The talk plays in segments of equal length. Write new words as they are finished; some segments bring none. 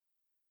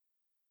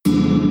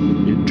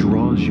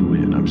draws you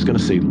in. I was going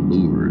to say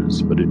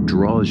lures, but it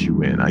draws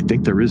you in. I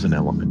think there is an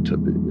element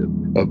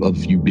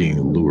of you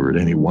being lured,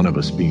 any one of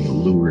us being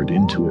lured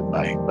into it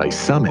by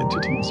some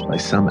entities, by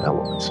some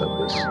elements of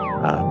this.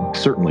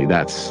 Certainly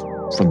that's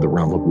from the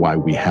realm of why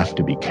we have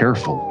to be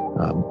careful.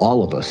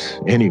 All of us,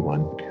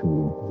 anyone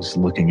who is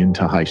looking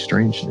into high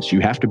strangeness, you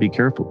have to be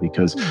careful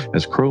because,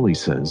 as Crowley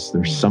says,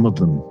 there's some of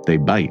them, they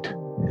bite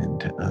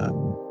and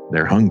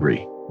they're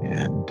hungry,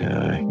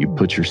 and you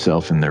put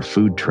yourself in their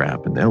food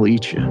trap and they'll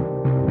eat you.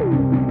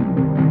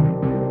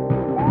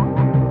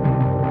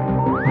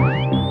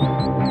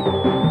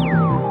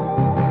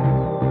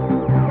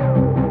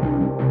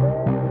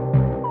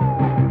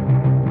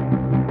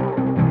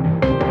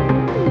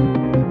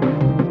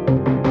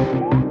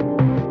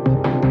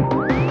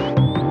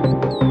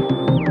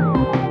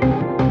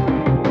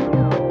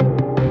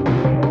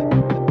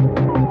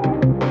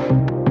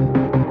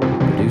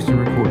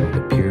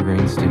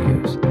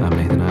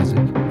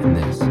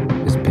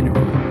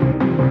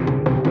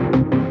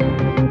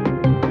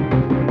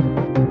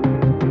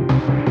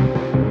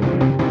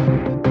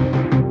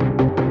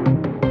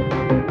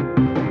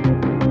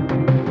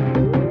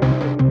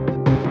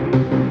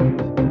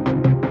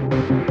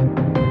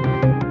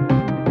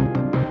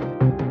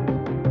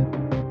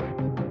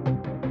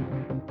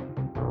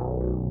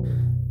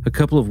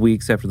 A couple of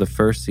weeks after the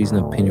first season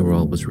of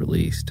Pennyroyal was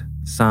released,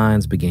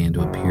 signs began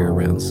to appear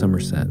around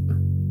Somerset.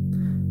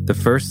 The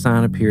first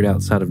sign appeared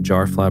outside of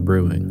Jarfly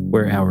Brewing,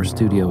 where our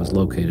studio is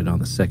located on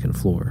the second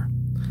floor.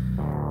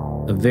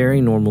 A very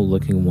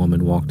normal-looking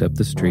woman walked up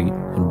the street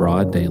in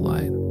broad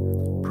daylight,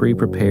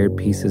 pre-prepared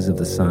pieces of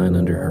the sign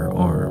under her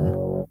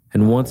arm,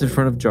 and once in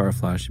front of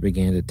Jarfly, she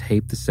began to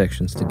tape the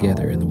sections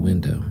together in the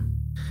window.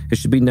 It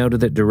should be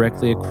noted that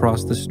directly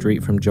across the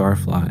street from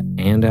Jarfly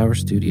and our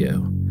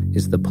studio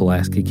is the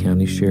Pulaski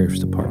County Sheriff's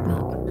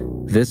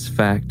Department. This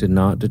fact did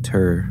not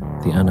deter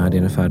the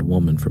unidentified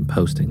woman from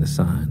posting the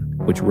sign,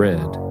 which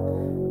read,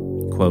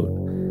 quote,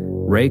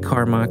 Ray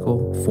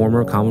Carmichael,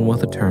 former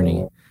Commonwealth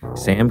Attorney,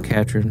 Sam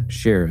Catron,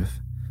 Sheriff,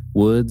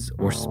 Woods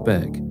or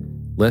Speck,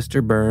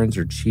 Lester Burns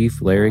or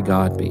Chief Larry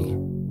Godby.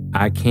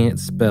 I can't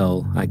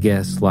spell, I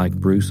guess, like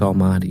Bruce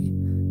Almighty.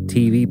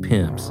 TV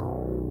pimps,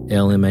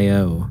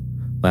 LMAO,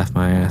 laugh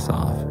my ass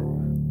off.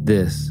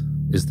 This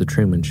is The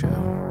Truman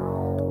Show.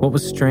 What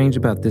was strange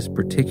about this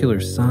particular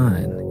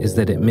sign is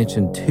that it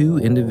mentioned two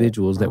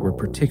individuals that were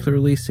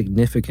particularly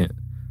significant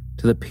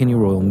to the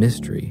Pennyroyal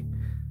mystery.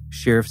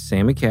 Sheriff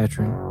Sammy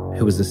Catron,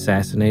 who was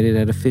assassinated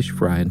at a fish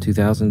fry in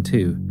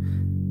 2002,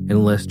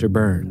 and Lester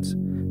Burns,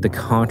 the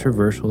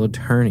controversial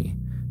attorney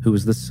who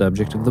was the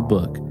subject of the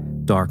book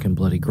Dark and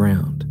Bloody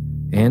Ground,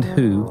 and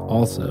who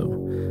also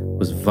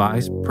was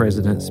Vice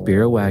President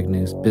Spiro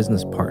Agnew's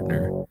business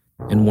partner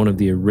and one of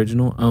the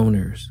original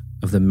owners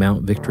of the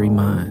Mount Victory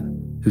mine,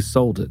 who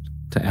sold it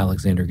to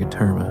Alexander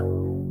Gaterma.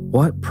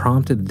 What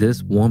prompted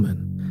this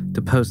woman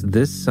to post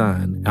this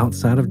sign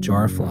outside of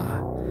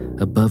Jarfly,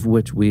 above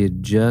which we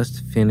had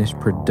just finished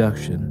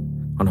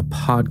production on a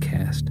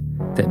podcast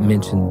that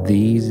mentioned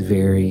these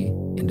very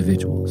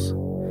individuals?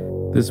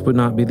 This would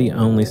not be the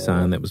only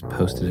sign that was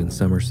posted in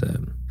Somerset.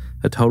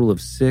 A total of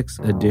 6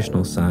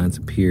 additional signs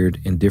appeared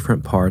in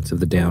different parts of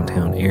the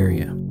downtown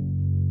area.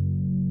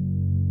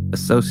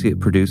 Associate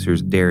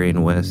producers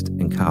Darian West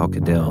and Kyle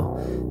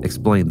Cadell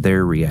explained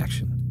their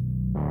reaction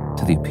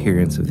to the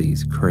appearance of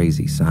these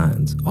crazy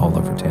signs all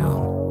over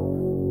town.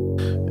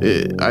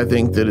 I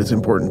think that it's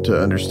important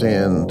to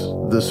understand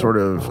the sort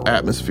of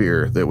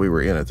atmosphere that we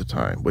were in at the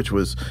time, which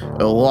was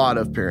a lot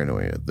of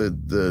paranoia.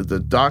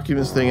 The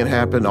documents thing had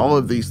happened, all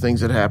of these things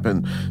had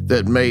happened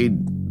that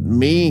made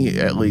me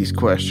at least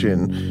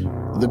question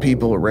the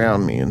people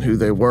around me and who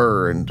they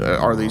were, and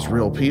are these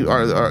real people,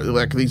 are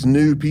like these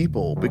new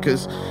people,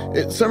 because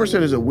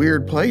Somerset is a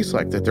weird place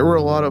like that. There were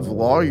a lot of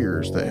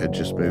lawyers that had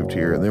just moved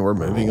here and they were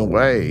moving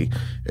away,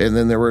 and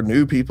then there were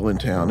new people in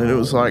town, and it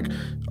was like,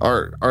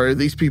 are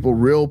these people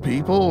real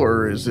people,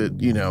 or is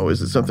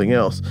it something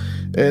else?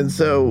 And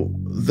so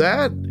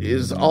that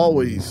is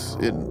always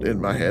in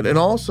my head, and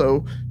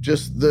also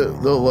just the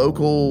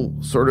local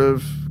sort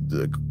of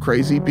the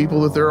crazy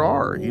people that there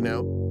are,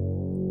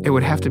 It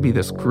would have to be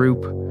this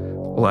group,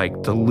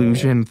 like,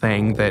 delusion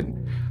thing that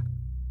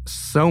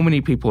so many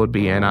people would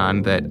be in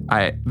on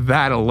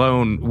that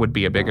alone would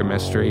be a bigger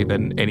mystery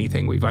than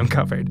anything we've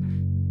uncovered.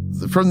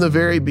 From the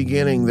very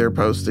beginning, they're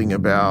posting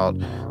about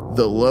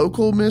the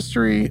local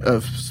mystery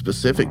of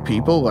specific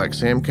people like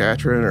Sam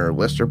Catron or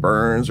Lester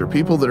Burns, or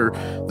people that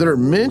are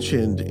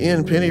mentioned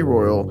in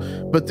Pennyroyal,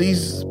 but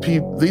these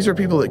are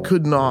people that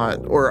could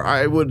not, or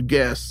I would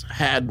guess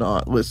had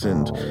not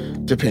listened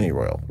to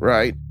Pennyroyal,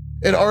 right?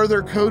 And are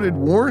there coded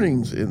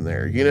warnings in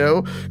there,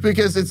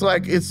 Because it's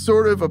like, it's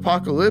sort of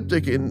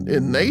apocalyptic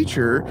in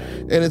nature.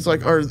 And it's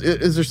like,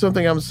 is there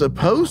something I'm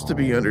supposed to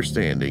be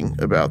understanding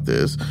about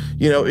this?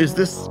 Is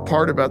this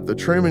part about the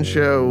Truman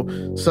Show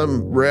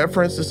some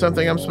reference to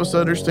something I'm supposed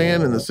to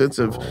understand in the sense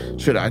of,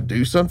 should I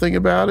do something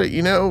about it?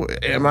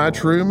 Am I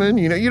Truman?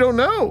 You don't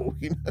know,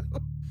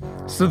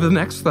 So the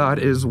next thought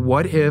is,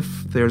 what if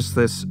there's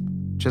this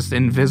just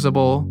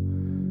invisible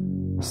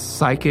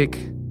psychic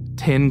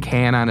tin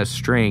can on a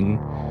string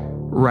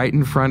right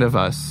in front of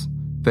us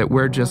that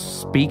we're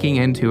just speaking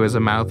into as a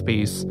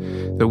mouthpiece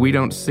that we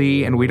don't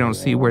see, and we don't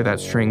see where that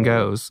string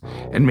goes.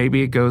 And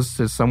maybe it goes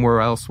to somewhere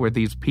else where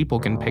these people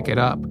can pick it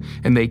up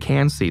and they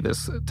can see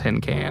this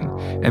tin can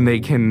and they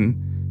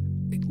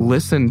can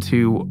listen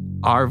to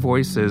our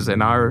voices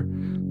and our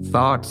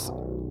thoughts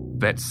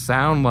that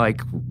sound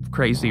like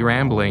crazy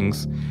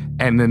ramblings,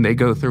 and then they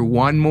go through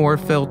one more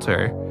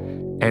filter,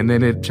 and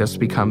then it just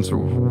becomes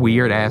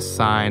weird-ass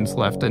signs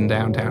left in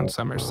downtown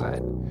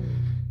Somerset.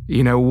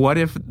 You know, what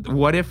if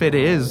it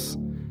is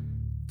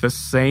the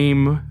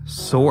same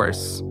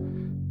source,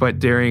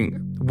 but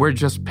we're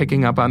just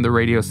picking up on the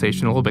radio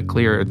station a little bit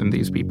clearer than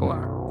these people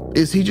are?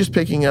 Is he just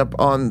picking up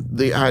on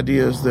the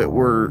ideas that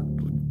we're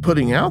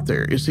putting out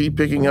there? Is he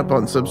picking up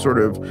on some sort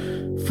of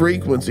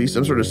frequency,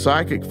 some sort of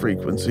psychic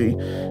frequency,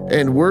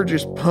 and we're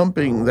just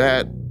pumping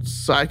that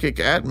psychic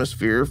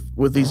atmosphere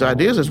with these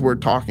ideas as we're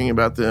talking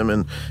about them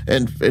and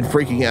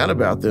freaking out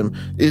about them?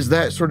 Is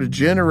that sort of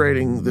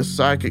generating this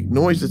psychic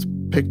noise that's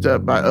picked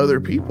up by other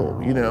people,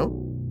 you know?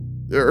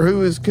 Or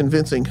who is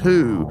convincing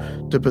who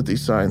to put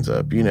these signs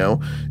up, you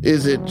know?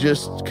 Is it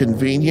just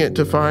convenient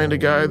to find a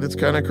guy that's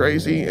kind of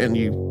crazy and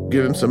you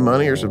give him some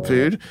money or some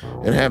food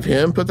and have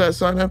him put that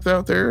sign up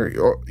out there?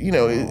 Or, you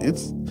know,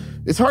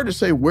 it's hard to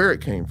say where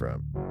it came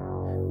from.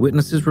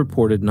 Witnesses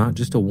reported not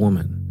just a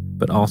woman,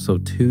 but also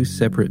 2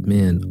 separate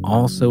men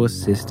also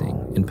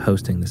assisting in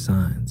posting the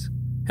signs.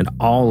 And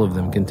all of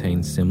them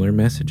contained similar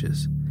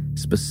messages,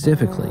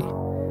 specifically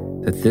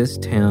that this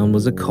town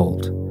was a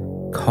cult,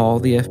 call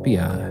the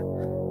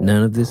FBI,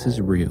 none of this is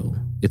real,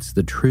 it's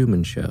the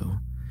Truman Show,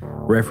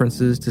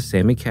 references to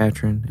Sammy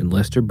Catron and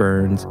Lester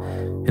Burns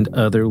and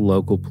other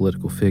local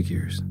political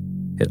figures.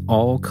 It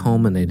all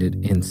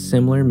culminated in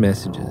similar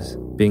messages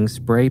being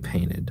spray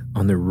painted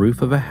on the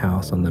roof of a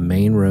house on the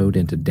main road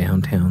into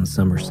downtown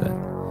Somerset.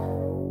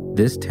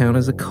 This town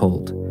is a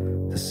cult.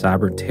 The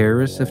cyber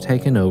terrorists have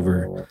taken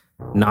over.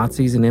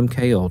 Nazis and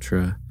MK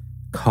Ultra.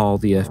 Call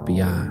the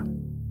FBI.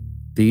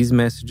 These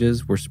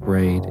messages were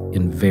sprayed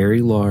in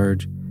very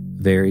large,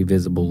 very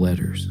visible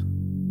letters.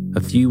 A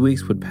few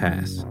weeks would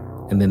pass,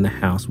 and then the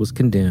house was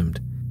condemned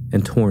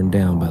and torn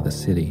down by the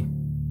city.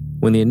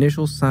 When the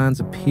initial signs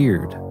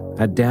appeared,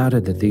 I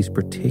doubted that these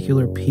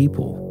particular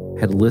people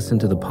had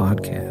listened to the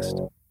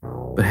podcast.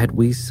 But had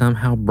we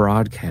somehow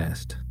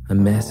broadcast a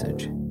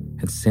message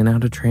and sent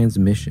out a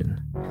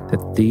transmission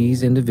that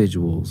these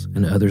individuals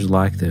and others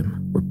like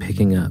them were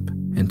picking up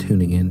and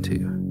tuning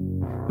into?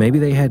 Maybe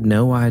they had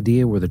no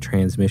idea where the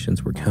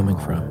transmissions were coming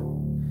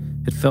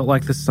from. It felt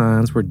like the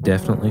signs were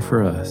definitely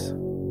for us,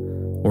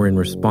 or in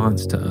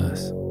response to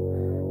us,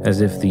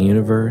 as if the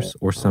universe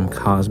or some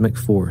cosmic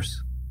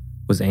force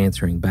was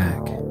answering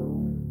back.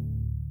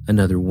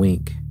 Another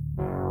wink,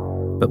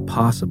 but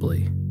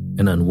possibly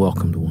an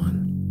unwelcomed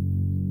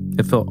one.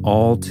 It felt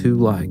all too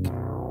like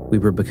we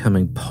were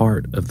becoming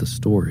part of the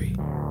story,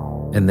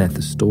 and that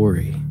the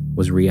story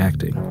was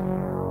reacting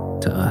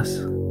to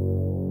us.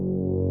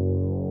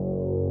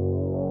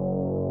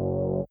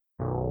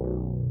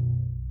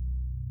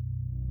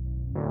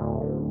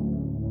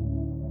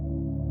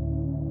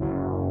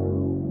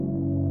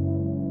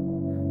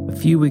 A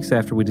few weeks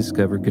after we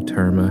discovered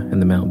Guterma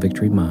and the Mount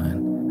Victory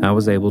mine, I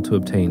was able to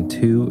obtain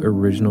 2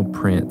 original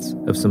prints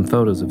of some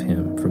photos of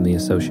him from the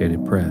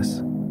Associated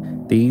Press.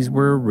 These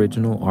were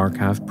original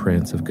archived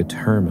prints of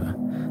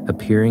Guterma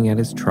appearing at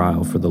his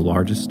trial for the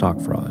largest stock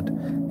fraud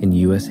in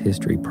U.S.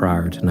 history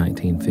prior to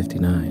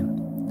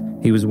 1959.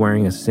 He was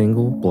wearing a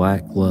single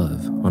black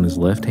glove on his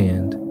left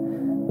hand,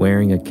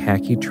 wearing a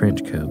khaki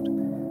trench coat,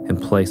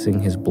 and placing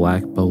his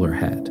black bowler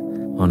hat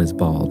on his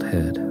bald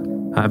head.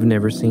 I've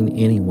never seen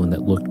anyone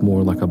that looked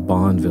more like a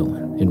Bond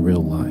villain in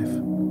real life.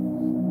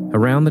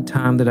 Around the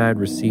time that I had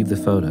received the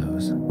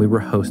photos, we were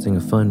hosting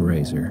a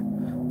fundraiser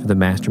for the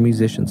Master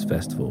Musicians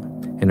Festival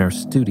in our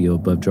studio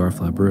above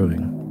Jarfly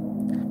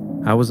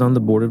Brewing. I was on the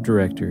board of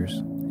directors,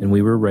 and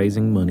we were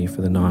raising money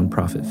for the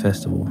nonprofit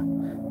festival,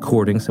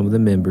 courting some of the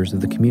members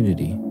of the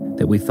community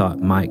that we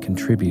thought might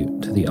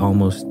contribute to the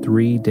almost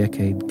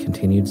 3-decade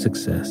continued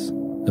success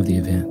of the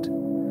event.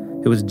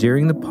 It was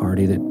during the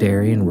party that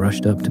Darian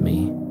rushed up to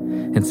me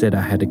and said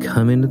I had to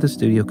come into the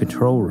studio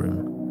control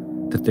room,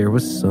 that there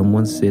was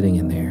someone sitting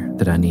in there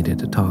that I needed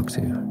to talk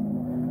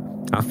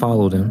to. I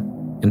followed him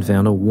and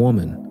found a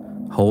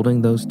woman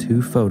holding those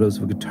 2 photos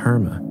of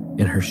Guterma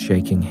in her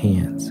shaking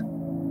hands.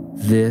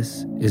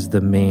 "This is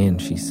the man,"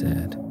 she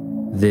said.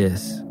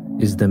 "This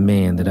is the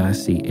man that I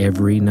see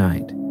every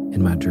night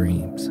in my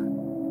dreams."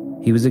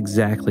 He was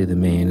exactly the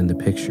man in the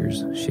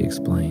pictures, she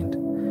explained,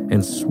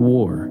 and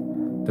swore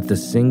that the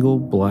single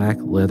black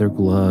leather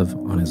glove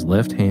on his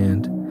left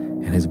hand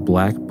and his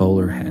black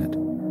bowler hat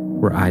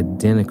were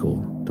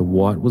identical to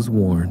what was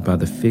worn by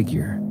the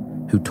figure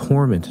who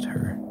tormented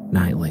her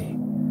nightly.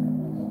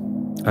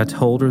 I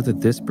told her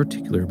that this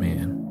particular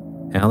man,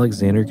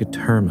 Alexander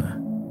Guterma,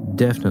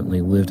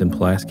 definitely lived in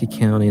Pulaski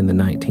County in the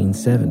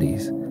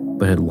 1970s,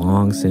 but had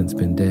long since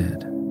been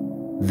dead.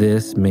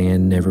 This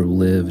man never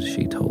lived,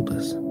 she told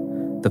us.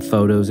 the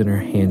photos in her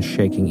hand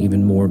shaking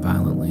even more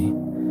violently.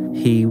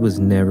 He was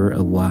never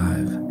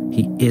alive.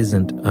 He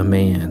isn't a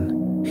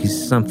man.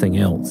 He's something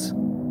else.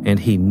 And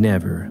he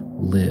never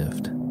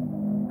lived.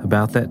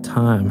 About that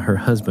time, her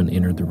husband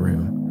entered the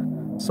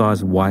room, saw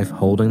his wife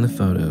holding the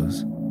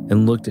photos,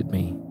 and looked at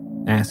me,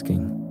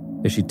 asking,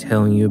 "Is she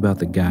telling you about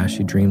the guy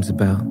she dreams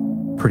about?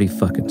 Pretty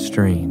fucking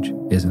strange,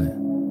 isn't it?"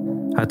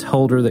 I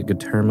told her that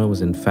Guterma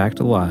was in fact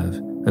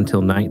alive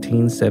until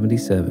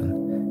 1977,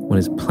 when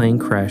his plane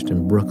crashed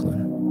in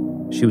Brooklyn.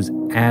 She was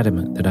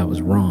adamant that I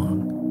was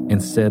wrong,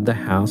 and said the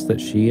house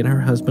that she and her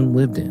husband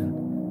lived in,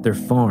 their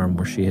farm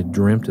where she had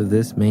dreamt of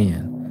this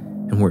man,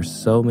 and where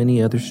so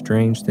many other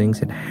strange things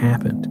had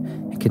happened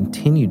and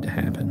continued to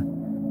happen,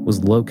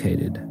 was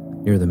located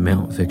near the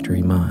Mount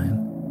Victory mine.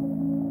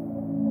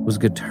 Was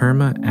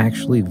Guterma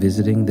actually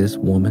visiting this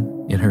woman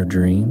in her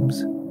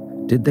dreams?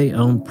 Did they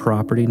own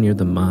property near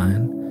the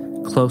mine,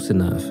 close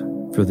enough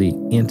for the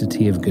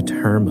entity of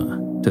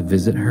Guterma to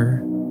visit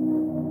her?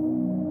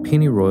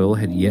 Pennyroyal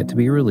had yet to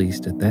be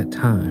released at that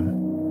time,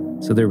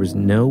 so there was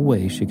no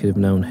way she could have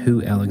known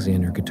who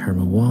Alexander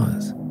Guterma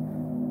was.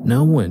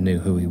 No one knew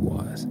who he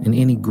was in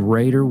any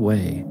greater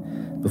way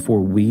before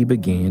we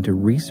began to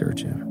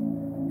research him,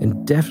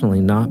 and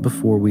definitely not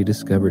before we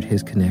discovered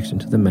his connection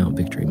to the Mount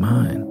Victory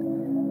mine.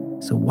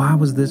 So why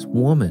was this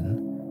woman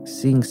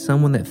seeing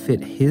someone that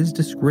fit his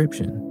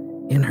description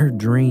in her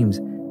dreams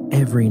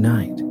every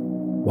night?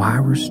 Why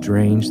were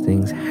strange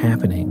things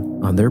happening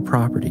on their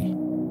property,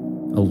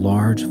 a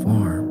large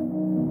farm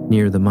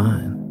near the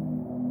mine?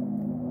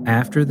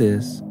 After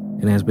this,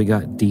 and as we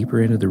got deeper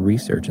into the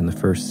research in the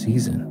first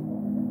season,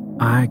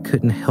 I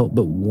couldn't help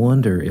but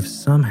wonder if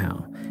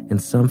somehow, in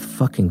some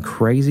fucking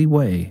crazy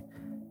way,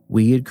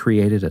 we had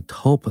created a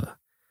tulpa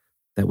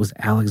that was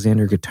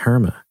Alexander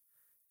Guterma,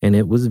 and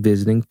it was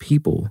visiting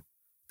people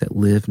that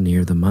live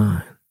near the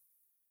mine.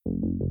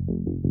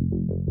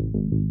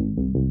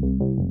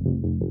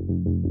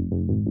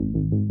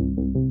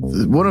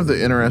 One of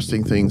the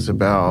interesting things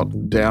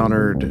about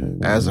Downard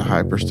as a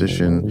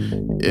hyperstition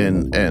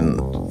and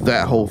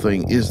that whole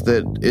thing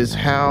is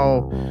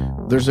how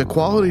there's a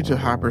quality to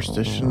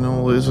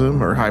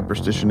hyperstitionalism or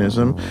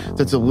hyperstitionism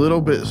that's a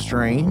little bit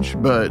strange,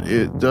 but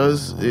it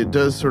does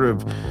sort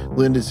of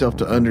lend itself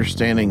to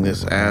understanding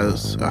this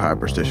as a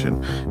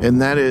hyperstition.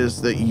 And that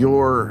is that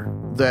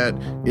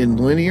in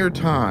linear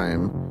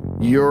time,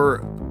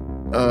 your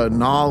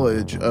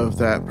knowledge of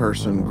that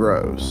person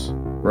grows,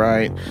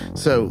 right?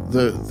 So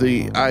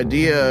the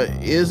idea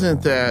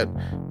isn't that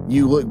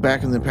you look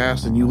back in the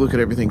past and you look at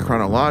everything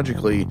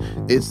chronologically.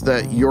 It's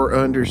that your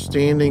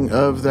understanding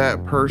of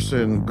that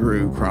person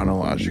grew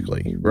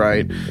chronologically,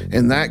 right?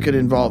 And that could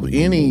involve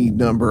any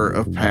number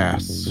of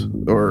pasts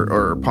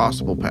or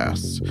possible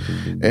pasts.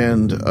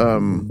 And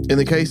in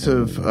the case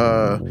of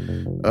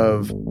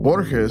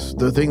Borges,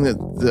 the thing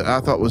that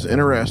I thought was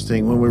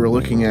interesting when we were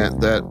looking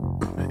at that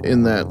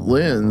in that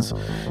lens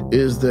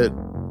is that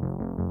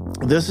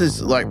this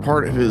is like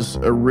part of his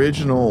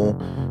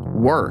original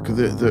work.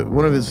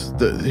 One of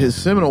his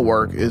seminal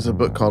work is a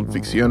book called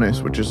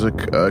Ficciones, which is a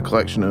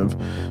collection of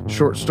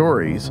short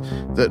stories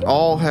that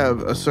all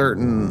have a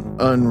certain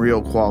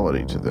unreal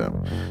quality to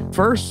them.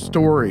 First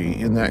story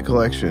in that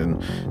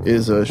collection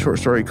is a short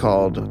story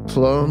called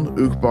Tlön,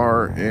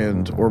 Uqbar,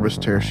 and Orbis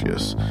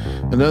Tertius.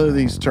 None of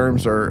these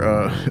terms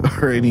are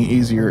any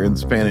easier in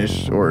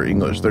Spanish or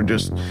English. They're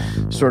just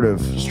sort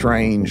of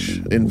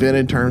strange,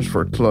 invented terms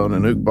for Tlön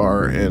and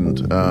Uqbar,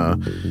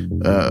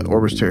 and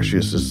Orbis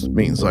Tertius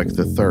means like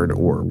the third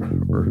orb,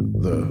 or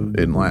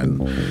in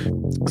Latin.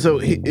 So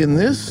in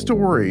this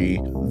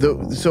story,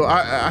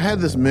 I had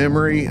this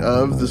memory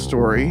of the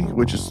story,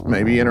 which is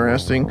maybe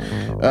interesting.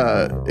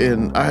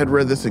 And I had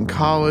read this in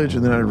college,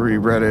 and then I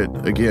reread it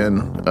again,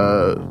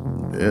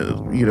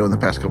 in the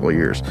past couple of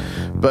years.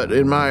 But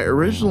in my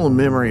original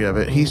memory of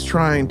it, he's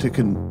trying to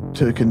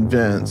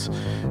convince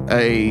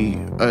a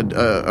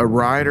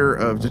writer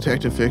of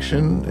detective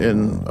fiction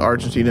in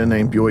Argentina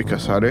named Bioy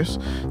Casares.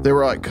 They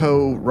were like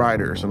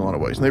co-writers in a lot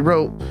of ways. And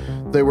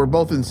they were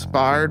both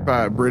inspired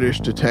by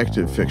British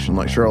detective fiction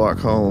like Sherlock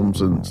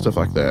Holmes and stuff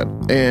like that.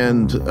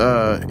 And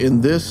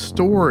in this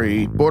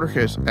story,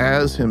 Borges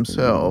as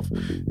himself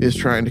is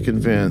trying to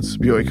convince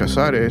Bioy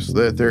Casares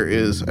that there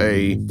is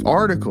a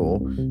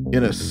article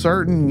in a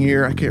certain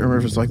year, I can't remember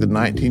if it's like the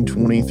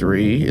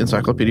 1923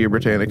 Encyclopedia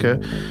Britannica,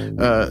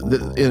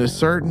 that in a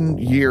certain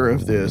year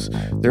of this,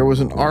 there was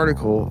an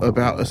article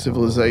about a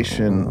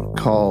civilization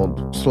called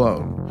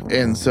Tlön.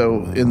 And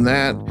so in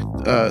that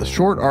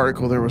short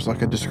article, there was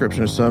like a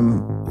description of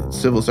some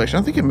civilization.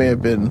 I think it may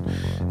have been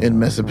in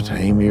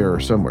Mesopotamia or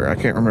somewhere. I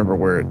can't remember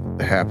where it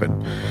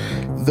happened.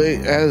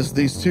 As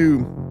these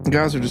two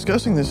guys are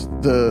discussing this,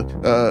 the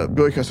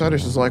Bioy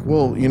Casares is like,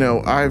 well,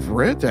 I've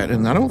read that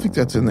and I don't think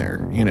that's in there.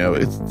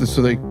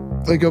 So they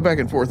go back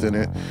and forth in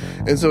it.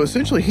 And so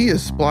essentially he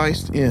has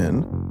spliced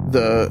in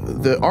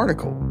the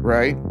article,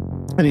 right?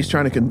 And he's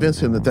trying to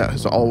convince him that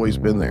has always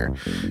been there.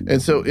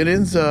 And so it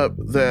ends up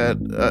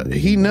that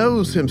he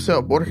knows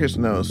himself, Borges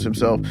knows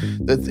himself,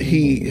 that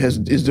he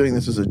is doing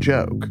this as a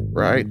joke,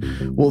 right?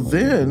 Well,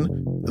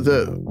 then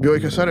the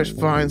Bioy Casares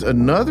finds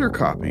another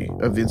copy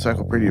of the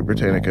Encyclopedia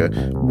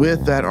Britannica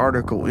with that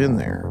article in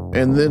there.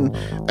 And then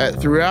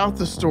throughout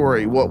the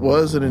story, what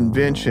was an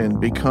invention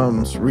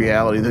becomes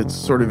reality that's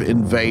sort of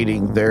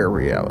invading their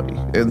reality.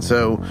 And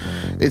so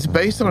it's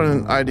based on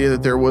an idea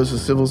that there was a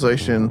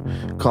civilization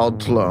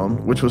called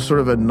Tlön, which was sort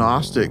of a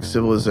Gnostic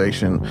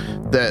civilization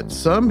that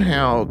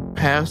somehow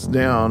passed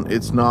down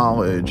its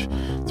knowledge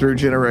through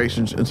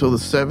generations until the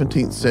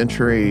 17th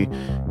century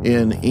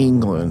in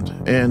England.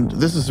 And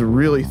this is a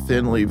really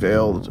thinly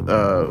veiled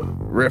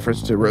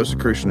reference to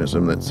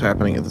Rosicrucianism that's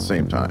happening at the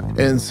same time.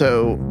 And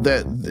so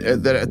that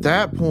at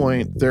that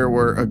point, there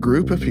were a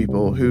group of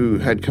people who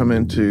had come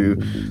into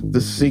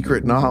the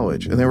secret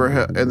knowledge, and they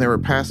were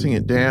passing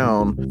it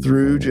down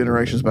through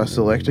generations by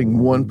selecting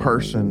one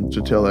person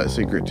to tell that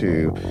secret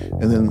to.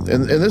 And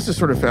this is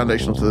sort of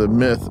foundational to the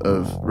myth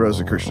of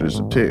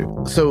Rosicrucianism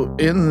too. So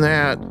in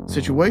that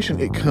situation,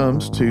 it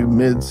comes to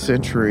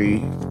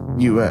mid-century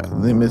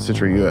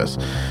US.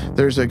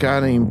 There's a guy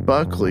named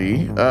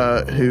Buckley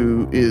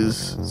who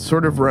is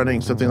sort of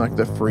running something like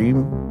a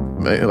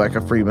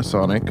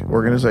Freemasonic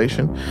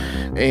organization,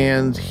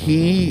 and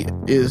he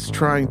is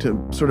trying to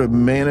sort of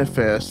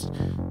manifest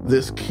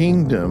this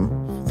kingdom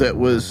that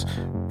was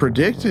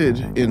predicted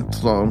in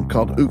Tlön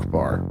called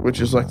Uqbar,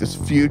 which is like this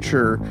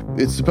future.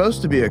 It's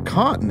supposed to be a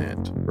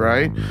continent,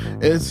 right?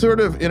 And it's sort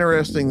of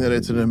interesting that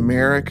it's an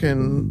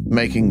American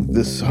making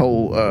this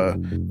whole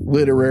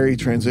literary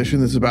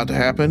transition that's about to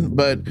happen,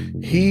 but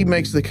he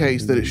makes the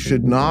case that it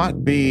should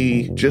not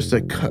be just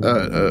a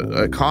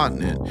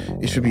continent,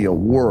 it should be a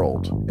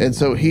world. And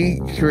so he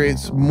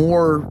creates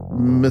more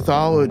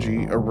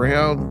mythology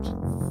around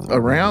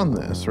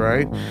this,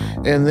 right?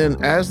 And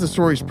then as the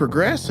story's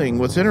progressing,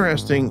 what's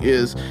interesting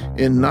is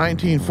in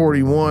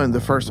 1941, the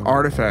first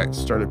artifacts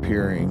start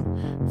appearing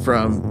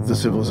from the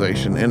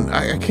civilization. And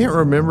I can't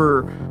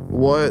remember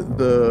what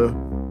the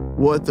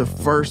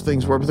first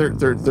things were, but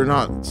they're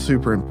not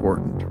super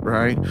important,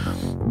 right?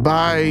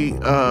 By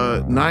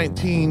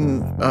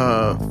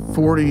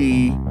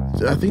 1940,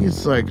 I think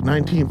it's like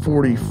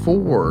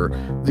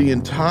 1944, the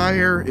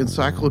entire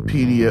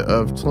Encyclopedia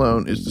of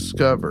Tlön is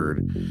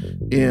discovered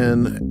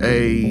in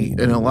a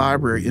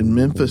library in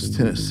Memphis,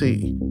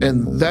 Tennessee.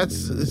 And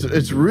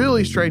it's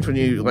really strange when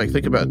you like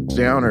think about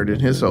Downard and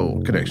his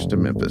whole connection to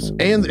Memphis.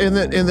 And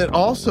that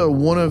also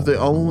one of the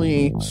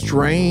only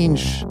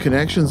strange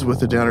connections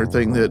with the Downard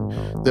thing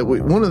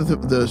one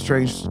of the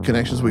strange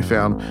connections we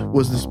found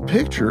was this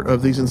picture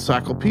of these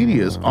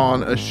encyclopedias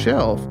on a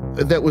shelf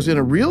that was in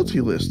a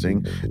realty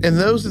listing, and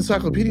those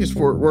encyclopedias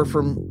were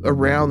from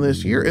around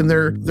this year, and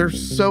they're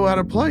so out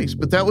of place.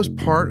 But that was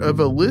part of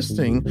a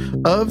listing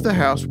of the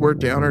house where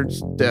Downard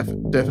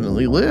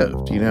definitely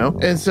lived, you know.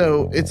 And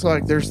so it's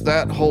like there's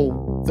that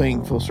whole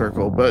thing full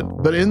circle.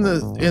 But in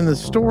the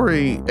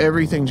story,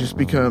 everything just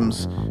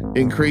becomes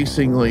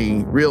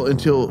increasingly real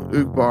until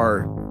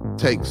Uqbar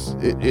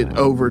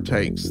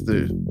overtakes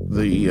the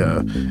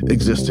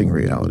existing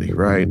reality,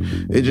 right?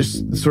 It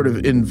just sort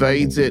of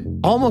invades it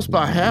almost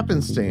by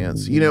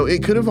happenstance. You know,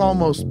 it could have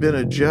almost been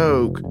a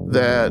joke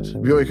that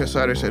Bioy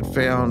Casares had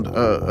found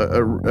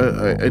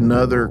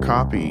another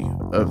copy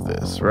of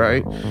this,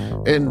 right?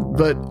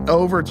 But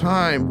over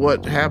time,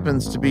 what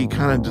happens to be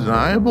kind of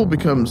deniable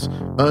becomes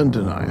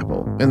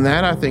undeniable, and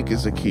that I think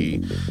is a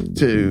key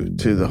to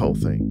the whole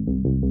thing.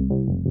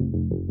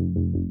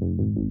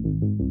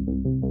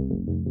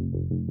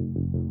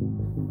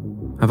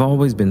 I've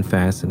always been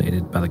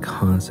fascinated by the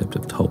concept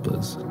of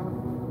tulpas.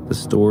 The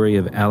story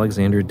of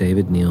Alexander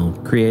David Neal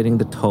creating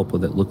the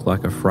tulpa that looked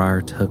like a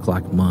Friar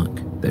Tuck-like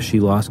monk that she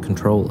lost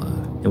control of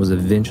and was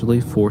eventually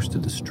forced to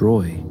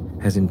destroy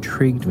has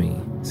intrigued me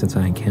since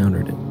I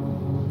encountered it.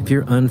 If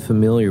you're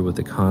unfamiliar with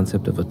the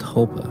concept of a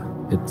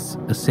tulpa, it's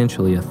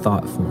essentially a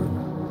thought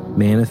form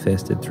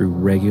manifested through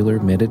regular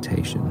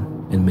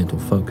meditation and mental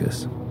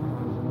focus.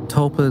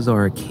 Tulpas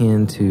are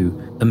akin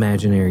to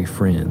imaginary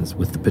friends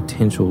with the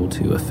potential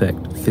to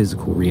affect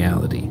physical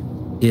reality,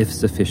 if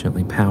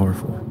sufficiently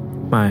powerful.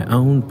 My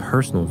own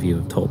personal view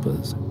of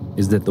tulpas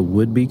is that the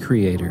would-be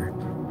creator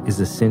is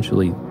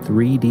essentially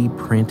 3D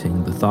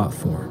printing the thought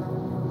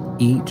form.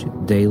 Each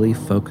daily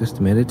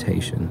focused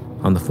meditation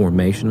on the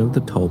formation of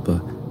the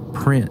tulpa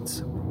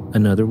prints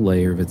another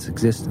layer of its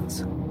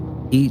existence.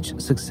 Each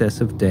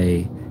successive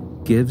day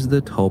gives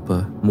the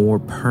tulpa more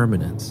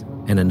permanence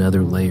and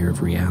another layer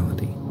of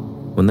reality.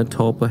 When the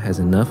tulpa has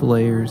enough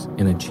layers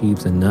and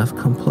achieves enough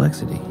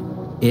complexity,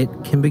 it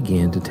can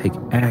begin to take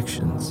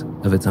actions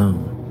of its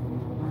own.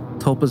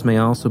 Tulpas may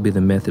also be the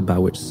method by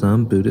which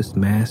some Buddhist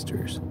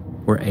masters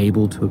were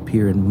able to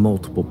appear in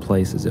multiple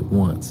places at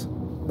once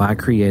by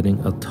creating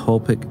a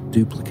tulpic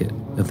duplicate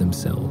of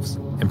themselves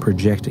and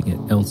projecting it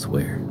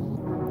elsewhere.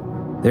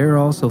 There are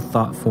also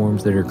thought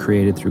forms that are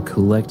created through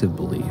collective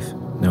belief,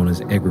 known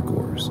as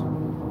egregores.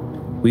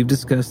 We've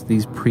discussed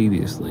these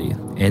previously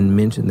and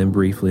mentioned them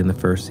briefly in the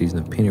first season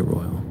of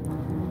Pennyroyal.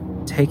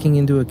 Taking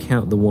into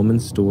account the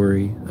woman's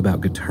story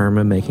about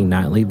Guterma making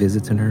nightly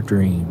visits in her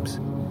dreams,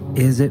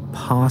 is it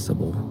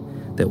possible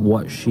that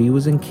what she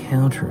was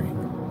encountering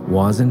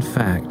was in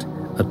fact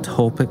a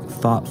Tolpic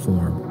thought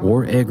form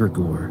or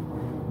egregore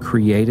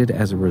created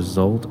as a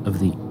result of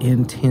the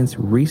intense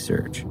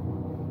research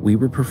we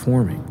were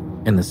performing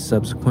and the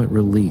subsequent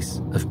release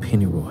of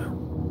Pennyroyal?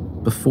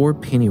 Before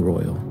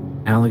Pennyroyal,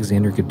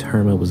 Alexander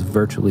Guterma was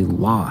virtually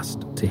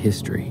lost to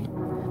history.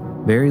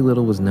 Very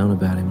little was known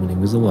about him when he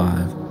was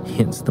alive,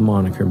 hence the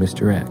moniker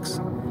Mr. X.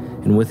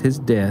 And with his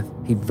death,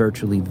 he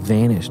virtually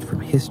vanished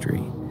from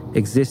history,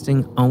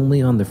 existing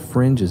only on the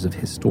fringes of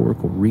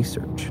historical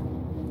research.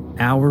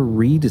 Our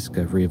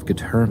rediscovery of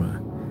Guterma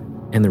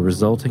and the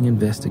resulting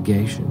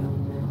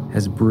investigation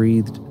has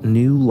breathed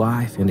new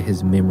life into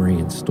his memory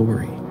and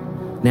story.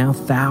 Now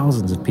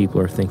thousands of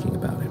people are thinking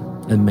about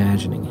him,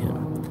 imagining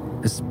him,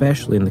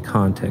 especially in the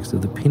context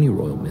of the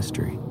Pennyroyal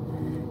mystery.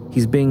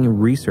 He's being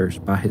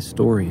researched by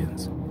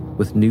historians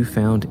with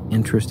newfound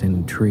interest and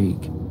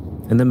intrigue,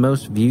 and the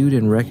most viewed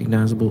and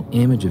recognizable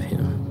image of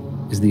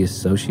him is the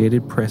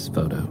Associated Press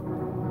photo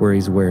where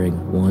he's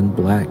wearing one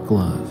black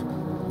glove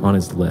on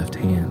his left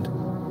hand.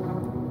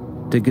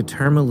 Did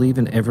Guterma leave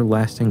an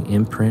everlasting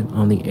imprint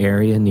on the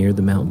area near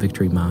the Mount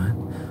Victory mine?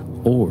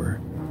 Or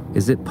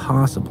is it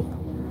possible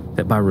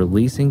that by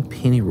releasing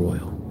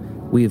Pennyroyal,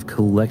 we have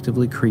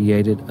collectively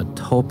created a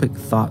Tolpic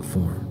thought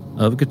form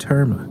of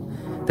Guterma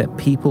that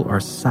people are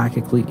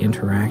psychically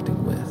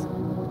interacting with?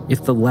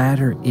 If the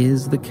latter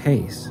is the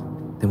case,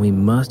 then we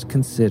must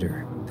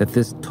consider that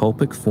this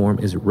Tolpic form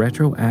is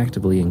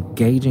retroactively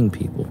engaging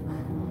people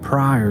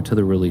prior to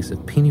the release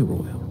of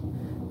Pennyroyal.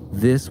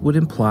 This would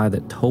imply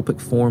that Tolpic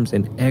forms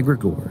and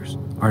egregores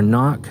are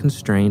not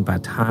constrained by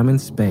time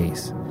and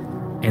space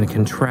and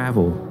can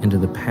travel into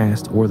the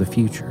past or the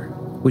future,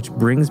 which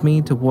brings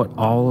me to what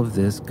all of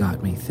this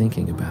got me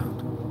thinking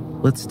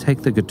about. Let's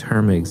take the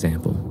Guterma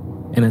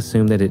example and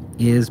assume that it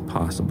is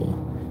possible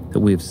that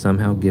we have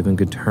somehow given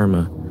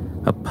Guterma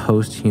a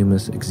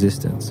posthumous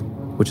existence,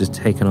 which has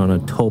taken on a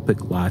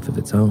Tolpic life of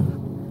its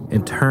own.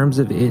 In terms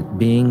of it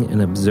being an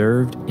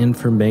observed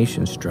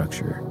information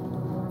structure,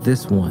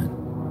 this one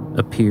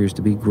appears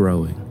to be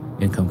growing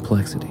in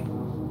complexity.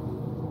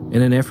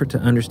 In an effort to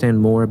understand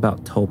more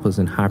about tulpas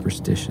and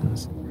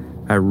hyperstitions,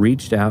 I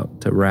reached out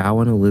to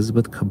Rowan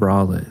Elizabeth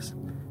Cabrales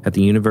at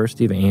the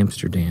University of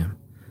Amsterdam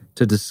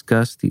to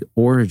discuss the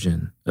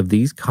origin of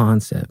these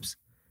concepts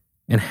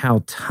and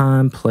how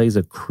time plays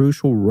a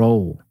crucial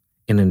role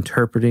in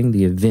interpreting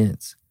the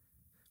events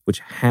which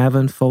have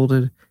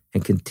unfolded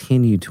and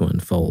continue to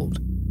unfold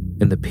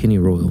in the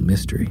Pennyroyal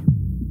mystery.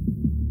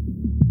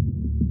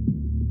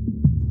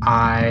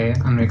 I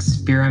am an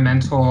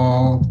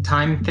experimental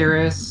time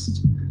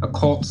theorist,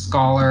 occult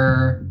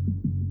scholar,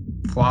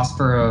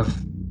 philosopher of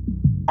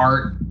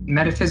art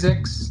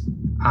metaphysics.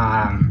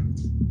 I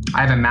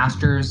have a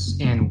master's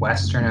in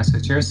Western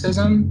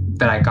esotericism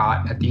that I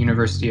got at the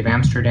University of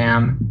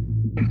Amsterdam.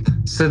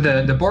 So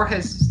the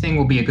Borges thing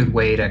will be a good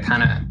way to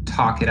kind of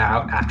talk it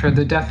out after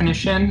the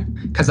definition,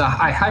 because a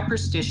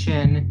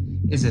hyperstition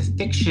is a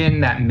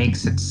fiction that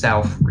makes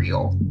itself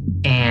real.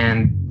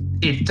 And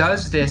it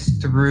does this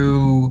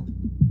through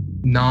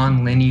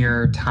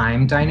nonlinear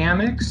time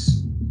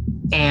dynamics.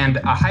 And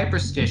a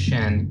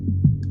hyperstition,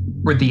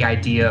 or the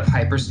idea of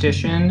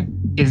hyperstition,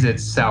 is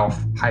itself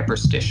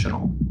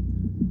hyperstitional.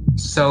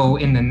 So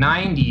in the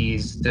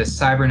 90s, the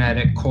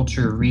Cybernetic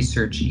Culture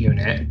Research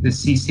Unit, the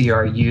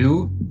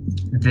CCRU,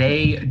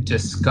 they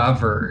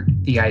discovered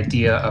the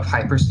idea of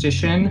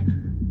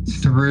hyperstition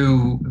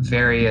through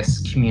various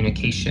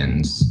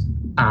communications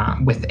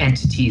with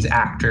entities,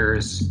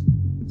 actors,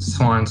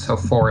 so on and so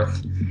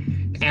forth.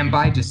 And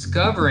by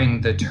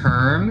discovering the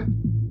term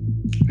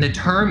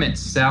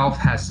itself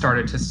has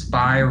started to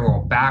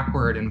spiral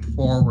backward and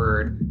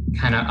forward,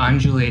 kind of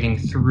undulating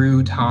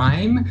through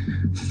time,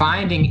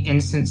 finding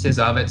instances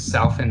of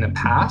itself in the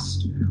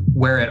past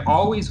where it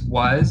always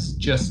was,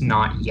 just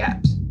not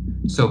yet.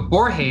 So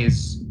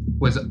Borges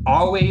was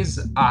always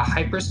a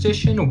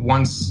hyperstition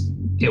once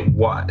it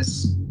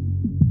was.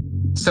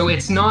 So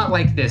it's not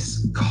like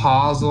this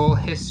causal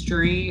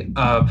history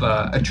of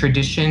a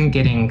tradition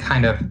getting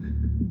kind of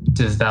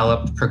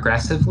developed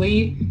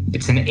progressively.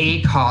 It's an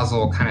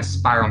acausal kind of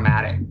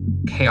spiralmatic,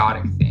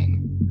 chaotic thing.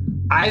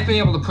 I've been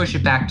able to push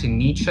it back to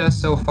Nietzsche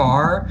so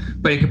far,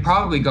 but it could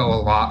probably go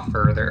a lot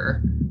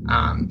further.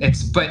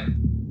 But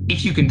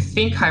if you can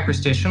think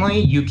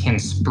hyperstitionally, you can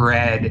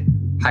spread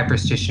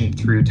hyperstition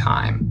through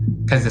time,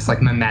 because it's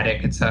like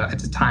mimetic. It's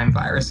a time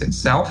virus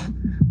itself,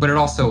 but it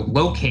also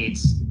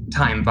locates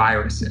time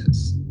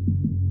viruses.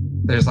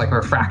 There's like a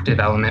refractive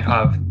element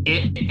of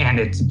it, and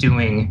it's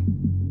doing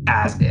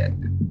as it.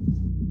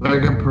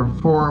 Like a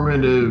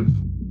performative,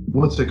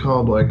 what's it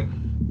called? Like,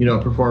 a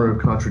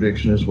performative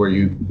contradiction is where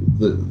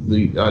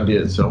the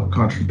idea itself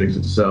contradicts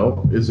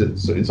itself.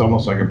 It's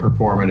almost like a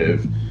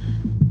performative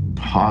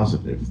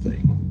positive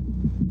thing.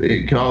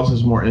 It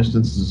causes more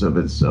instances of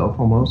itself,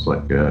 almost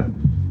like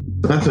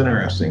That's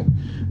interesting.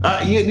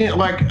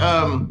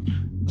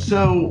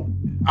 So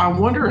I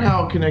wonder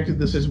how connected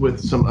this is with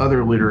some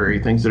other literary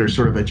things that are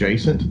sort of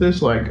adjacent to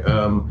this,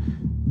 how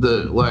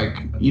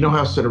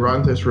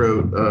Cervantes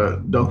wrote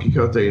Don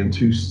Quixote in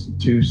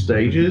two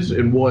stages,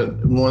 and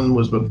one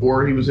was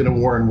before he was in a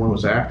war and one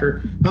was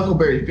after.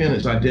 Huckleberry Finn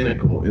is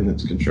identical in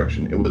its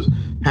construction. It was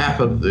half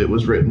of it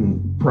was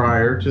written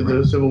prior to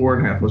the Civil War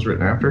and half was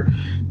written after,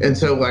 and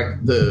so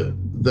the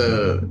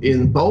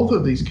in both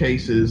of these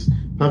cases,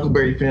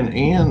 Huckleberry Finn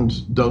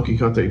and Don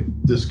Quixote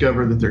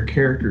discover that they're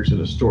characters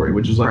in a story,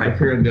 which is like a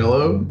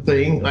Pirandello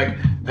thing.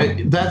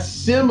 That's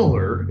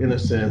similar in a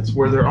sense,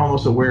 where they're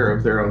almost aware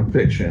of their own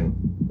fiction,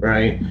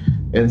 right?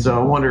 And so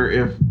I wonder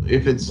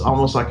if it's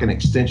almost like an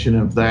extension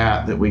of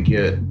that we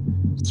get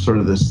sort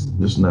of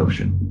this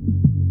notion.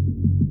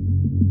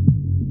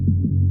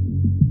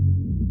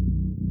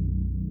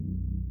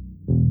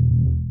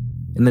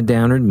 In the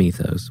Downard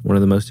mythos, one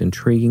of the most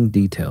intriguing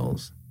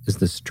details is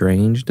the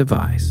strange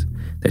device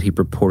that he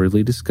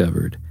purportedly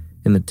discovered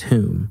in the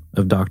tomb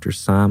of Dr.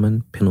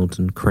 Simon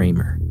Pendleton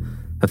Kramer,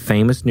 a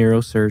famous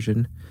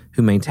neurosurgeon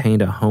who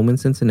maintained a home in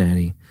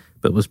Cincinnati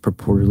but was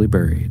purportedly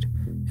buried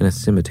in a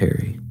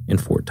cemetery in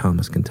Fort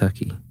Thomas,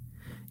 Kentucky.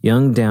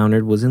 Young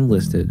Downard was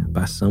enlisted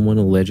by someone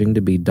alleging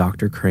to be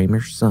Dr.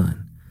 Kramer's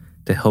son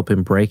to help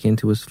him break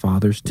into his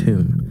father's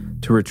tomb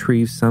to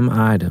retrieve some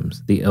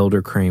items the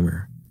elder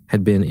Kramer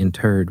had been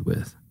interred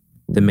with.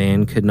 The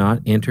man could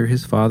not enter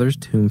his father's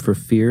tomb for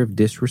fear of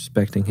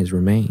disrespecting his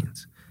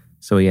remains,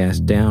 so he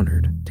asked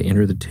Downard to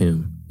enter the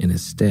tomb in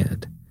his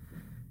stead.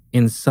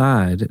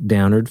 Inside,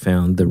 Downard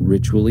found the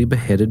ritually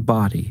beheaded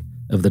body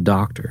of the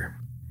doctor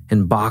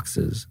and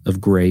boxes of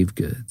grave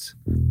goods,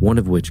 one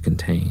of which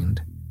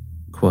contained,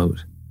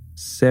 quote,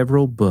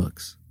 several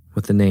books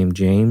with the name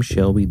James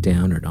Shelby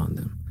Downard on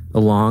them,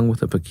 along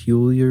with a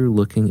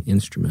peculiar-looking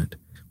instrument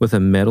with a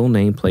metal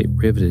nameplate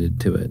riveted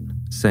to it,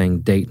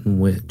 saying Dayton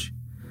Witch.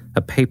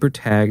 A paper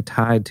tag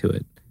tied to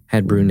it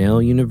had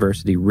Brunel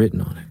University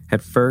written on it.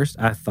 At first,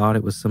 I thought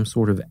it was some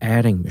sort of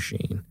adding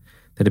machine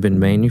that had been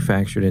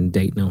manufactured in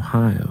Dayton,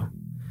 Ohio.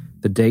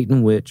 The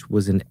Dayton Witch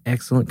was in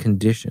excellent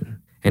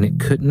condition, and it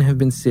couldn't have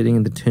been sitting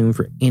in the tomb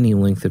for any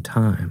length of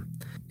time.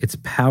 Its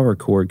power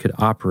cord could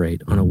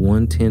operate on a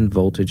 110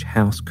 voltage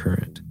house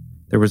current.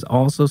 There was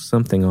also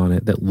something on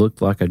it that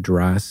looked like a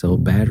dry cell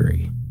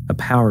battery, a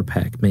power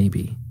pack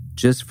maybe.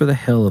 Just for the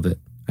hell of it,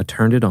 I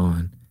turned it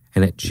on,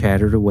 and it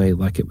chattered away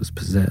like it was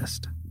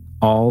possessed.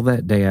 All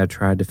that day I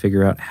tried to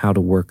figure out how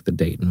to work the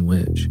Dayton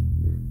Witch.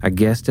 I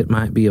guessed it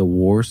might be a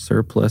war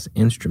surplus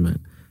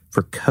instrument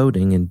for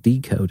coding and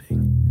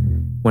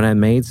decoding. When I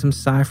made some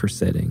cipher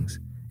settings,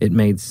 it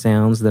made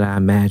sounds that I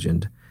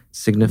imagined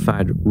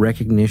signified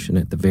recognition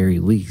at the very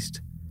least,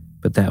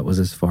 but that was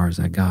as far as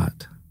I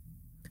got.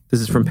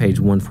 This is from page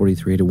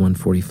 143 to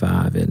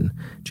 145 in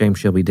James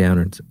Shelby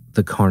Downard's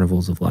The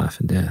Carnivals of Life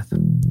and Death.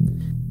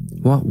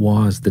 What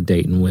was the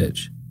Dayton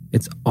Witch?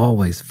 It's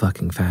always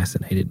fucking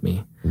fascinated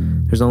me.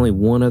 There's only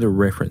one other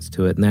reference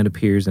to it, and that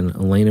appears in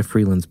Elena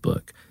Freeland's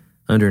book,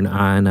 Under an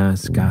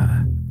Ionized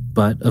Sky.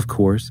 But, of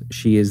course,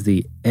 she is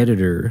the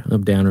editor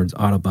of Downard's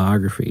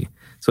autobiography,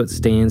 so it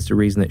stands to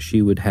reason that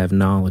she would have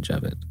knowledge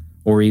of it,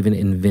 or even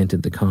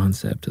invented the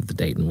concept of the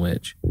Dayton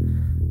Witch.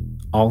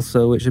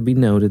 Also, it should be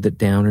noted that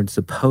Downard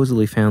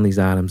supposedly found these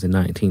items in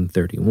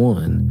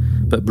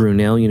 1931, but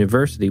Brunel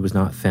University was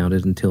not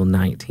founded until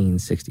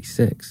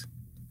 1966.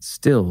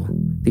 Still,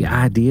 the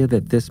idea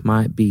that this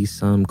might be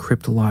some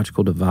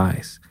cryptological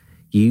device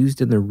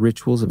used in the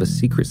rituals of a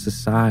secret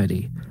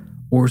society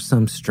or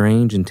some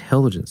strange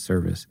intelligence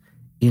service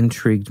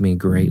intrigued me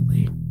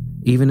greatly.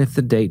 Even if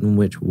the Dayton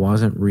Witch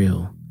wasn't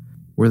real,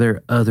 were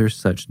there other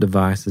such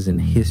devices in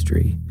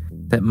history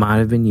that might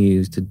have been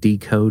used to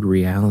decode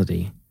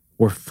reality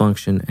or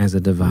function as a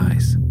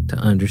device to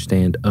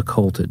understand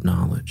occulted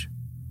knowledge?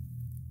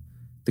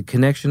 The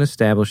connection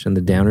established in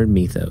the Downard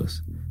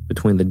mythos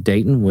between the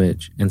Dayton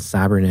Witch and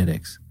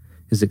cybernetics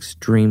is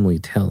extremely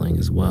telling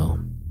as well.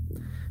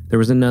 There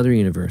was another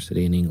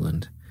university in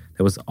England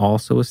that was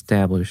also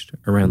established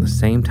around the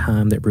same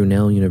time that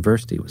Brunel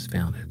University was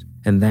founded,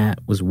 and that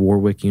was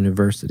Warwick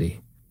University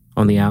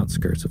on the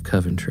outskirts of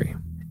Coventry.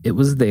 It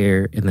was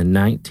there in the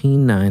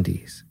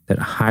 1990s that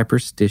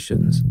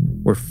hyperstitions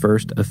were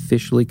first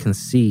officially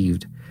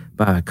conceived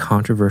by a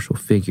controversial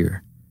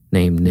figure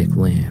named Nick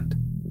Land.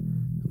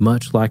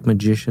 Much like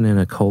magician and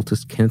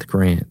occultist Kenneth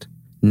Grant,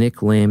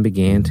 Nick Land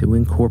began to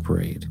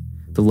incorporate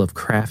the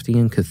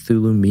Lovecraftian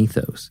Cthulhu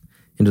mythos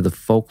into the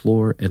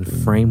folklore and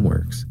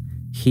frameworks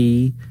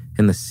he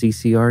and the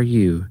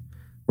CCRU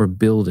were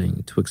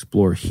building to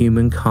explore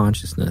human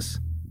consciousness,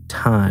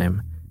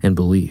 time, and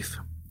belief.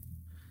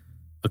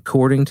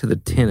 According to the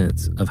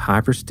tenets of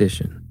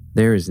hyperstition,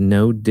 there is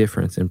no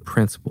difference in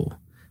principle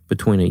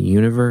between a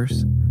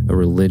universe, a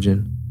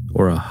religion,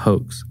 or a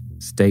hoax,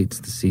 states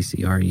the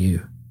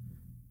CCRU.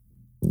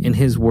 In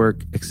his work,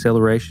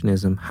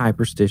 Accelerationism,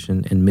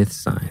 Hyperstition, and Myth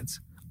Science,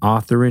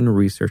 author and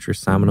researcher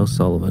Simon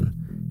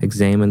O'Sullivan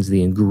examines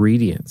the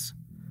ingredients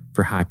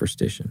for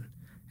hyperstition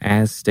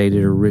as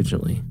stated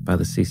originally by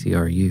the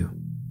CCRU.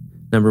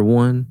 Number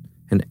 1,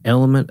 an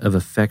element of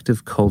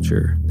effective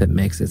culture that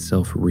makes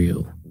itself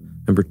real.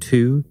 Number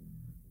 2,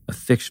 a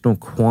fictional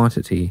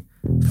quantity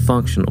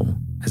functional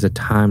as a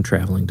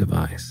time-traveling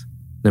device.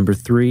 Number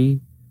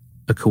 3,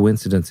 a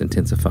coincidence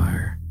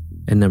intensifier.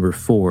 And number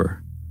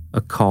 4,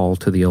 a call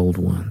to the old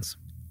ones.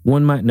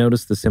 One might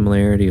notice the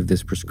similarity of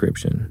this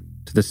prescription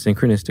to the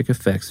synchronistic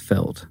effects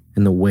felt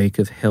in the wake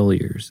of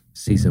Hellyear's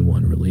Season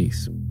 1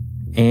 release.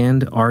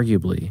 And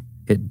arguably,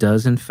 it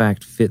does in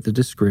fact fit the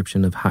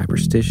description of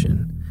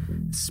hyperstition,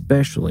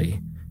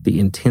 especially the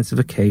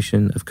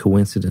intensification of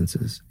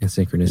coincidences and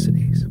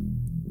synchronicities.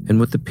 And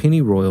with the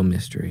Pennyroyal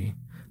mystery,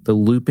 the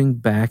looping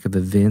back of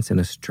events in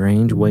a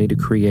strange way to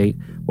create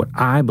what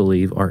I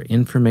believe are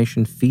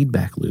information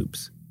feedback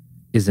loops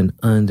is an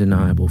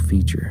undeniable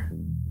feature.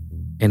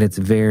 And it's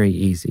very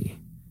easy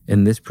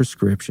in this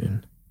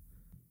prescription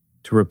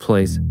to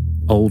replace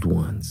old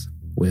ones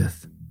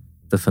with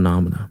the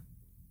phenomena.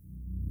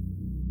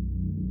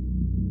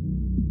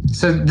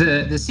 So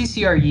the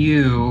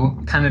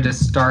CCRU, kind of to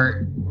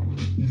start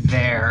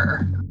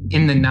there,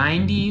 in the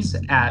 90s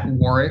at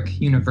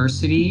Warwick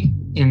University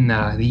in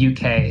the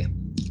UK,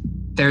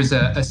 there's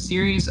a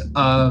series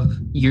of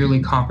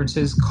yearly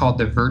conferences called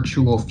the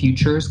Virtual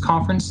Futures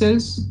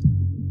Conferences.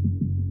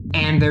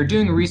 And they're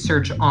doing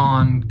research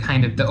on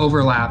kind of the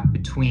overlap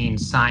between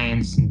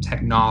science and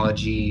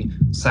technology,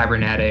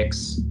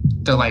 cybernetics,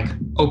 the like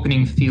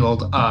opening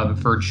field of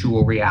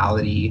virtual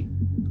reality,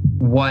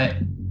 what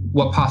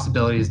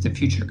possibilities the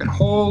future can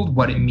hold,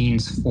 what it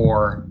means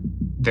for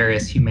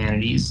various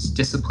humanities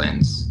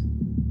disciplines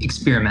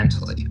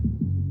experimentally.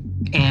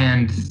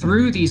 And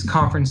through these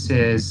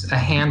conferences, a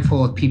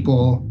handful of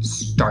people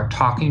start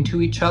talking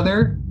to each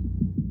other.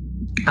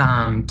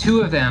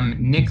 Two of them,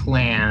 Nick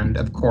Land,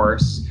 of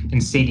course,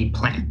 and Sadie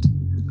Plant.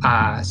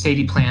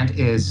 Sadie Plant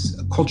is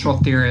a cultural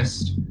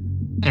theorist,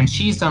 and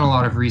she's done a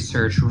lot of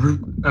research,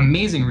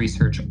 amazing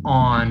research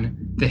on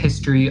the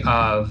history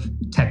of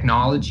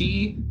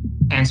technology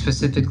and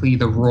specifically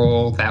the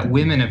role that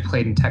women have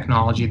played in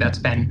technology that's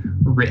been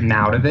written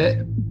out of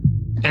it.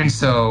 And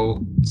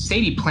so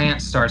Sadie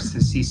Plant starts the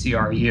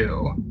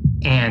CCRU,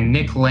 and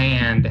Nick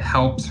Land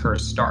helps her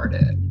start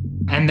it.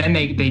 And then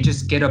they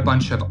just get a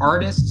bunch of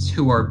artists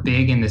who are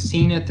big in the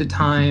scene at the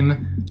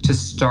time to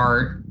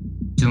start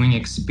doing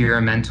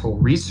experimental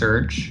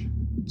research.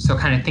 So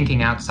kind of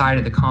thinking outside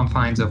of the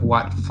confines of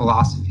what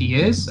philosophy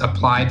is,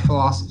 applied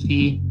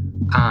philosophy.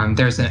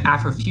 There's an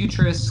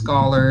Afrofuturist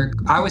scholar,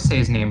 I always say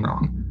his name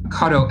wrong,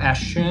 Kato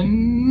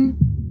Eshin,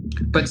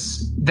 but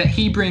that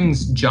he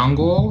brings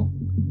jungle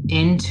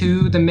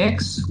into the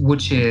mix,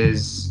 which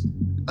is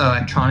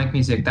electronic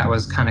music that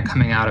was kind of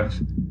coming out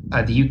of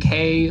the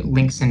UK,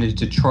 links into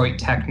Detroit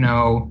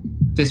techno.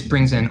 This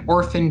brings in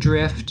Orphan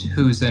Drift,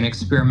 who's an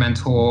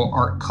experimental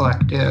art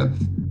collective.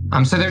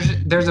 So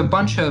there's a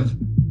bunch of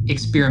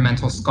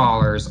experimental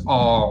scholars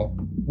all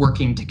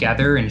working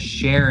together and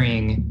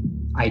sharing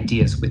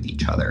ideas with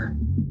each other.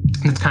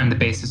 That's kind of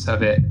the basis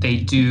of it. They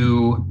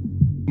do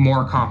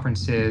more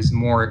conferences,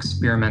 more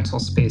experimental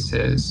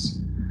spaces.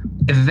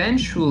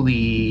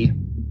 Eventually,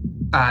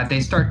 they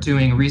start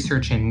doing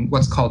research in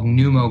what's called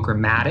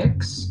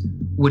pneumogrammatics,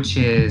 which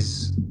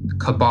is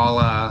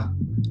Kabbalah,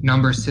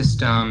 number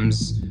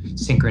systems,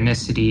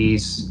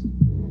 synchronicities.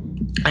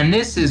 And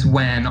this is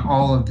when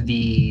all of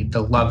the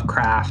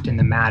Lovecraft and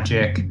the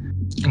magic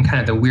and kind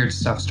of the weird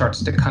stuff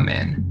starts to come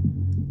in.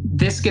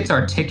 This gets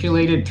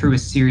articulated through a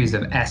series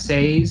of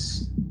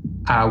essays,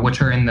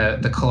 which are in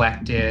the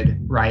collected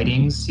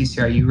writings,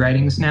 CCRU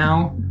writings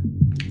now.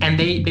 And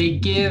they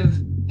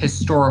give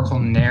historical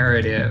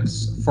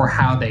narratives for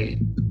how they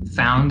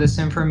found this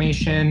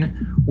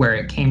information, where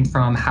it came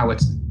from, how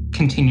it's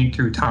continued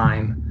through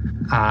time.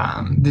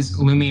 This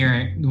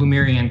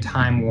Lemurian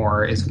Time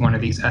War is one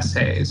of these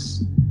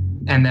essays.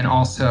 And then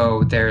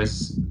also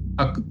there's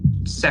a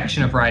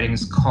section of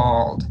writings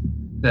called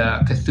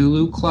the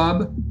Cthulhu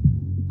Club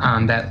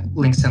that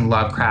links in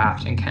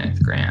Lovecraft and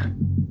Kenneth Grant.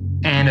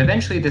 And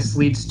eventually this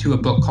leads to a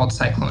book called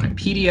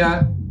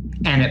Cyclonopedia,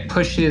 and it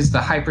pushes the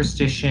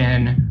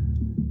hyperstition,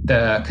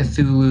 the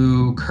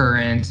Cthulhu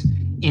current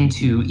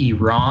into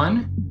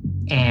Iran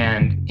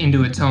and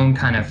into its own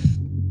kind of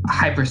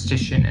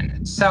hyperstition in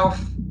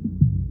itself.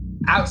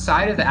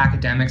 Outside of the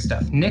academic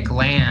stuff, Nick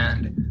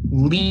Land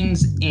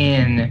leans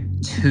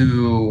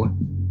into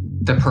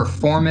the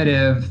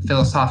performative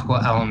philosophical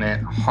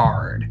element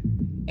hard,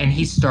 and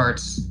he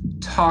starts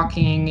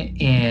talking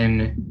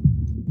in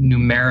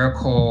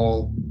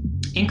numerical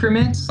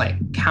increments, like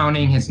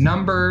counting his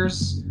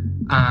numbers.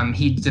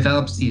 He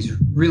develops these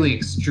really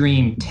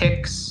extreme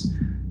tics,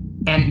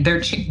 and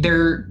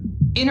they're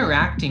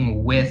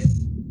interacting with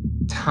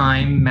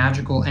time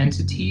magical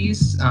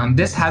entities.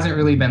 This hasn't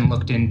really been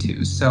looked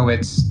into, so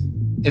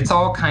it's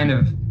all kind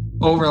of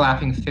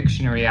overlapping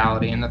fiction and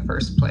reality in the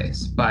first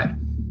place. But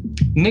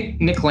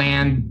Nick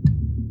Land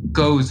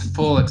goes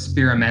full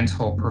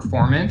experimental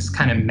performance,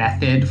 kind of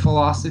method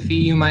philosophy,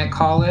 you might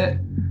call it,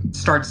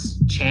 starts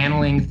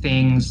channeling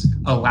things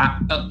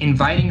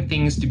inviting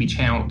things to be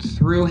channeled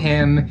through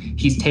him.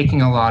 He's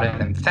taking a lot of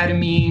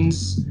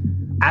amphetamines.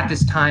 At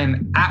this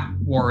time at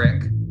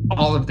Warwick,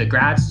 all of the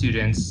grad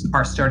students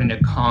are starting to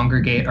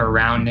congregate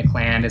around Nick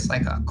Land. It's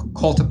like a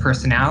cult of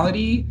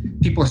personality.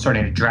 People are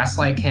starting to dress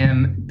like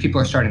him. People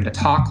are starting to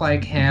talk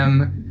like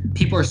him.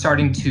 People are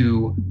starting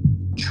to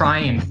try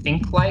and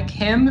think like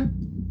him.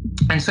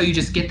 And so you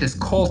just get this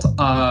cult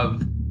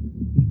of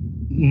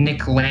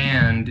Nick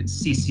Land,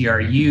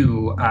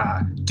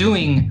 CCRU,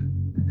 doing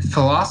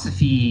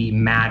philosophy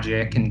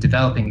magic and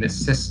developing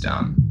this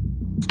system.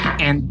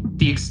 And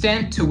the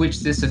extent to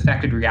which this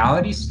affected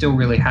reality still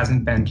really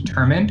hasn't been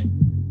determined.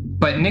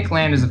 But Nick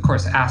Land is, of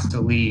course, asked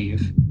to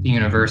leave the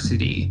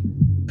university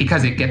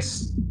because it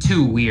gets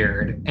too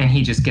weird and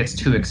he just gets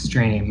too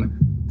extreme.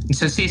 And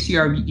so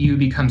CCRU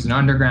becomes an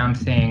underground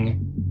thing.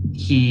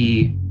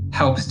 He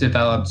helps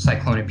develop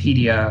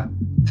Cyclonopedia,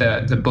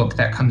 the book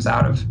that comes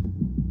out of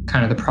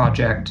kind of the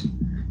project.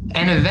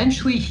 And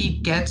eventually he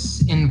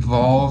gets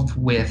involved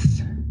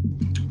with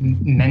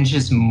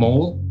Menges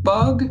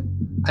Moldbug,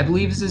 I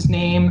believe is his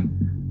name,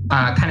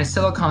 kind of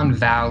Silicon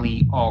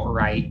Valley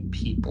alt-right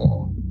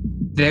people.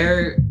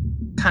 They're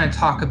kind of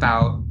talk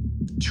about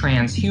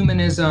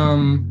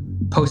transhumanism,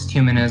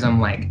 posthumanism,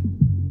 like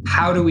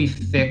how do we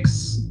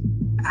fix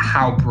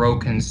how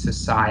broken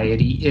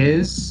society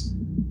is?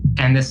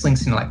 And this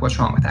links into like what's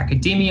wrong with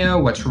academia,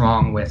 what's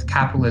wrong with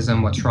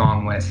capitalism, what's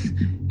wrong with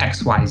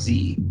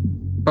XYZ.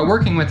 But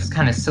working with this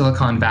kind of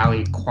Silicon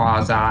Valley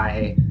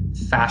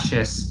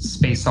quasi-fascist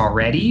space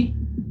already,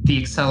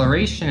 the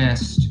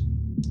accelerationist,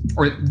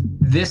 or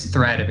this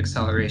thread of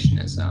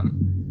accelerationism,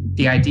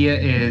 the idea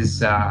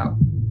is,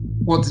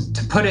 well,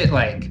 to put it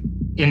like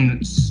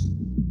in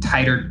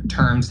tighter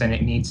terms than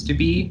it needs to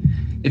be,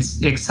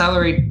 it's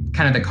accelerate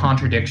kind of the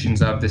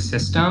contradictions of the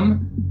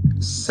system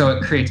so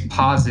it creates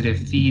positive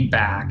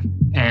feedback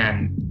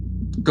and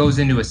goes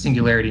into a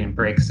singularity and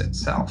breaks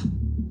itself.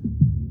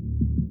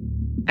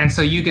 And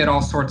so you get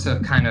all sorts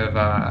of kind of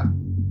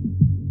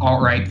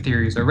alt-right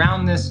theories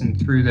around this and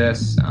through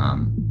this.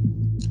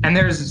 And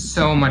there's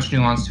so much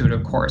nuance to it,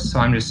 of course, so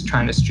I'm just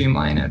trying to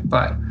streamline it.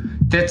 But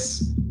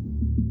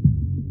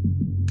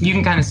you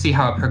can kind of see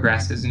how it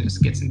progresses and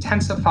just gets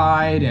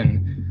intensified,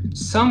 and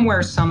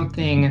somewhere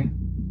something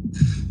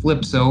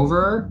flips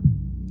over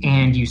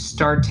and you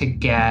start to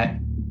get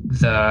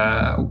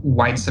the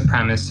white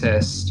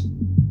supremacist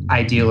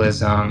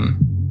idealism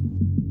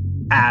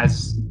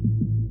as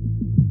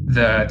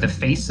the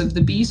face of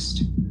the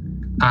beast.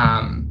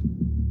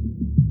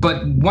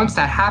 But once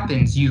that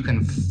happens, you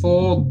can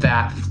fold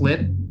that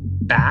flip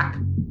back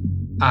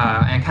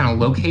and kind of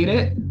locate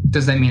it.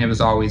 Does that mean it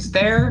was always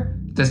there?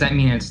 Does that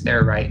mean it's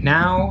there right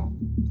now?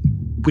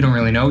 We don't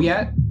really know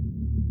yet.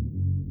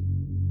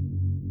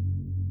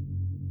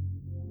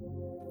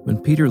 When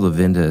Peter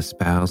Levenda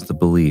espoused the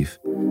belief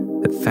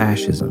that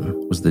fascism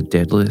was the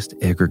deadliest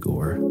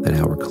egregore that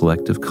our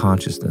collective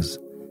consciousness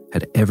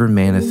had ever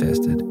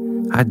manifested,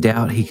 I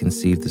doubt he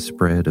conceived the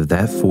spread of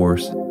that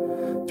force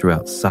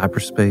throughout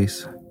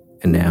cyberspace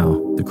and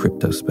now the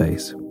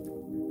cryptospace.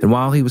 And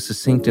while he was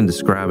succinct in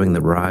describing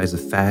the rise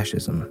of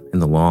fascism in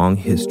the long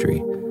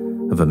history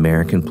of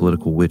American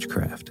political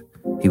witchcraft,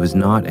 he was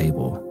not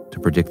able to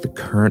predict the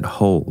current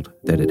hold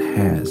that it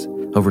has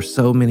over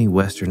so many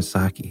Western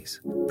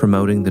psyches,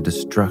 promoting the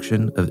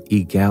destruction of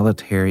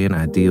egalitarian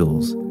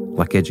ideals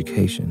like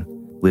education,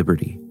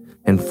 liberty,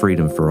 and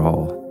freedom for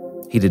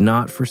all. He did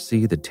not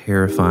foresee the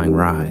terrifying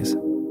rise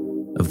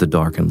of the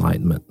Dark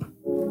Enlightenment.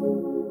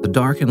 The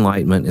Dark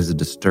Enlightenment is a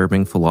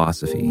disturbing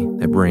philosophy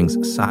that brings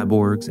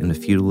cyborgs into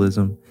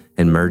feudalism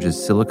and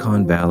merges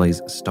Silicon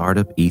Valley's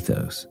startup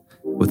ethos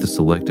with the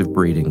selective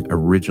breeding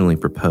originally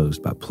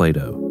proposed by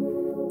Plato.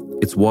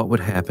 It's what would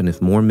happen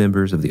if more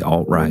members of the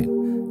alt-right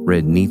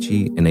read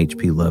Nietzsche and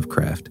H.P.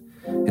 Lovecraft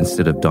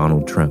instead of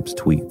Donald Trump's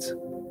tweets.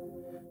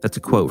 That's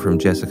a quote from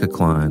Jessica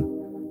Klein,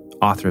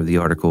 author of the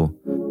article,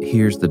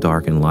 Here's the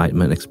Dark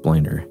Enlightenment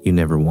Explainer You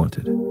Never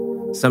Wanted.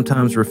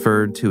 Sometimes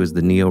referred to as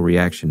the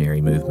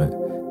neo-reactionary movement,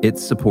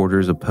 its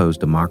supporters oppose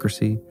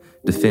democracy,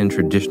 defend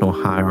traditional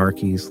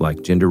hierarchies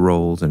like gender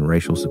roles and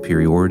racial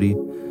superiority,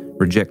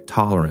 reject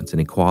tolerance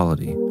and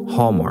equality,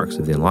 hallmarks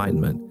of the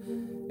Enlightenment,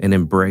 and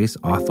embrace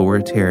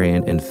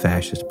authoritarian and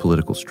fascist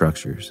political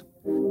structures.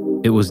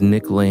 It was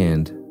Nick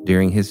Land,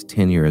 during his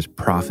tenure as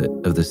prophet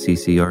of the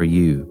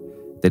CCRU,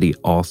 that he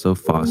also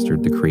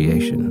fostered the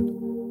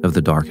creation of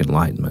the Dark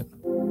Enlightenment.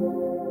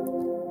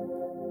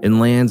 In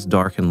Land's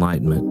Dark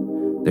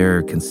Enlightenment, there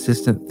are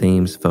consistent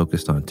themes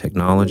focused on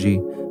technology,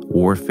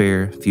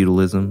 warfare,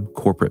 feudalism,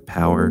 corporate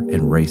power,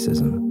 and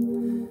racism.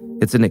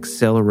 It's an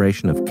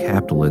acceleration of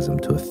capitalism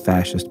to a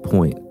fascist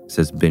point,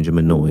 says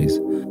Benjamin Noyes,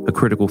 a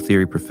critical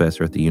theory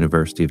professor at the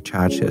University of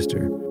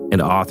Chichester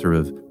and author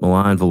of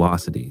Malign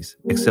Velocities,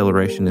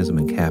 Accelerationism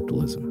and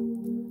Capitalism.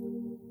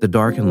 The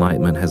Dark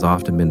Enlightenment has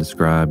often been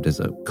described as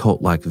a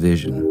cult-like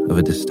vision of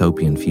a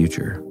dystopian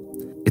future.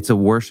 It's a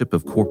worship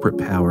of corporate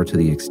power to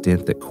the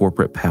extent that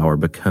corporate power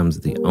becomes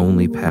the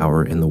only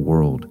power in the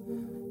world,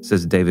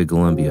 says David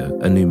Columbia,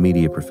 a new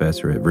media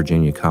professor at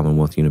Virginia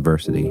Commonwealth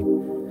University.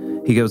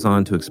 He goes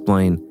on to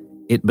explain,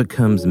 it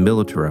becomes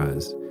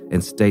militarized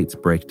and states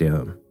break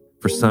down.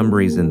 For some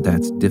reason,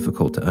 that's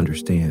difficult to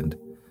understand.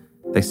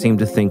 They seem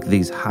to think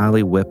these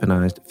highly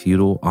weaponized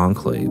feudal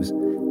enclaves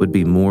would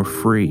be more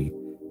free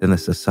than the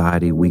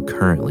society we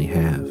currently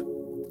have.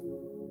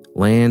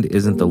 Land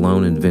isn't the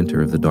lone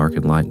inventor of the Dark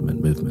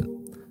Enlightenment movement.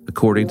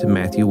 According to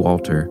Matthew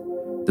Walter,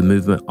 the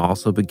movement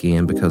also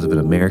began because of an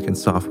American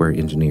software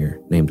engineer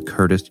named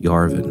Curtis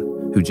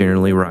Yarvin, who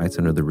generally writes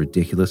under the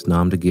ridiculous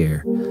nom de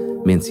guerre,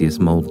 Mencius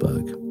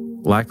Moldbug.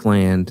 Like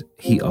Land,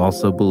 he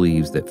also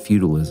believes that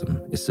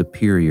feudalism is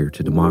superior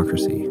to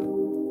democracy.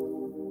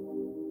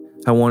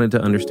 I wanted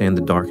to understand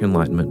the Dark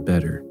Enlightenment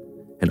better,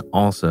 and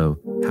also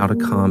how to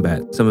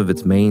combat some of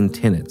its main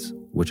tenets,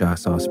 which I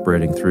saw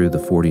spreading through the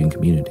Fortean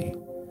community.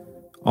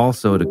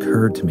 Also, it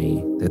occurred to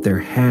me that there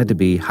had to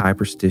be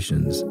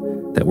hyperstitions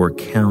that were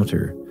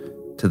counter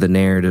to the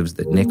narratives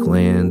that Nick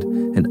Land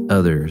and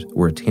others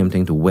were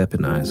attempting to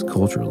weaponize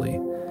culturally.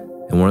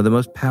 And one of the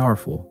most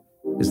powerful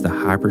is the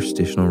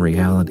hyperstitional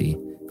reality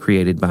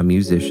created by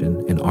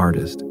musician and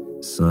artist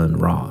Sun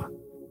Ra.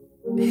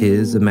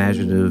 His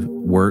imaginative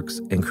works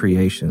and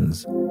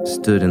creations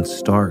stood in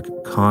stark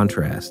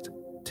contrast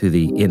to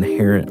the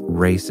inherent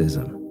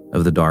racism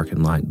of the Dark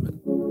Enlightenment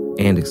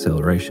and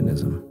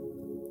accelerationism.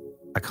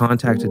 I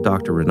contacted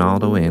Dr.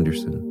 Ronaldo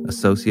Anderson,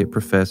 Associate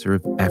Professor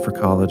of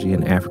Africology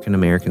and African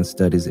American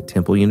Studies at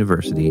Temple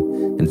University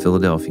in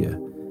Philadelphia,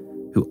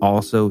 who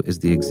also is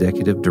the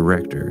Executive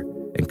Director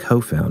and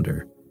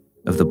co-founder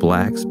of the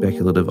Black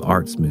Speculative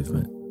Arts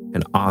Movement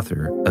and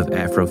author of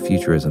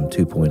Afrofuturism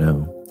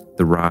 2.0,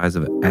 The Rise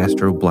of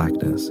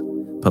Astro-Blackness,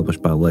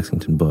 published by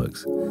Lexington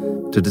Books,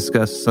 to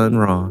discuss Sun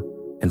Ra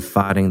and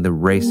fighting the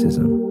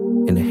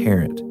racism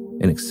inherent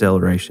in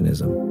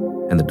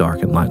accelerationism and the Dark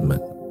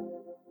Enlightenment.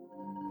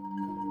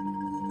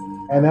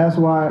 And that's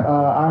why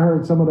I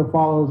heard some of the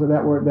followers of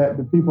that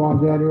the people on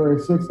January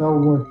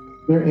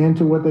 6th, they're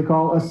into what they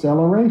call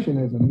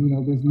accelerationism. You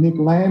know, this Nick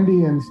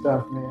Landy and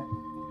stuff, man.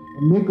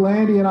 And Nick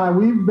Landy and I,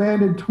 we've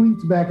banded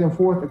tweets back and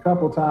forth a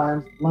couple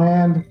times.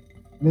 Land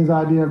and his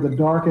idea of the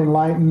Dark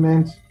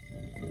Enlightenment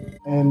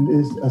and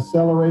his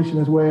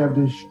accelerationist way of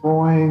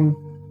destroying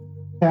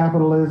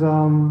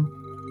capitalism,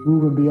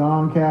 moving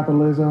beyond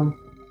capitalism.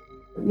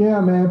 But yeah,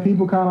 man,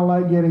 people kind of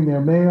like getting their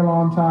mail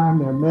on time,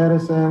 their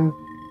medicine.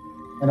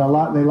 And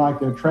they like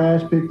their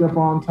trash picked up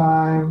on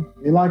time.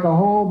 They like a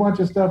whole bunch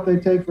of stuff they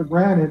take for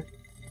granted.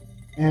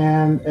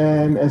 And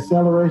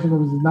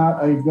accelerationism is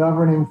not a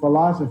governing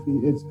philosophy.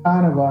 It's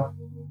kind of a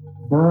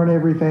burn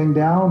everything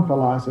down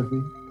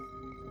philosophy,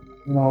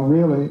 you know,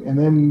 really. And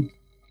then,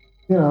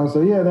 you know,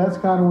 so yeah, that's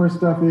kind of where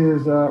stuff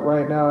is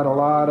right now. And a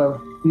lot of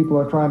people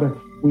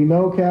are we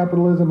know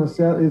capitalism is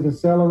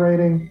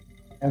accelerating,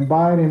 and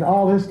Biden,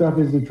 all his stuff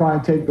is to try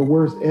and take the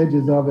worst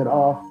edges of it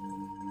off.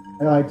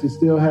 I like to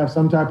still have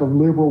some type of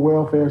liberal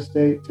welfare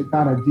state to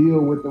kind of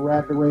deal with the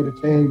rapid rate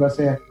of change by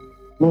saying,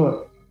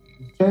 look,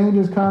 change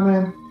is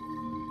coming,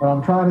 but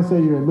I'm trying to say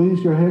you're going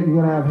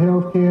to have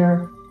health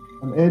care,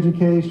 some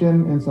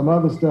education, and some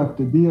other stuff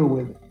to deal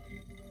with it.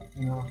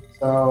 You know,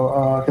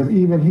 so because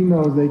even he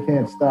knows they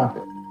can't stop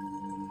it.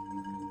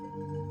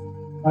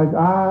 Like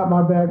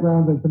my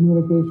background in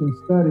communication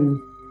studies,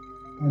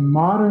 and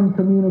modern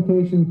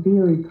communication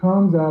theory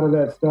comes out of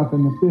that stuff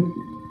in the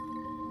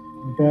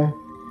 50s. Okay.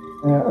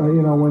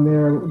 You know, when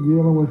they're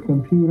dealing with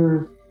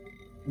computers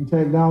and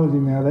technology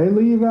now, they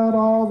leave out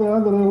all the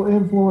other little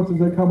influences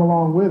that come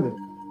along with it.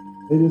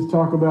 They just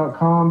talk about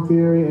comm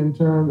theory in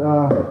terms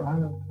I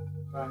don't know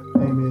what his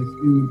name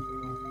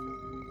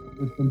is,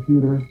 with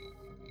computers.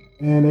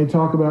 And they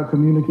talk about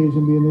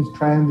communication being this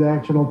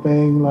transactional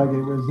thing, like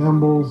it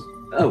resembles.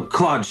 Oh,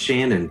 Claude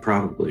Shannon,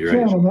 probably,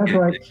 right? Shannon, that's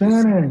right.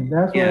 Shannon.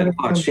 That's yeah, right.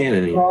 Claude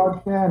Shannon.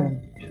 Claude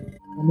Shannon.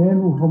 And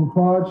then from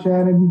Claude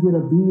Shannon, you get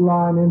a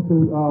beeline into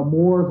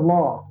Moore's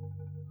Law,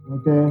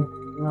 okay?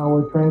 You know,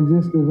 with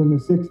transistors in the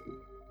 60s.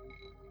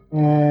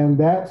 And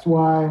that's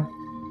why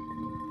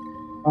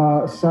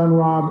Sun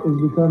Ra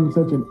is becoming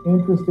such an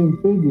interesting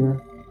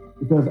figure,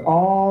 because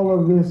all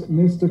of this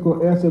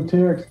mystical,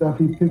 esoteric stuff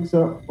he picks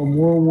up from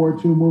World War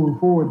II moving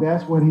forward,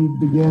 that's when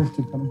he begins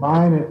to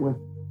combine it with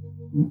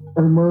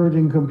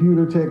emerging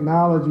computer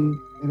technology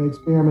and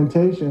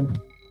experimentation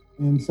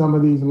in some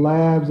of these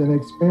labs and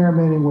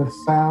experimenting with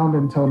sound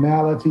and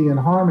tonality and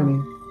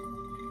harmony.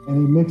 And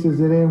he mixes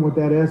it in with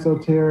that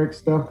esoteric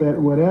stuff, that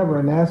whatever.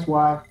 And that's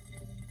why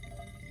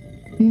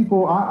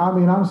people, I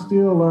mean, I'm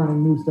still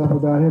learning new stuff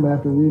about him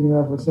after reading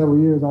that for several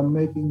years. I'm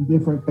making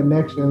different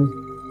connections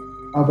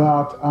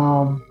about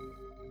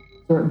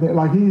certain things.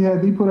 Like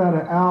he put out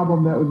an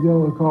album that was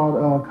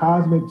called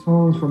Cosmic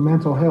Tunes for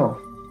Mental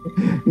Health.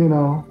 You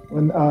know,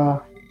 when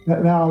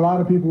now a lot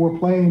of people were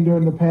playing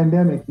during the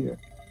pandemic here.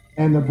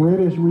 And the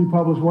British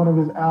republished one of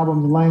his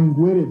albums,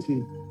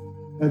 Languidity,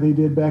 that they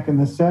did back in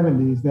the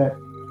 70s, that,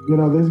 you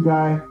know, this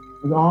guy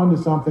was onto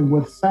something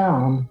with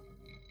sound.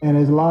 And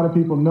as a lot of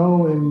people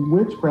know in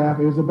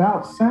witchcraft, it was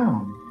about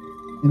sound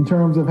in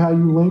terms of how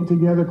you link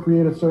together,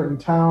 create a certain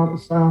sound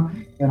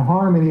and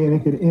harmony, and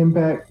it could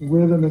impact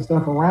rhythm and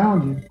stuff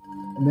around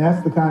you. And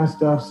that's the kind of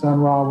stuff Sun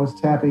Ra was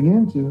tapping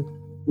into,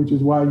 which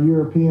is why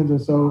Europeans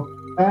are so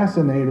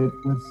fascinated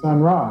with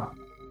Sun Ra.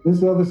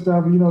 This other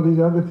stuff, these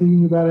other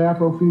things about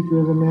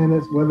Afrofuturism, man,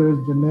 that's whether it's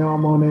Janelle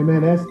Monáe,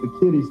 man, that's the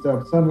kiddie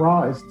stuff. Sun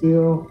Ra is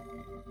still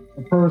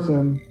a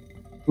person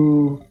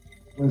who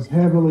was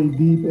heavily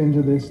deep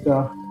into this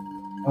stuff,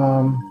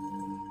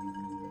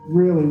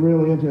 really,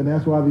 really into it. And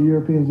that's why the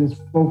Europeans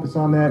just focus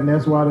on that, and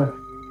that's why the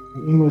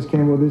English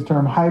came with this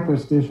term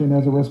hyperstition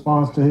as a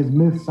response to his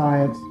myth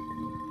science.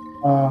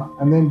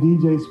 And then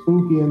DJ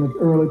Spooky in the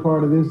early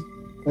part of this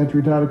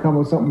century tried to come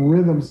with something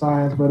rhythm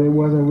science, but it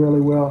wasn't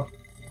really well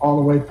all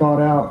the way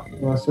thought out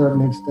to a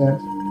certain extent.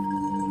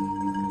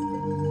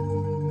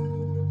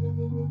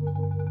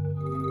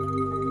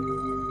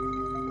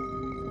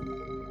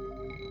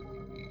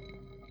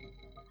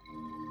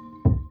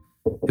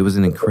 It was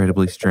an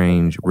incredibly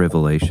strange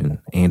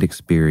revelation and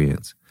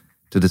experience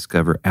to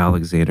discover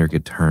Alexander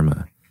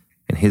Gaterma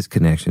and his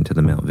connection to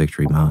the Mount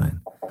Victory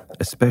mine,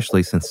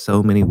 especially since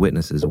so many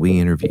witnesses we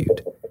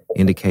interviewed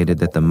indicated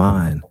that the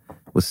mine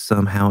was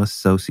somehow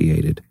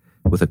associated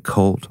with a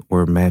cult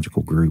or a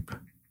magical group.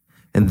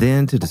 And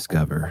then to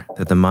discover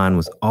that the mine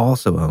was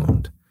also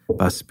owned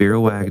by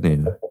Spiro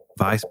Agnew,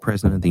 Vice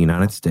President of the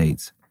United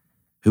States,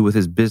 who with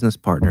his business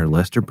partner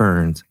Lester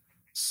Burns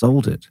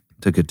sold it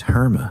to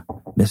Gaterma,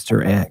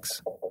 Mr.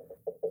 X.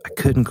 I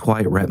couldn't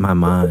quite wrap my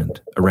mind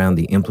around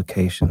the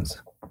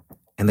implications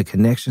and the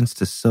connections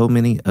to so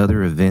many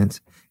other events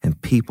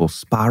and people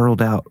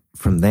spiraled out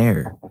from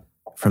there,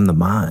 from the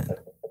mine.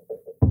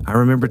 I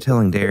remember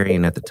telling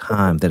Darian at the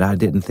time that I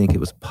didn't think it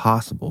was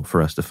possible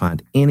for us to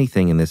find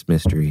anything in this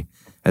mystery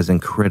as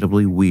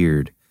incredibly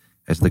weird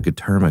as the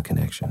Gaterma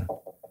connection.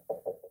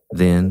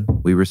 Then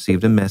we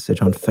received a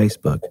message on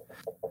Facebook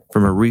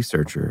from a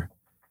researcher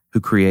who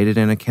created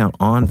an account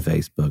on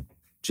Facebook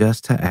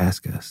just to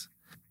ask us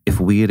if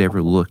we had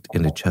ever looked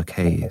into Chuck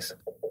Hayes.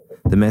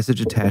 The message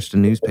attached a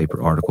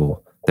newspaper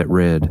article that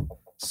read,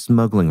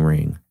 "Smuggling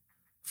ring,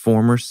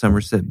 former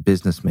Somerset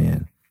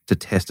businessman to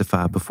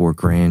testify before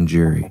grand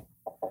jury."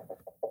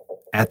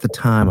 At the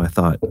time, I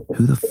thought,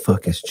 who the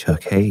fuck is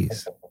Chuck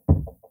Hayes?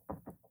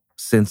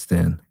 Since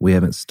then, we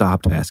haven't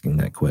stopped asking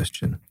that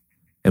question,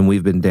 and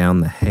we've been down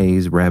the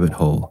Hayes rabbit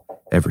hole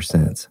ever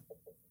since.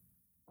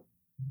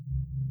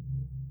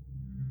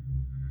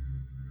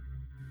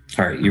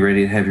 All right, you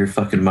ready to have your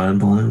fucking mind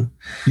blown?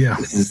 Yeah.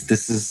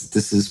 This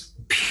is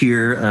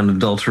pure,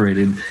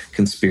 unadulterated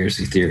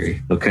conspiracy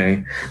theory,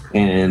 okay?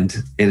 And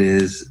it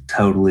is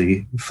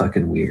totally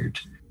fucking weird.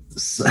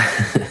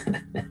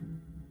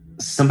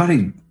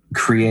 Somebody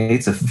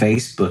creates a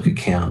Facebook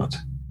account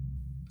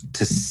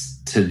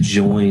to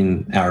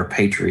join our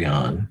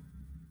Patreon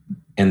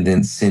and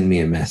then send me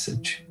a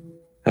message.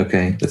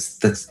 Okay?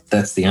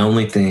 That's the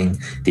only thing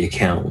the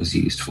account was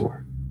used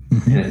for.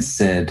 Mm-hmm. And it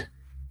said,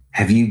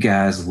 "Have you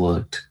guys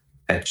looked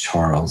at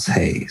Charles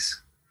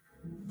Hayes?"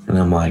 And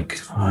I'm like,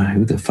 oh,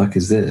 who the fuck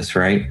is this,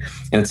 right?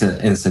 And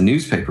it's a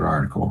newspaper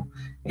article,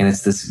 and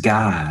it's this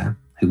guy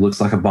who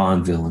looks like a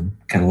Bond villain,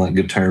 kind of like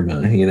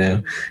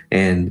Gaterma,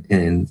 and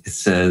it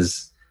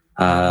says,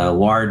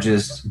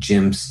 largest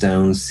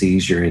gemstone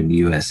seizure in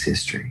U.S.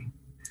 history.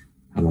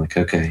 I'm like,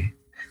 okay.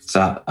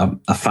 So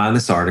I find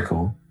this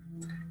article,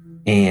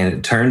 and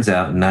it turns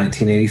out in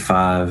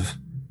 1985,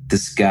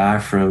 this guy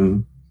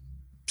from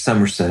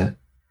Somerset,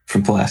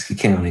 from Pulaski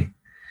County,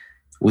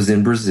 was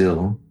in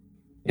Brazil,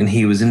 and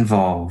he was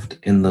involved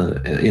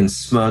in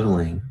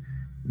smuggling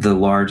the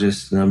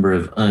largest number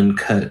of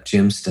uncut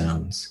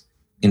gemstones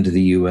into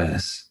the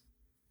U.S.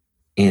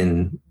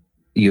 in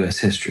U.S.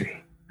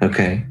 history.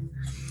 Okay,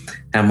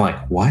 and I'm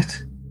like,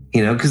 what?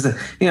 Because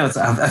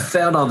I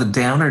found all the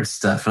Downard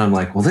stuff, and I'm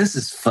like, well, this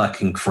is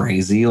fucking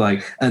crazy.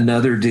 Like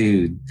another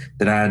dude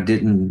that I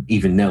didn't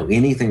even know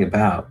anything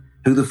about.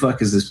 Who the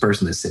fuck is this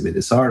person that sent me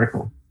this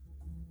article?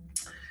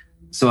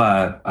 So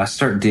I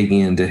start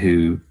digging into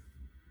who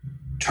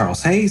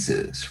Charles Hayes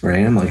is,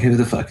 right? I'm like, who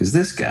the fuck is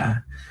this guy?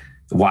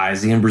 Why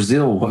is he in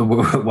Brazil?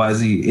 Why is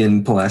he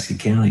in Pulaski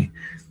County?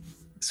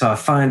 So I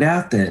find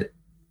out that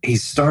he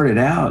started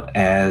out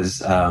as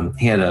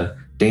he had a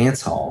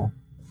dance hall,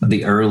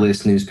 the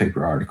earliest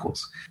newspaper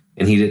articles,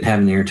 and he didn't have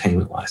an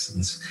entertainment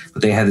license,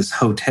 but they had this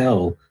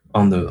hotel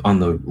on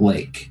the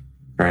lake,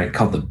 right,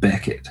 called the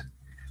Beckett.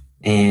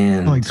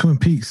 And like Twin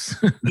Peaks.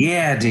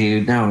 Yeah,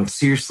 dude. No,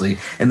 seriously.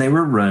 And they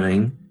were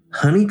running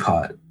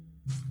honeypot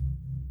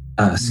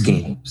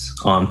schemes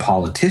on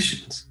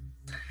politicians.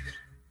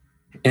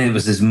 And it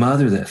was his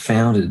mother that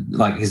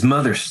his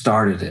mother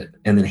started it,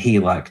 and then he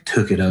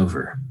took it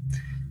over.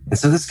 And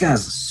so this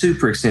guy's a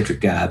super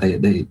eccentric guy.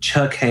 They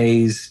Chuck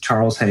Hayes,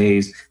 Charles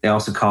Hayes. They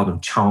also called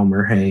him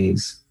Chalmer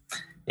Hayes.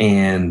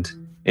 And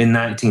in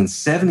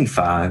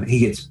 1975, he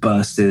gets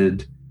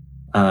busted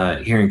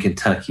here in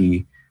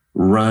Kentucky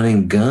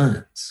running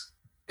guns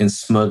and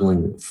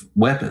smuggling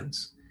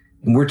weapons.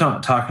 And we're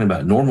not talking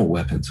about normal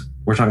weapons.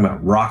 We're talking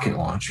about rocket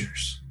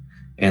launchers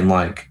and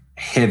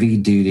heavy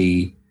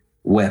duty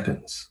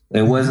weapons.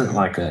 It wasn't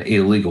like an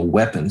illegal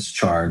weapons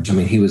charge. I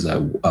mean, he was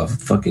a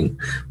fucking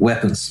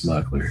weapons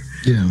smuggler.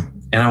 Yeah.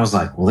 And I was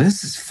like, well,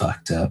 this is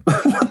fucked up.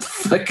 What the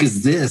fuck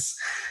is this?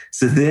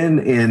 So then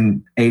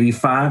in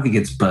 85, he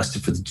gets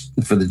busted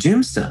for the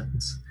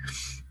gemstones.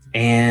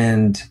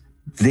 And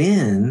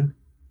then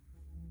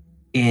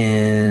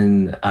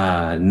in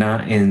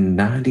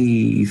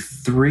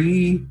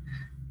 93,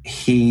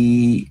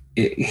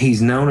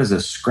 he's known as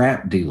a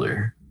scrap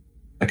dealer,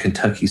 a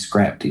Kentucky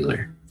scrap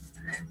dealer.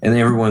 And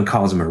everyone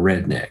calls him a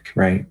redneck,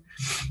 right?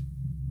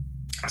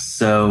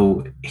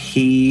 So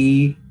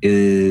he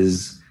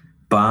is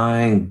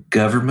buying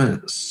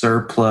government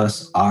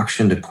surplus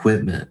auctioned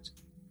equipment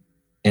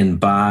and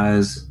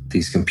buys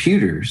these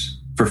computers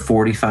for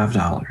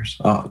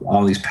 $45,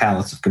 all these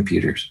pallets of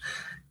computers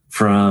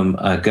from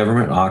a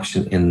government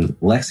auction in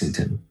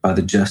Lexington by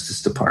the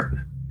Justice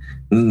Department.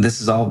 And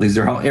these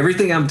are all,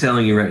 everything I'm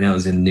telling you right now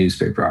is in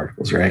newspaper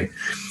articles, right?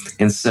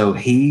 And so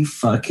he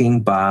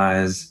fucking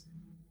buys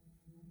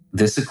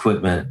this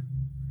equipment,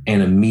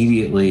 and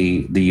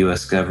immediately the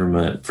US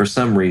government, for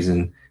some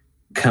reason,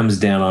 comes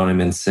down on him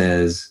and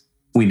says,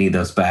 we need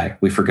those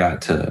back. We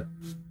forgot to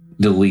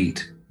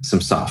delete some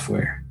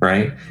software,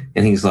 right?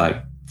 And he's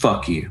like,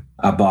 fuck you.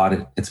 I bought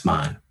it. It's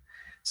mine.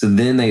 So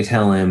then they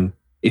tell him,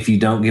 if you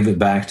don't give it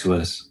back to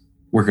us,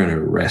 we're going to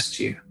arrest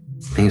you.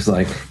 And he's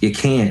like, you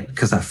can't,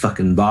 because I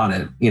fucking bought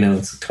it.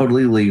 It's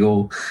totally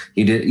legal.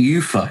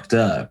 You fucked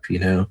up,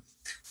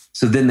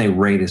 So then they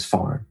raid his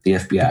farm. The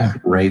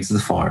FBI raids the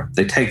farm.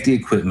 They take the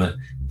equipment.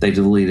 They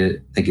delete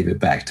it. They give it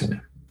back to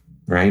him,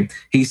 right?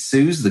 He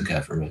sues the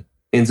government,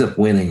 ends up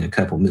winning a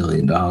couple $1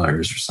 million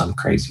or some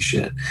crazy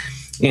shit.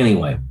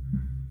 Anyway,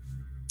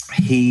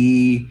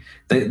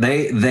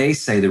 they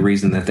say the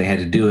reason that they had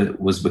to do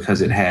it was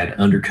because it had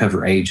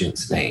undercover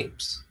agents'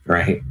 names,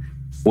 right?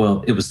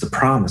 Well, it was the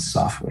Promise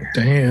software.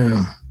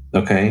 Damn.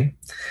 Okay.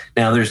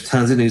 Now, there's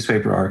tons of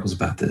newspaper articles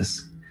about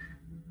this.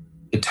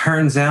 It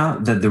turns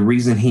out that the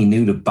reason he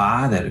knew to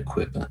buy that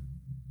equipment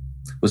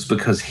was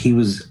because he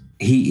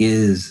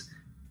is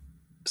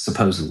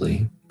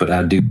supposedly, but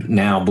I do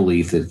now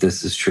believe that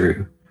this is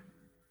true,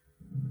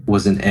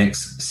 was an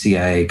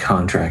ex-CIA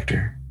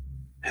contractor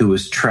who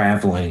was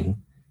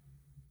traveling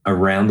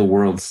around the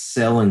world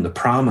selling the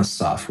Promise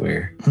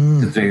software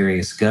to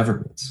various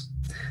governments.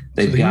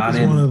 They got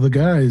him. One of the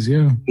guys,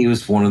 yeah. He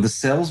was one of the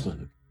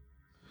salesmen.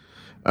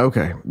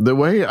 Okay. The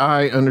way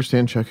I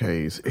understand Chuck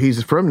Hayes,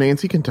 he's from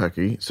Nancy,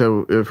 Kentucky.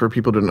 So for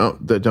people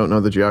that don't know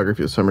the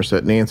geography of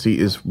Somerset, Nancy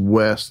is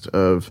west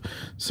of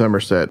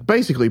Somerset,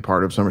 basically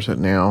part of Somerset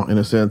now in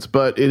a sense,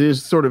 but it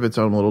is sort of its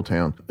own little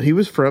town. He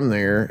was from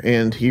there,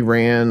 and he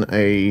ran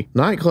a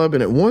nightclub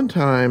and at one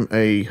time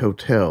a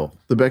hotel,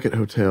 the Beckett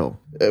Hotel.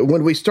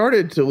 When we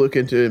started to look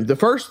into him,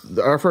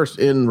 our first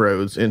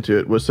inroads into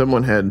it was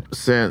someone had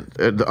sent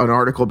an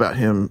article about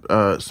him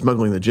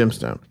smuggling the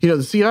gemstone.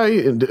 The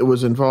CIA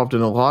was involved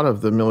in a lot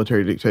of the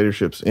military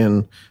dictatorships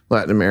in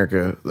Latin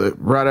America.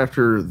 Right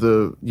after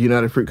the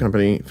United Fruit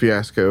Company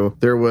fiasco,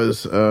 there was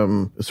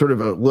sort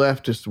of a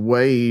leftist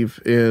wave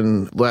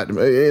in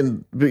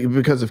Latin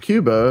because of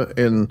Cuba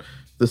and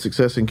the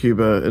success in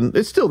Cuba, and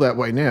it's still that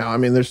way now. I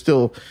mean, there's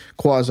still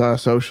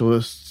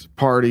quasi-socialist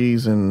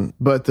parties,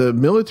 but the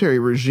military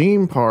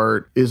regime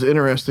part is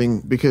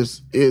interesting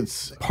because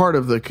it's part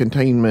of the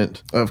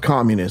containment of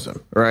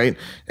communism, right?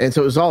 And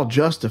so it's all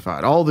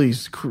justified. All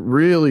these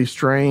really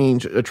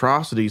strange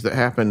atrocities that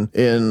happen,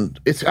 and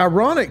it's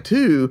ironic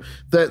too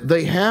that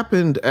they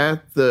happened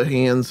at the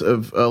hands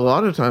of a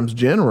lot of times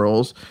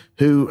generals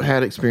who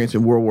had experience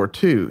in World War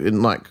II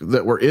and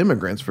that were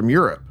immigrants from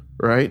Europe.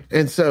 Right.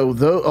 And so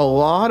a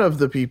lot of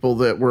the people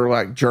that were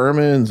like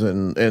Germans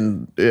and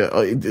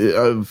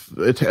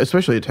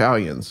especially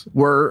Italians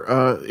were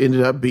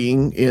ended up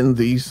being in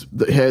the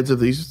heads of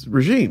these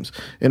regimes.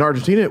 In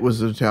Argentina, it was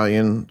an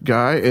Italian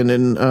guy. And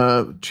in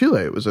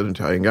Chile, it was an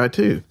Italian guy,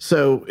 too.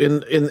 So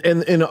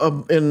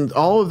in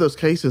all of those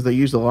cases, they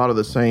used a lot of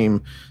the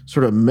same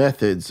sort of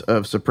methods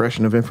of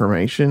suppression of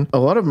information. A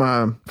lot of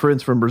my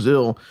friends from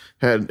Brazil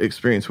had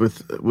experience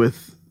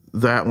with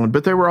that one,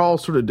 but they were all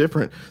sort of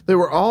different. They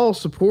were all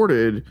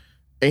supported,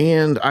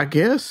 and I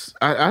guess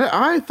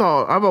I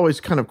thought, I've always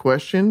kind of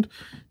questioned,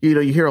 you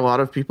hear a lot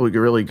of people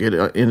who really get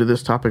into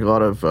this topic, a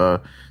lot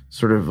of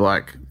sort of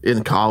like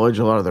in college,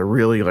 a lot of the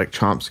really like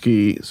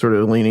Chomsky sort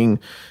of leaning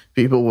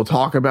people will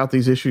talk about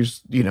these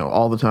issues,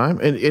 all the time.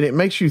 And it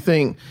makes you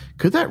think,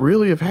 could that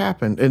really have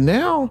happened? And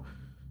now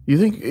you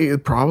think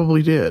it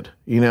probably did,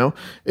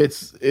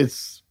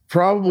 it's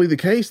probably the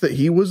case that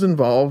he was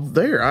involved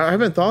there. I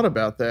haven't thought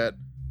about that.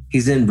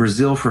 He's in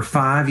Brazil for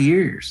 5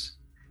 years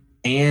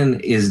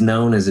and is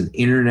known as an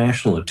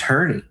international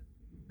attorney.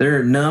 There are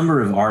a number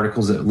of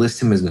articles that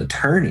list him as an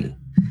attorney,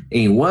 and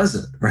he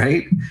wasn't,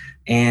 right?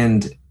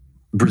 And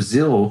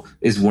Brazil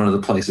is one of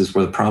the places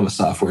where the Promise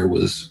software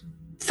was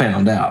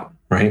found out,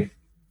 right?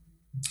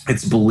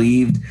 It's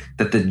believed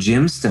that the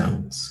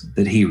gemstones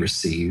that he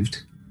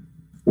received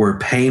were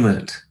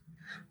payment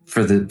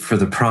for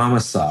the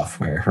Promise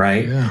software,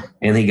 right? Yeah.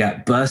 And he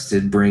got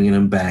busted bringing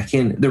them back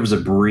in. There was a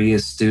Berea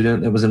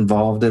student that was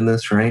involved in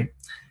this, right?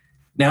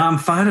 Now I'm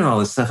finding all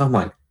this stuff. I'm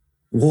like,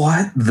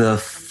 what the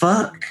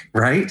fuck,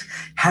 right?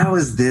 How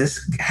is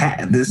this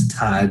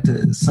tied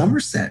to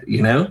Somerset,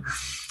 you know?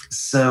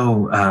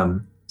 So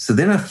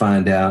then I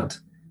find out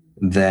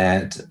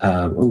that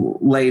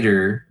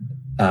later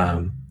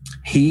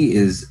he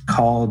is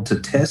called to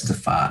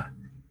testify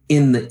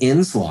in the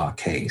Inslaw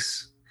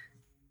case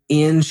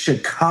in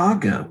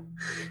Chicago.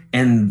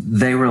 And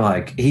they were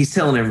like, he's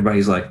telling everybody,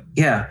 he's like,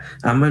 yeah,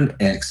 I'm an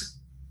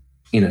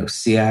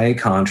CIA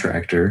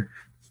contractor.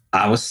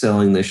 I was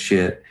selling this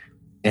shit.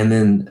 And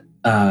then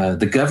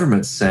the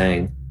government's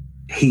saying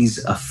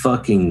he's a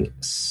fucking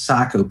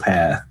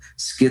psychopath,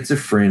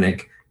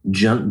 schizophrenic,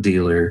 junk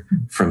dealer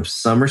from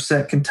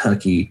Somerset,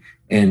 Kentucky,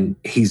 and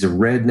he's a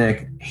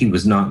redneck. He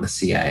was not in the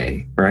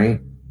CIA, right?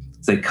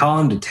 So they call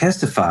him to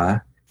testify.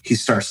 He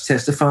starts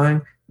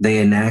testifying. They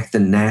enact the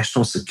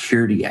National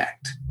Security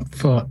Act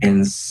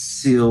and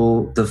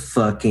seal the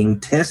fucking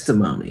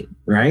testimony,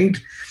 right?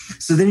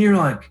 So then you're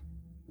like,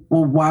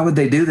 well, why would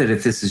they do that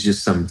if this is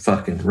just some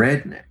fucking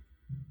redneck?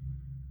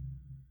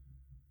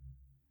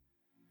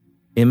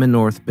 Emma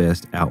North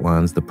Best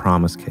outlines the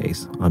Promise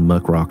case on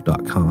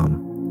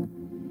muckrock.com.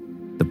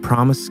 The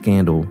Promise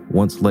scandal,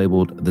 once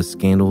labeled the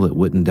scandal that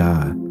wouldn't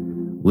die,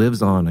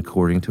 lives on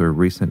according to a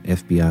recent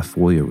FBI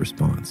FOIA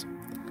response.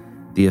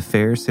 The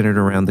affair centered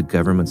around the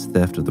government's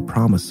theft of the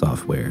Promise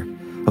software,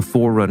 a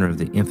forerunner of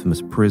the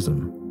infamous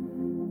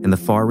PRISM, and the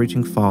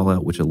far-reaching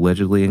fallout which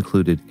allegedly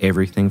included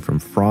everything from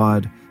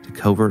fraud to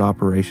covert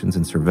operations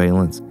and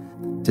surveillance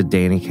to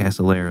Danny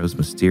Casalero's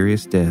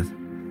mysterious death,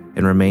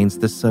 and remains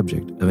the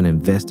subject of an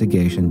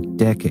investigation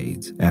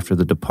decades after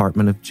the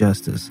Department of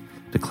Justice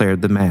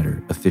declared the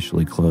matter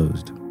officially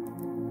closed.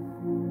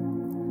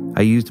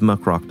 I used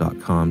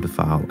muckrock.com to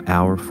file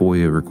our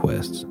FOIA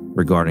requests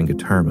regarding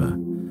Gaterma,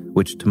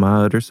 which to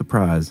my utter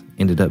surprise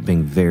ended up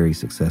being very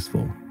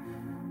successful,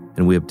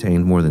 and we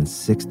obtained more than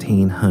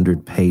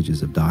 1,600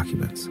 pages of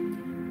documents.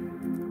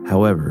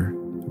 However,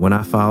 when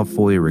I filed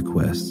FOIA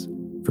requests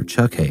for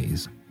Chuck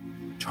Hayes,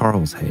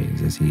 Charles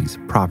Hayes as he's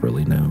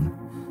properly known,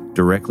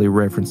 directly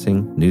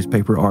referencing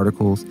newspaper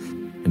articles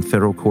and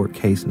federal court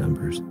case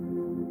numbers,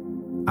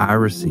 I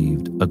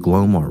received a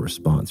Glomar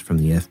response from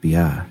the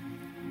FBI.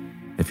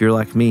 If you're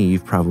like me,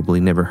 you've probably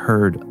never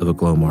heard of a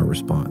Glomar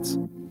response.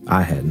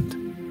 I hadn't.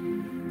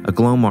 A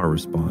Glomar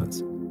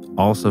response,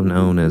 also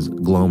known as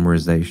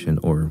glomerization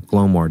or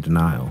Glomar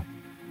denial,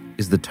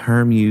 is the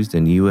term used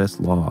in U.S.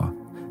 law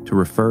to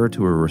refer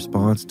to a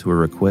response to a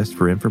request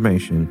for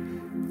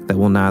information that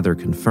will neither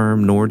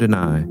confirm nor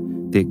deny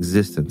the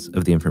existence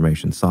of the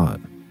information sought.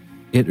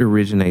 It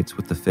originates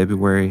with the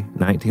February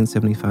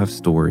 1975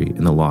 story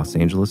in the Los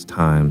Angeles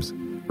Times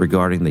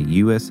regarding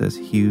the USS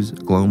Hughes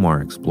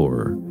Glomar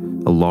Explorer,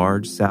 a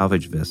large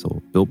salvage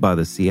vessel built by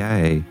the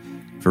CIA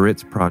for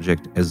its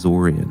Project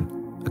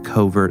Azorian, a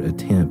covert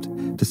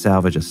attempt to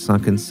salvage a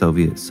sunken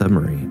Soviet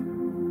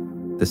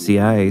submarine. The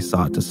CIA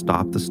sought to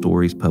stop the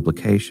story's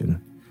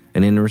publication,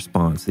 and in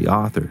response, the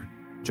author,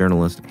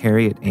 journalist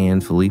Harriet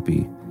Ann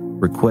Filippi,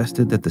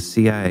 requested that the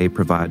CIA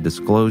provide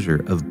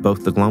disclosure of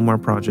both the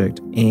Glomar project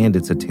and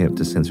its attempt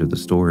to censor the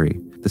story.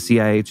 The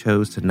CIA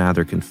chose to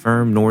neither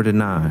confirm nor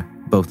deny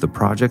both the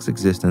project's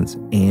existence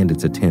and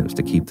its attempts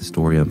to keep the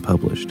story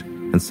unpublished.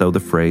 And so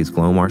the phrase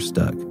Glomar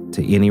stuck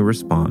to any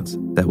response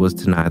that was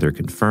to neither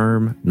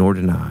confirm nor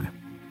deny.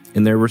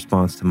 In their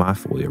response to my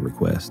FOIA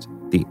request,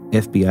 the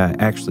FBI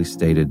actually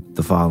stated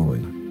the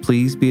following: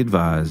 "Please be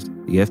advised,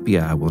 the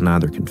FBI will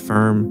neither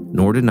confirm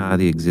nor deny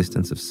the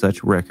existence of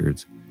such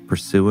records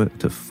pursuant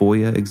to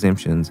FOIA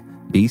exemptions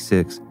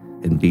B6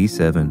 and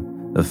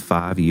B7 of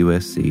 5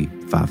 U.S.C.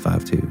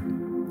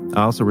 552.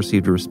 I also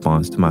received a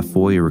response to my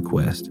FOIA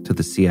request to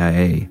the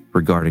CIA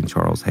regarding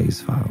Charles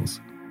Hayes' files.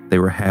 They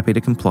were happy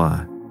to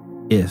comply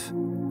if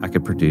I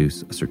could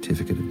produce a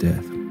certificate of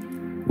death.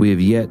 We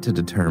have yet to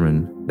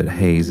determine that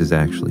Hayes is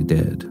actually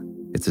dead.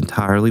 It's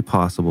entirely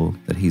possible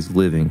that he's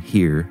living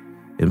here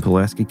in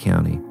Pulaski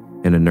County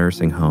in a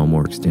nursing home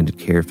or extended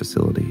care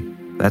facility.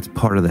 That's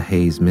part of the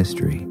Hayes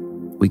mystery.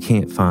 We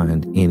can't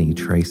find any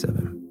trace of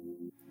him."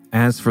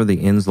 As for the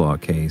Inslaw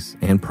case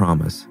and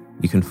Promise,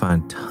 you can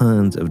find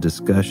tons of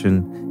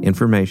discussion,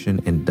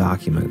 information, and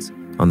documents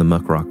on the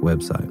Muckrock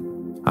website.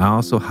 I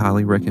also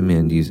highly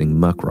recommend using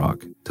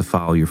Muckrock to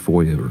file your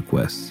FOIA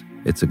requests.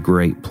 It's a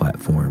great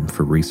platform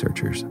for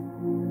researchers.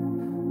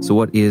 So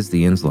what is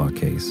the Inslaw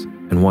case,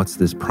 and what's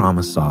this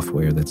Promise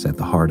software that's at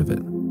the heart of it?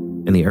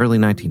 In the early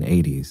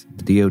 1980s,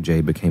 the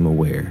DOJ became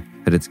aware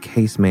that its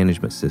case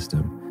management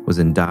system was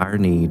in dire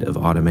need of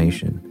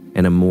automation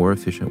and a more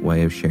efficient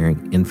way of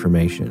sharing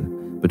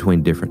information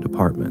between different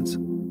departments.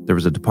 There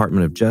was a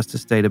Department of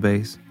Justice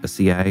database, a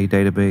CIA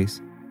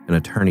database, an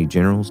Attorney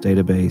General's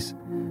database,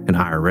 an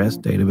IRS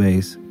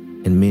database,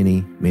 and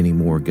many, many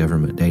more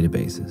government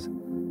databases.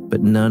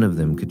 But none of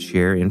them could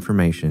share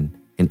information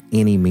in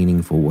any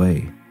meaningful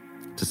way.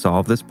 To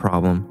solve this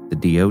problem, the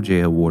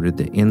DOJ awarded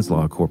the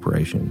Inslaw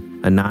Corporation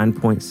a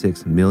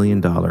 $9.6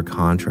 million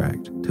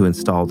contract to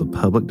install the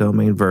public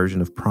domain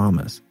version of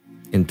Promise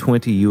in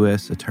 20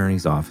 U.S.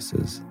 attorneys'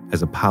 offices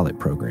as a pilot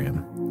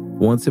program.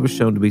 Once it was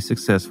shown to be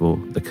successful,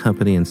 the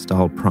company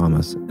installed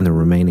PROMIS in the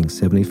remaining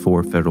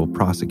 74 federal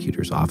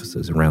prosecutors'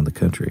 offices around the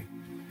country.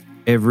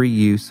 Every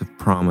use of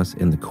PROMIS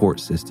in the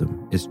court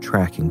system is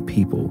tracking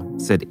people,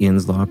 said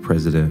INSLAW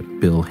President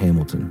Bill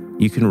Hamilton.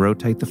 You can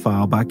rotate the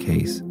file by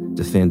case,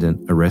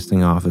 defendant,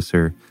 arresting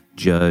officer,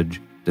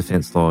 judge,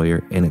 defense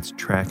lawyer, and it's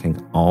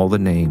tracking all the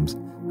names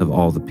of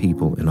all the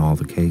people in all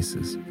the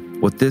cases.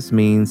 What this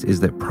means is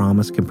that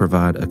PROMIS can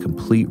provide a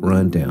complete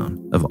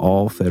rundown of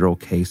all federal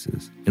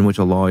cases in which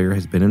a lawyer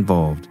has been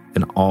involved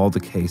and all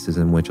the cases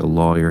in which a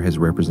lawyer has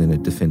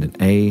represented defendant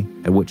A,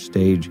 at which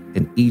stage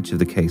in each of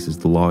the cases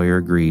the lawyer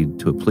agreed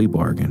to a plea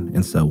bargain,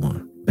 and so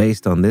on.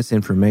 Based on this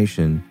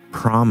information,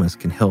 PROMIS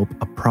can help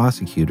a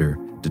prosecutor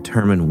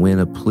determine when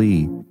a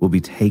plea will be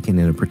taken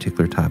in a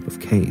particular type of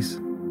case.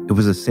 It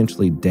was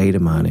essentially data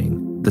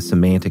mining the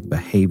semantic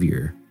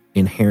behavior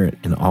inherent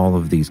in all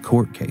of these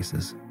court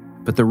cases.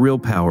 But the real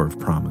power of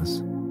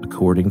PROMIS,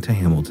 according to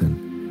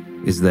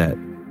Hamilton, is that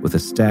with a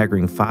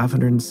staggering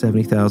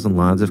 570,000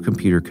 lines of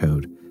computer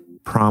code,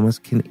 PROMIS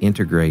can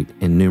integrate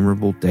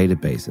innumerable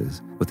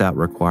databases without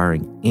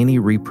requiring any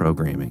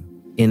reprogramming.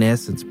 In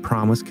essence,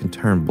 PROMIS can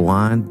turn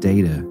blind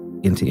data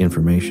into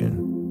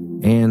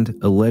information. And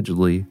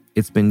allegedly,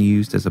 it's been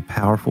used as a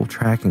powerful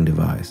tracking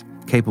device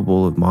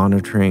capable of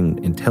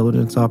monitoring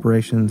intelligence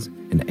operations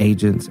and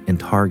agents and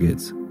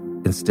targets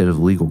instead of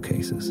legal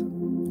cases.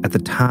 At the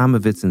time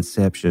of its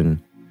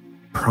inception,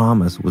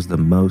 PROMIS was the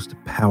most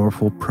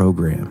powerful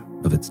program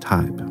of its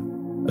type.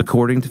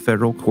 According to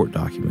federal court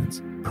documents,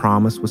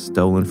 PROMIS was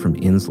stolen from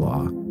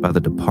INSLAW by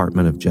the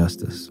Department of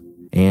Justice.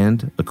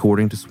 And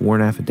according to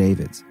sworn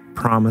affidavits,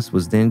 PROMIS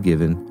was then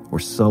given or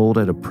sold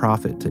at a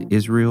profit to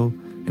Israel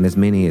and as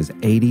many as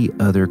 80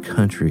 other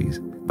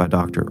countries by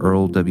Dr.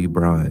 Earl W.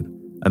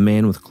 Bryan, a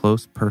man with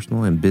close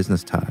personal and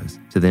business ties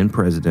to then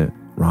President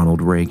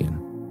Ronald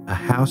Reagan. A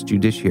House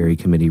Judiciary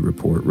Committee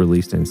report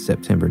released in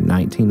September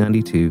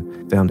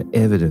 1992 found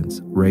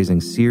evidence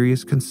raising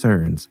serious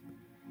concerns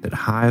that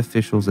high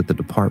officials at the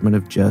Department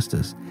of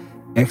Justice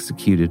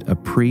executed a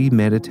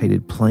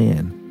premeditated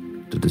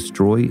plan to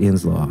destroy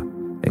INSLAW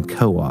and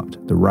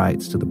co-opt the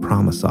rights to the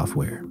PROMIS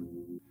software.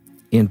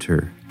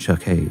 Enter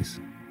Chuck Hayes.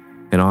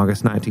 In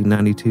August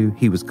 1992,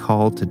 he was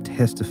called to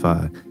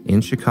testify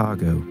in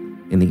Chicago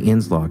in the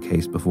INSLAW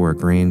case before a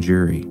grand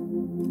jury.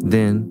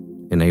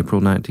 Then, in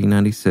April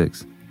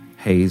 1996,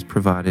 Hayes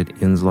provided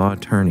INSLAW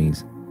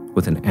attorneys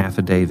with an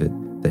affidavit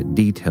that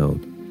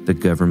detailed the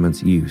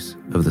government's use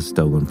of the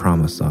stolen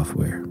PROMIS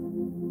software.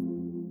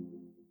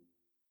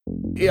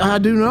 I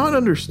do not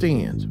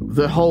understand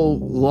the whole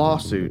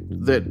lawsuit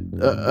that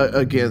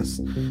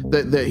against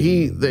that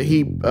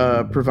he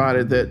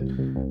provided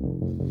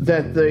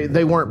that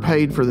they weren't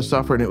paid for the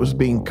software and it was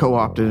being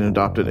co-opted and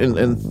adopted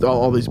and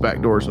all these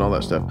backdoors and all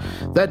that stuff.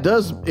 That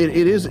does it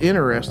is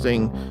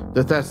interesting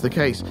that that's the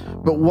case.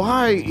 But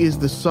why is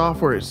the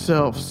software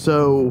itself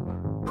so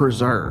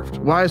preserved?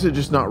 Why is it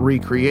just not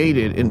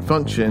recreated and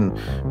function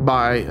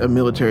by a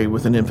military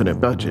with an infinite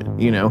budget?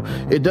 You know,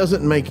 it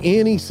doesn't make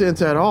any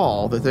sense at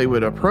all that they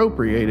would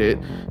appropriate it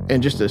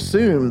and just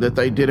assume that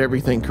they did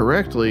everything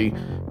correctly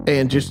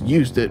and just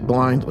used it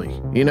blindly.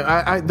 You know,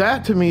 I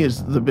that to me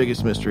is the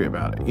biggest mystery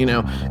about it. You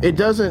know, it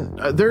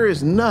doesn't, there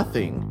is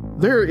nothing,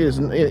 there is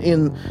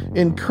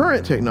in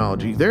current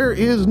technology, there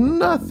is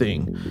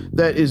nothing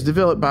that is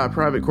developed by a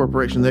private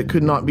corporation that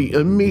could not be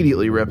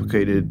immediately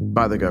replicated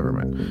by the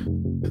government.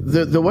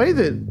 The way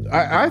that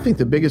I think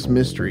the biggest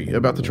mystery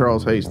about the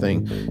Charles Hayes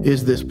thing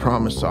is this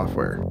PROMIS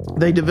software.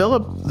 They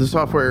developed the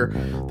software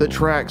that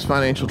tracks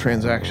financial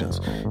transactions.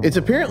 It's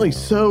apparently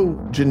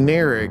so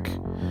generic,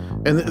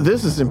 and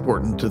this is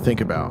important to think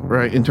about,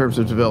 right, in terms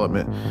of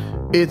development.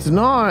 It's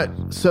not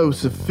so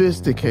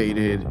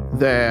sophisticated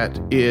that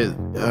it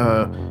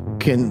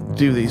can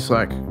do these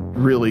like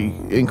really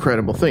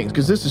incredible things,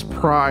 because this is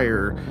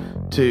prior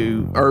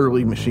to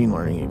early machine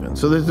learning even.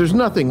 So there's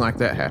nothing like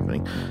that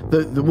happening.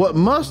 What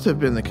must have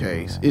been the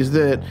case is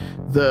that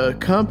the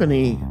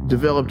company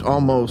developed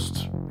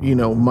almost, you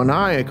know,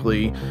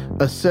 maniacally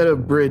a set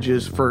of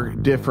bridges for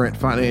different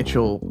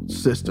financial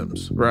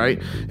systems,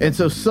 right? And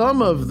so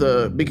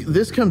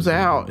this comes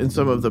out in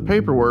some of the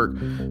paperwork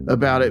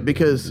about it,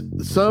 because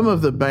some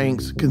of the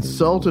banks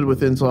consulted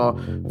with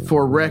INSLAW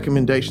for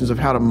recommendations of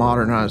how to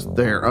modernize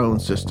their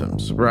own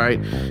systems, right?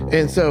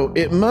 And so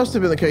it must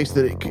have been the case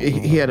that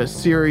he had a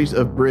series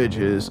of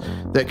bridges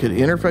that could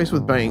interface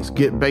with banks,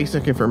 get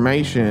basic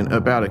information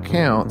about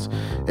accounts,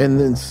 and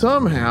then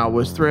somehow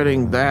was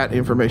threading that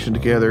information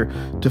together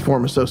to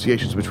form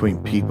associations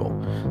between people.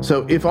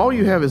 So if all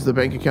you have is the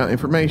bank account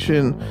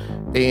information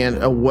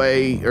and a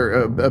way,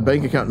 or a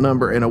bank account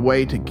number and a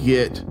way to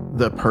get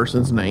the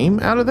person's name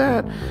out of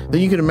that,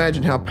 then you can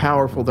imagine how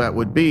powerful that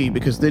would be,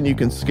 because then you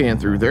can scan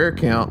through their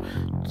account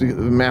to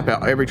map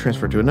out every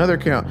transfer to another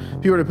account.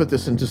 If you were to put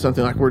this into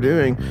something like we're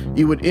doing,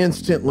 you would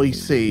instantly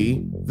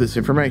see this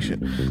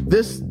information.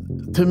 This,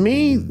 to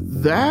me,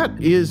 that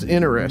is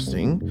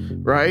interesting,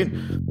 right?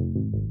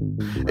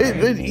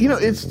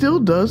 It still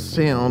does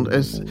sound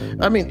as,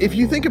 I mean, if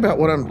you think about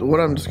what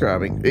I'm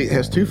describing, it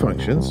has two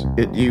functions.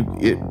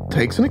 It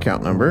takes an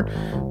account number,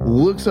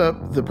 looks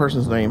up the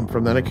person's name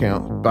from that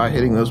account by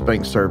hitting those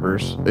bank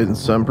servers in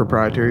some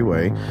proprietary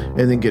way,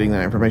 and then getting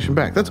that information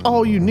back. That's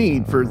all you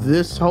need for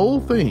this whole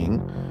thing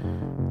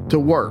to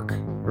work,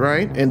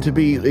 right? And to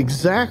be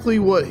exactly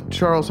what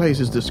Charles Hayes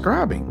is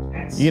describing.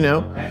 At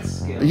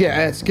scale. Yeah,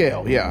 at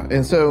scale. Yeah,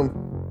 and so.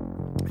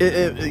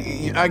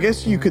 I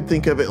guess you could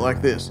think of it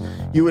like this.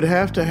 You would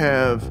have to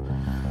have,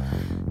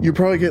 you're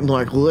probably getting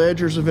like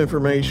ledgers of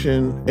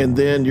information, and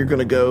then you're going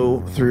to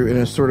go through in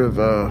a sort of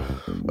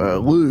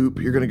loop.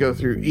 You're going to go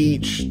through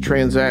each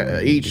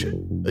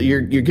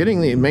you're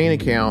getting the main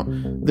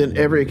account, then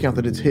every account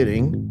that it's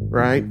hitting,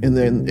 right? And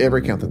then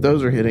every account that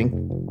those are hitting.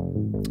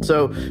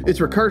 So it's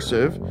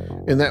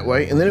recursive in that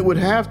way. And then it would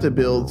have to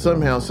build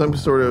somehow some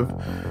sort of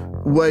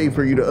way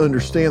for you to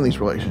understand these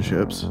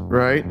relationships,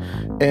 right?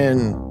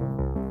 And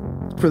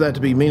for that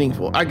to be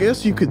meaningful. I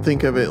guess you could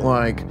think of it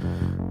like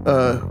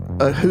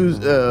who's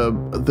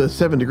the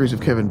 7 Degrees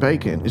of Kevin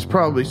Bacon is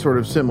probably sort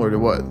of similar to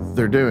what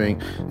they're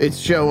doing. It's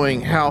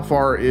showing how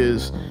far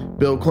is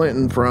Bill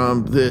Clinton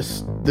from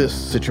this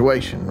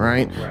situation,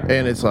 right?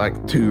 And it's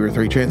like 2 or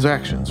 3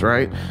 transactions,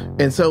 right?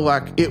 And so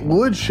like it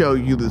would show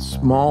you the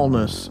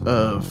smallness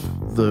of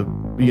the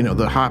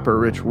hyper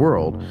rich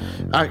world.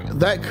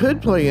 That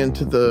could play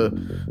into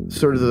the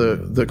sort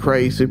of the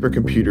Cray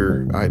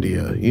supercomputer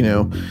idea,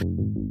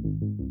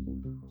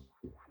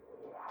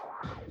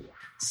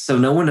 So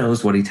no one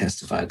knows what he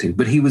testified to,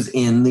 but he was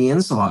in the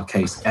Inslaw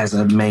case as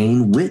a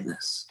main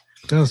witness.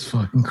 That's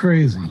fucking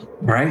crazy.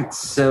 Right?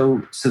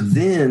 So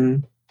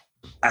then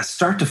I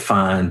start to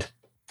find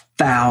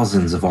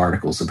thousands of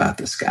articles about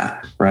this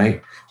guy,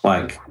 right?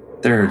 Like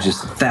there are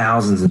just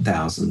thousands and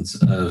thousands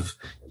of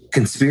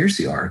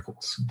conspiracy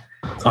articles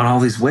on all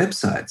these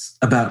websites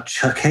about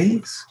Chuck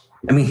Hayes.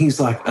 I mean, he's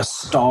like a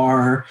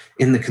star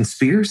in the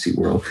conspiracy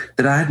world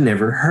that I had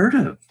never heard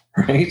of,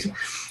 right?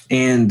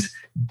 And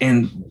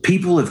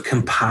people have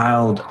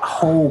compiled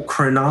whole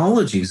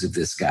chronologies of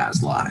this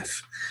guy's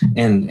life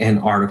and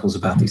articles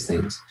about these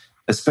things,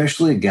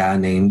 especially a guy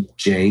named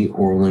J.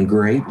 Orland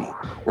Gravy,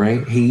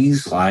 right?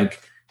 He's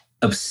like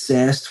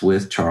obsessed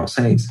with Charles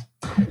Hayes.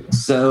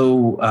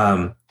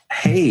 So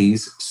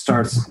Hayes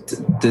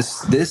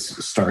this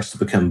starts to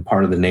become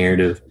part of the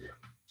narrative.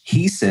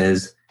 He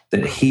says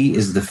that he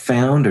is the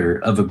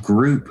founder of a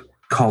group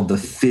called the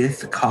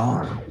Fifth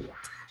Column,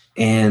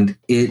 and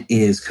it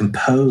is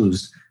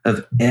composed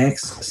of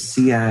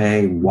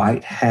ex-CIA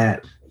white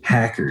hat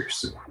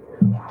hackers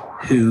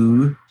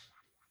who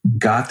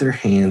got their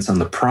hands on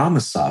the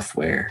Promise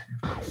software,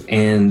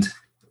 and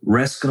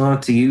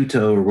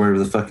Rescantiuto, or whatever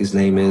the fuck his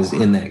name is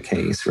in that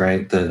case,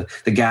 right? The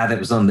guy that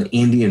was on the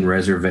Indian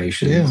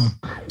reservation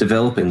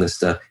developing this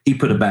stuff, he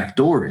put a back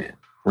door in,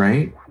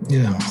 right?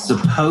 Yeah.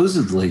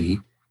 Supposedly,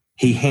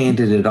 he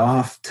handed it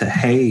off to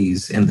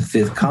Hayes and the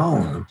Fifth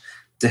Column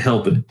to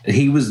help it.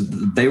 They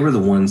were the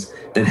ones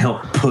that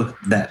helped put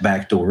that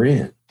back door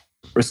in.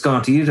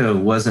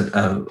 Rescantiuto wasn't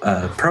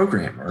a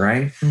programmer,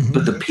 right? Mm-hmm.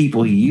 But the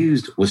people he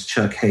used was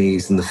Chuck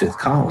Hayes and the Fifth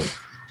Column.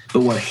 But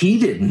what he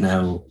didn't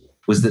know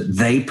was that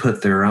they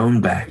put their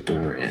own back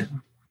door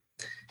in.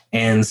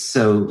 And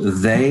so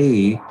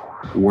they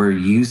were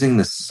using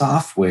the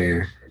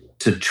software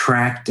to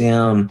track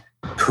down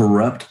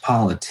corrupt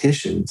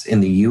politicians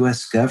in the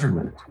U.S.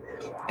 government.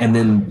 And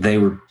then they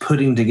were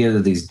putting together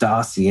these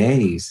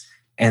dossiers,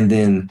 and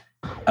then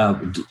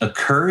a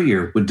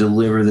courier would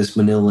deliver this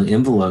manila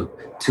envelope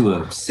to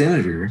a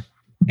senator,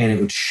 and it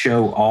would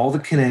show all the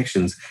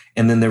connections.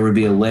 And then there would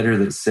be a letter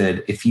that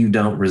said, if you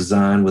don't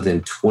resign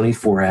within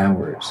 24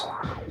 hours,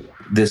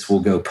 this will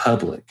go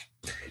public.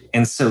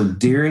 And so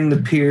during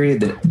the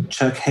period that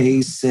Chuck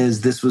Hayes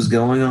says this was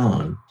going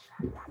on,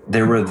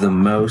 there were the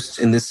most,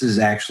 and this is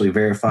actually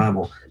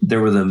verifiable,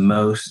 there were the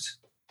most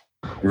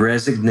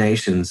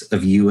resignations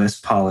of U.S.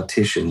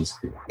 politicians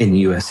in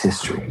U.S.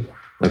 history.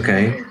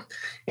 Okay?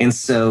 And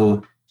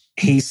so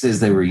he says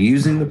they were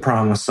using the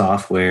Promise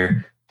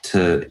software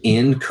to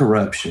end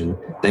corruption.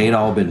 They had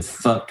all been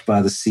fucked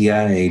by the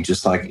CIA,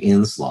 just like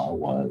Inslaw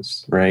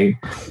was, right?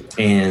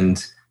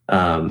 And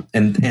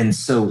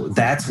so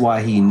that's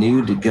why he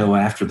knew to go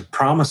after the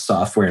Promise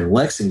software in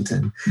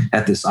Lexington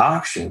at this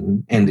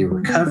auction and to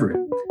recover it.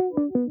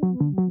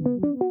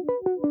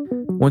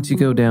 Once you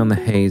go down the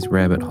Hayes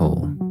rabbit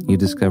hole, you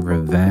discover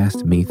a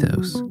vast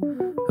mythos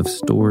of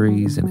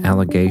stories and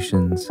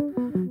allegations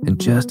and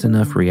just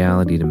enough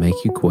reality to make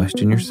you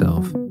question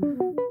yourself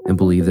and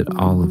believe that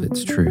all of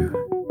it's true.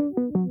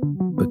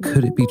 But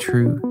could it be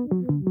true?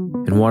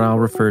 And what I'll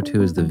refer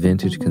to as the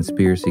vintage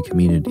conspiracy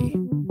community,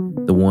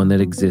 the one that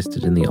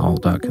existed in the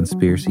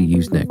alt.conspiracy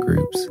Usenet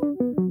groups.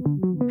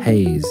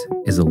 Hayes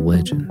is a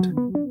legend,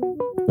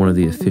 one of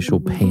the official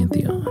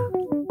pantheon.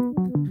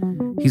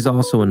 He's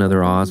also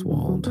another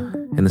Oswald,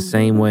 in the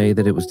same way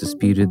that it was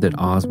disputed that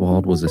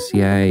Oswald was a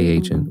CIA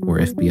agent or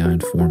FBI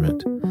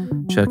informant.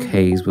 Chuck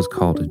Hayes was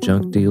called a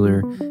junk dealer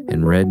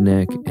and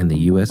redneck, and the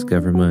U.S.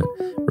 government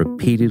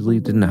repeatedly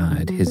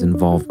denied his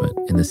involvement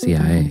in the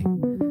CIA.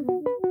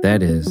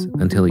 That is,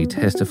 until he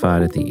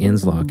testified at the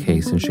Inslaw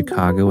case in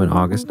Chicago in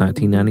August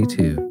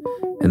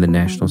 1992, and the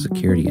National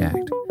Security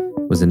Act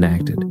was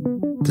enacted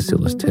to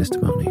seal his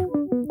testimony.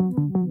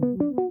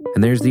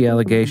 And there's the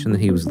allegation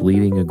that he was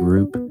leading a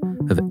group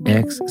of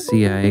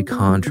ex-CIA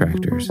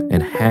contractors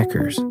and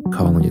hackers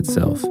calling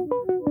itself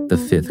the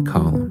Fifth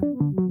Column.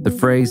 The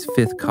phrase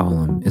Fifth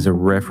Column is a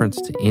reference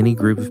to any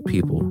group of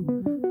people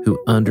who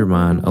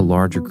undermine a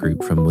larger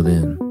group from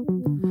within.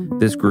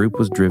 This group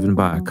was driven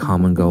by a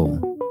common goal: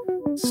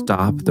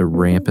 stop the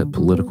rampant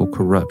political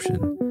corruption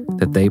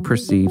that they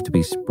perceived to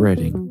be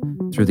spreading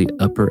through the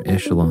upper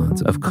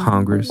echelons of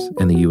Congress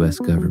and the U.S.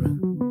 government.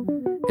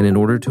 And in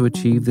order to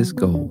achieve this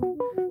goal,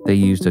 they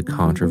used a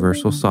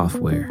controversial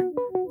software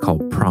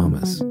called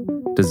PROMIS,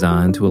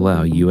 designed to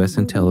allow U.S.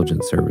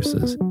 intelligence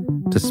services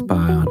to spy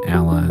on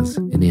allies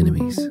and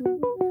enemies.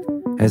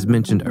 As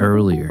mentioned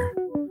earlier,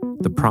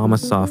 the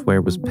PROMIS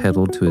software was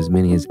peddled to as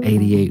many as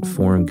 88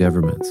 foreign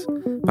governments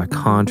by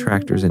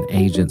contractors and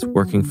agents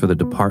working for the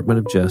Department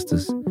of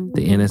Justice,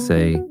 the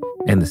NSA,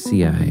 and the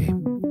CIA.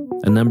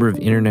 A number of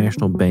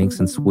international banks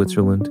in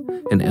Switzerland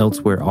and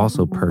elsewhere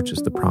also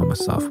purchased the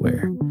PROMIS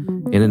software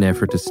in an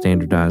effort to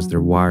standardize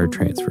their wire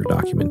transfer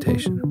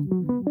documentation.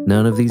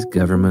 None of these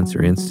governments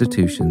or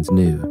institutions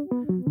knew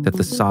that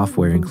the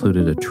software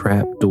included a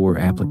trapdoor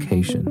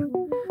application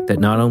that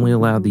not only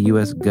allowed the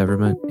U.S.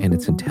 government and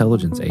its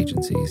intelligence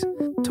agencies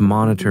to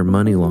monitor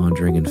money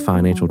laundering and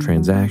financial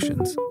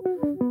transactions,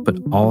 but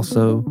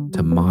also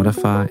to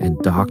modify and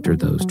doctor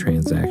those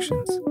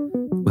transactions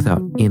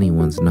without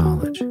anyone's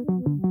knowledge.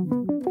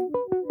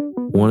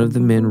 One of the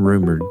men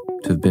rumored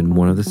to have been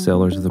one of the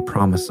sellers of the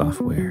PROMIS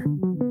software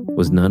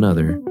was none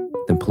other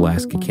than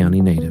Pulaski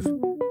County native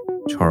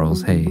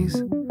Charles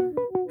Hayes,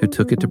 who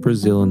took it to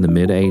Brazil in the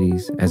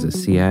mid-'80s as a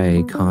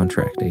CIA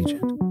contract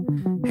agent.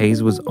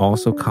 Hayes was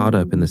also caught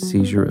up in the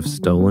seizure of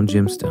stolen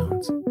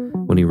gemstones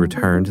when he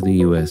returned to the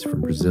U.S.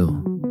 from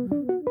Brazil.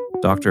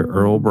 Dr.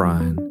 Earl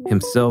Bryan,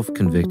 himself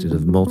convicted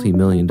of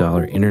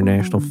multi-million-dollar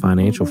international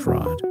financial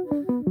fraud,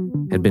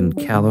 had been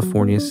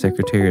California's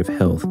Secretary of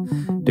Health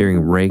during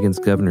Reagan's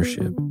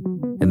governorship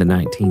in the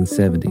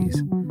 1970s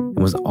and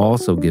was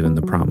also given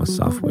the PROMIS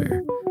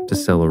software to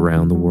sell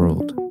around the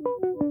world.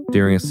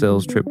 During a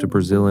sales trip to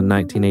Brazil in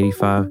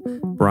 1985,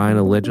 Bryan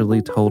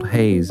allegedly told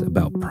Hayes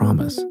about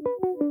PROMIS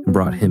and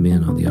brought him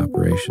in on the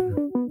operation.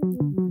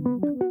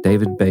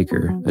 David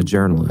Baker, a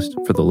journalist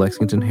for the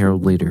Lexington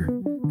Herald-Leader,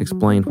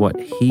 explained what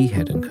he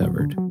had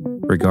uncovered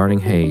regarding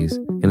Hayes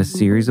in a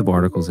series of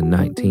articles in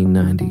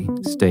 1990,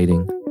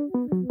 stating,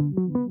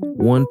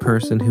 "One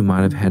person who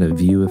might have had a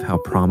view of how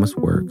PROMIS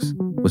works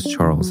was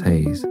Charles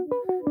Hayes.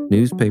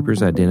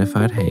 Newspapers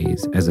identified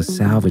Hayes as a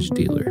salvage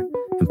dealer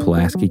in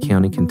Pulaski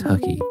County,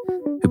 Kentucky,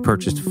 who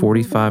purchased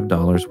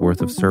 $45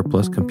 worth of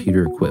surplus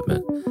computer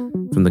equipment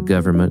from the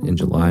government in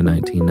July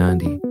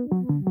 1990.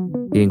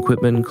 The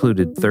equipment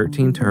included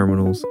 13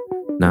 terminals,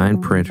 9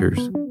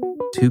 printers,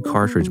 2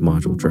 cartridge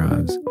module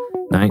drives,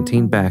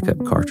 19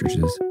 backup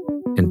cartridges,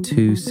 and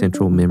 2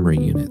 central memory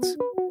units,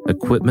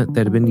 equipment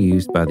that had been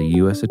used by the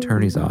U.S.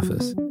 Attorney's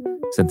Office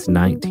since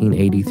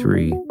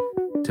 1983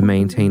 to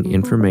maintain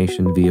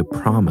information via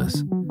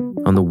PROMIS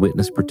on the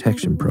Witness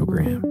Protection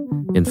Program,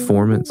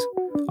 informants,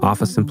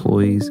 office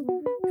employees,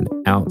 and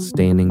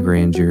outstanding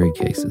grand jury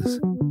cases.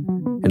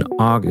 In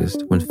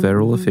August, when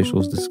federal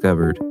officials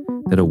discovered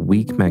that a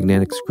weak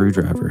magnetic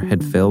screwdriver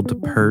had failed to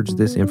purge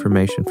this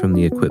information from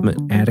the equipment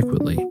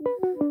adequately,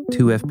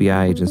 2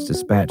 FBI agents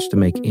dispatched to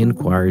make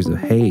inquiries of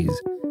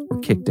Hayes were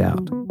kicked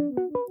out.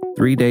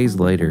 3 days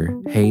later,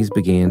 Hayes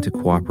began to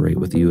cooperate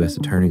with the U.S.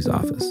 Attorney's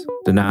Office,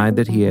 denied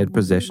that he had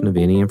possession of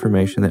any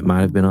information that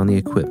might have been on the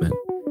equipment,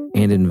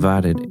 and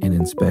invited an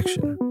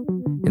inspection.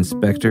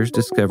 Inspectors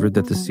discovered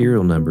that the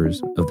serial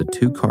numbers of the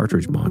 2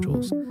 cartridge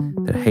modules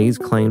that Hayes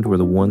claimed were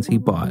the ones he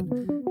bought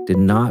did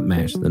not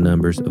match the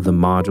numbers of the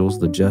modules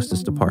the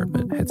Justice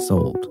Department had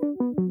sold.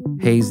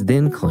 Hayes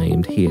then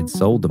claimed he had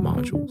sold the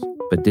modules,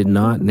 but did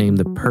not name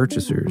the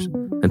purchasers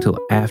until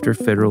after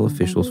federal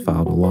officials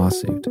filed a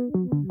lawsuit.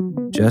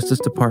 Justice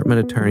Department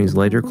attorneys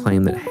later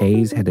claimed that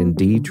Hayes had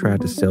indeed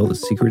tried to sell the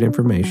secret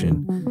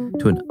information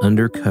to an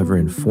undercover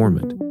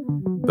informant,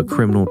 but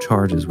criminal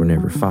charges were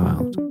never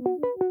filed.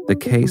 The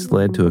case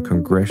led to a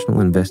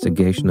congressional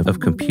investigation of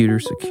computer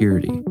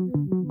security.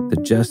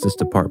 The Justice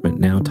Department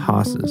now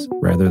tosses,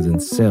 rather than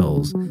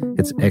sells,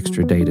 its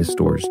extra data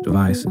storage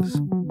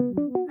devices.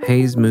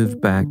 Hayes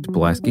moved back to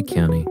Pulaski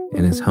County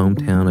in his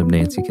hometown of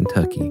Nancy,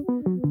 Kentucky,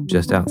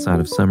 just outside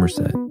of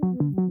Somerset,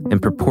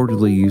 and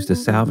purportedly used a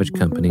salvage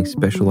company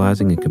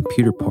specializing in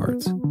computer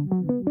parts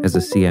as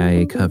a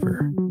CIA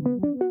cover.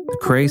 The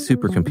Cray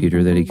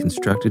supercomputer that he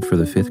constructed for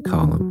the Fifth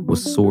Column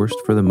was sourced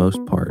for the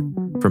most part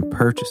from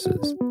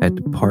purchases at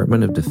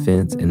Department of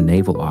Defense and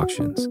naval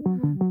auctions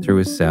through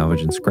his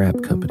salvage and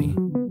scrap company.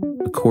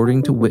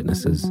 According to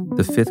witnesses,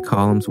 the Fifth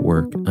Column's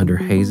work under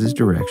Hayes'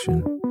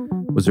 direction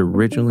was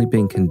originally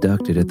being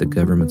conducted at the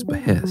government's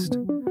behest.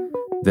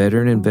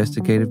 Veteran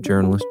investigative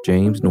journalist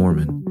James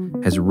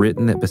Norman has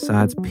written that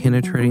besides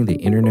penetrating the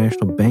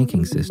international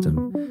banking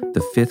system,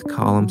 the Fifth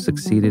Column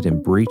succeeded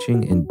in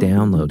breaching and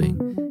downloading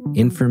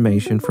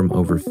information from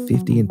over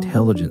 50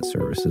 intelligence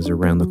services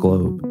around the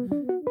globe,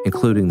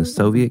 including the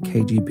Soviet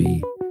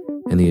KGB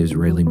and the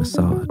Israeli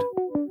Mossad.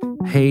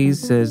 Hayes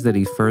says that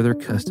he further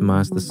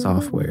customized the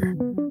software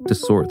to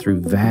sort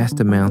through vast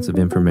amounts of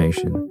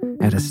information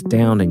at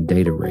astounding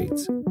data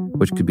rates,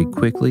 which could be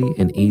quickly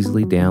and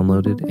easily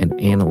downloaded and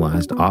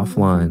analyzed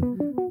offline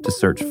to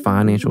search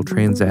financial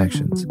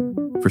transactions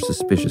for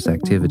suspicious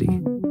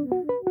activity.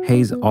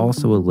 Hayes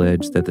also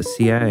alleged that the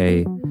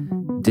CIA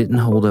didn't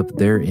hold up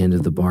their end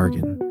of the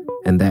bargain,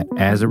 and that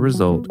as a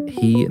result,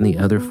 he and the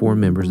other 4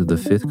 members of the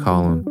Fifth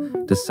Column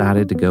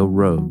decided to go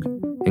rogue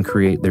and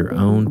create their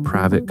own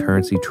private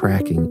currency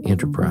tracking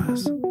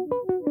enterprise.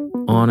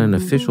 On an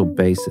official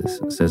basis,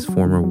 says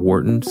former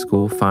Wharton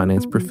School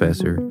finance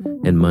professor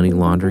and money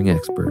laundering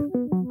expert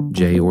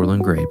J.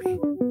 Orland Graby,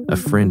 a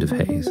friend of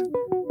Hayes,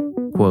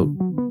 quote,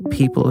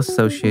 people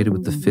associated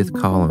with the Fifth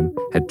Column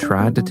had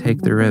tried to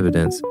take their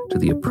evidence to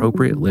the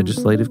appropriate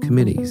legislative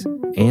committees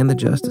and the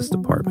Justice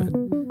Department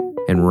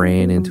and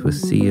ran into a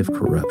sea of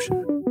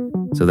corruption.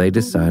 So they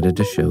decided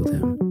to show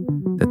them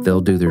that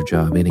they'll do their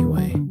job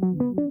anyway,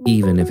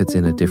 even if it's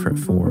in a different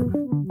form.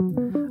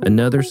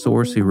 Another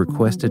source who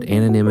requested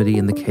anonymity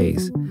in the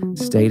case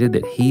stated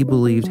that he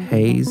believed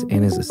Hayes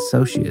and his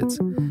associates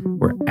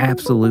were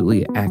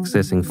absolutely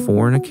accessing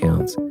foreign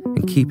accounts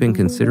and keeping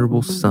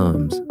considerable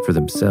sums for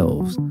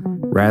themselves,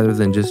 rather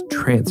than just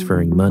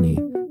transferring money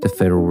to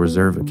Federal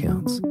Reserve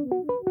accounts.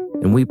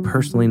 And we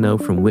personally know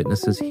from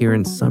witnesses here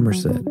in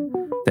Somerset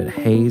that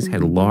Hayes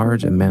had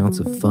large amounts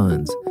of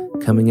funds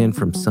coming in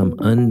from some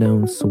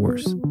unknown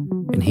source,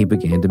 and he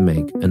began to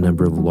make a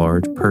number of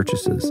large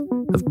purchases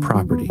of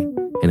property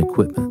and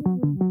equipment.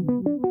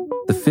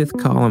 The Fifth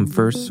Column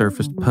first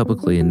surfaced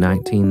publicly in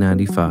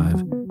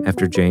 1995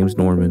 after James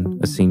Norman,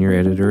 a senior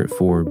editor at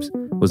Forbes,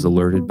 was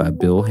alerted by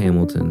Bill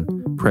Hamilton,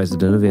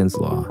 president of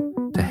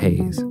Inslaw, to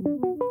Hayes.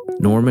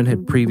 Norman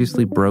had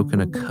previously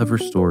broken a cover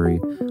story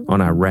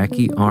on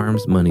Iraqi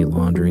arms money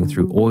laundering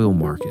through oil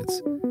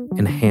markets,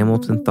 and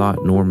Hamilton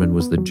thought Norman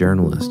was the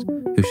journalist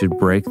who should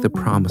break the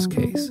promise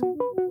case.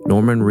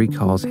 Norman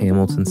recalls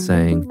Hamilton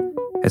saying,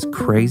 as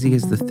crazy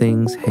as the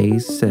things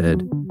Hayes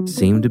said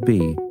seemed to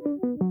be,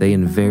 they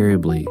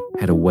invariably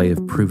had a way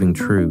of proving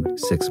true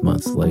 6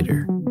 months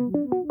later.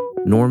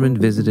 Norman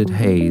visited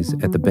Hayes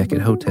at the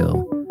Beckett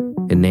Hotel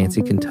in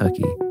Nancy,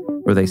 Kentucky,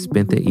 where they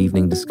spent the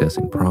evening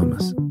discussing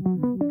promise.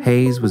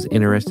 Hayes was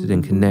interested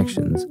in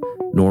connections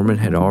Norman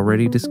had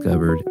already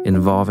discovered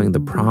involving the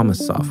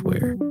Promise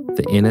software,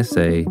 the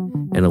NSA,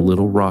 and a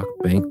Little Rock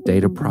bank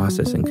data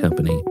processing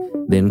company,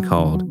 then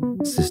called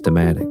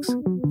Systematics.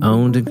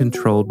 Owned and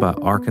controlled by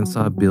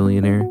Arkansas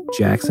billionaire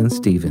Jackson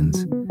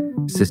Stevens,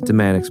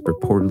 Systematics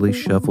purportedly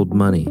shuffled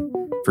money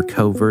for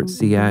covert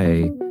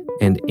CIA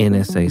and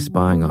NSA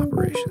spying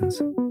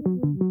operations.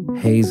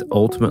 Hayes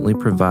ultimately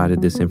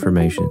provided this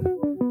information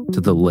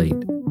to the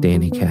late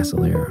Danny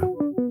Casolaro.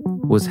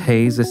 Was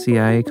Hayes a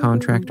CIA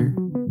contractor?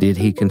 Did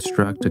he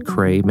construct a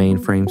Cray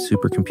mainframe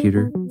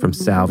supercomputer from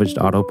salvaged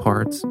auto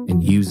parts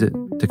and use it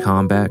to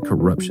combat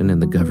corruption in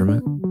the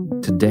government?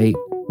 To date,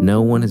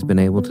 no one has been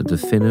able to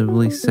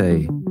definitively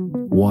say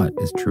what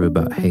is true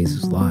about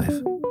Hayes' life,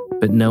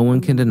 but no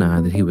one can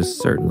deny that he was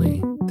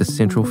certainly the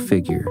central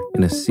figure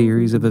in a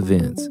series of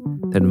events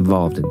that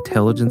involved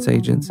intelligence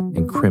agents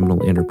and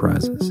criminal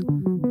enterprises,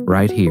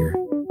 right here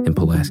in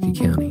Pulaski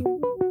County.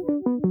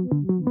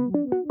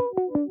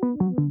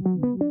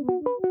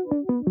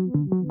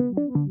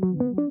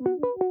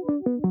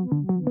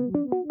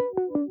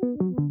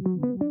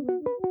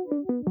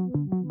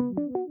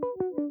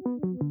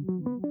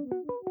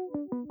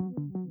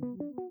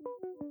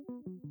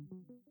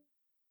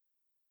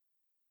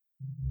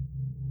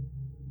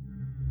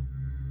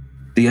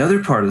 The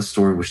other part of the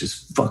story, which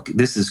is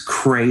this is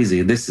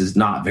crazy. This is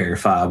not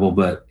verifiable,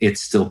 but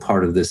it's still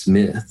part of this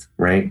myth,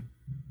 right?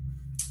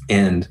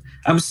 And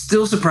I'm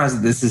still surprised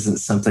that this isn't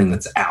something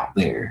that's out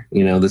there.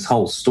 You know, this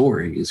whole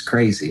story is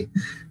crazy.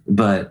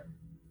 But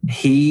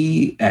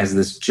he, as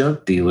this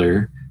junk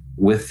dealer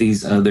with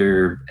these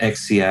other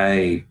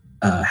ex-CIA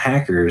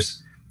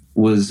hackers,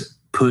 was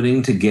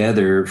putting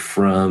together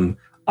from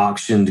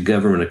auctioned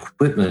government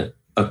equipment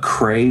a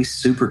Cray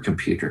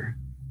supercomputer,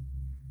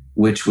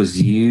 which was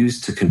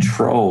used to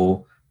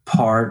control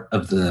part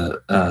of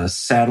the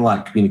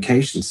satellite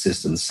communication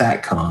system,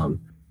 SATCOM,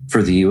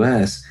 for the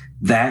U.S.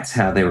 That's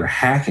how they were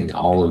hacking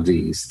all of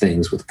these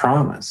things with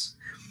Promise.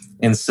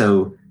 And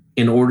so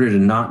in order to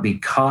not be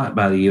caught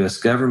by the U.S.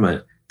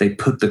 government, they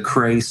put the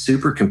Cray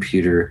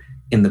supercomputer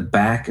in the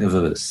back of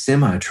a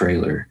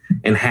semi-trailer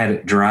and had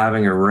it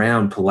driving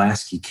around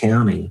Pulaski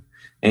County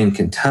and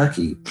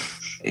Kentucky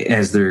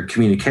as their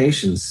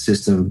communications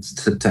system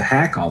to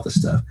hack all the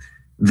stuff.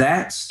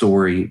 That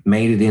story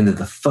made it into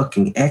the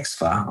fucking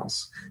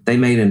X-Files. They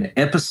made an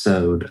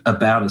episode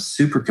about a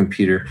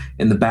supercomputer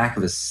in the back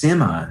of a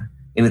semi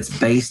and it's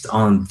based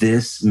on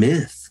this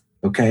myth.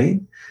 Okay.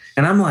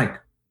 And I'm like,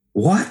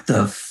 what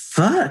the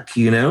fuck,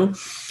 you know?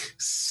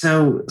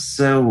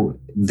 So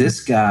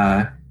this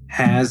guy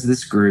has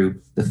this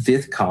group, the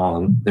Fifth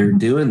Column, they're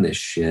doing this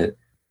shit.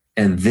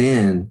 And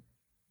then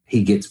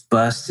he gets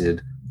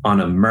busted on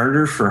a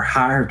murder for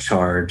hire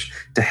charge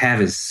to have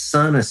his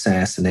son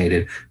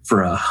assassinated for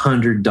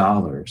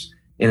 $100.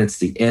 And it's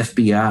the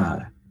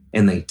FBI.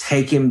 And they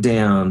take him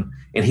down.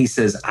 And he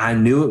says, I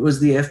knew it was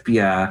the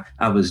FBI.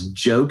 I was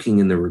joking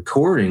in the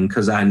recording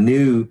because I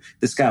knew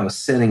this guy was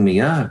setting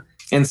me up.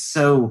 And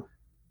so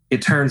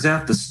it turns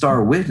out the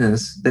star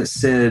witness that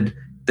said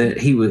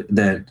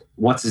that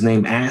what's his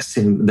name asked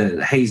him,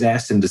 that Hayes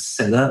asked him to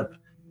set up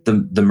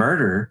the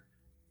murder,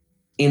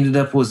 ended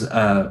up was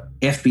a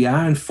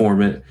FBI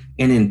informant,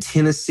 and in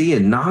Tennessee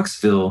and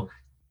Knoxville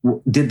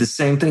did the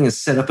same thing and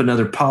set up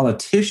another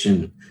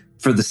politician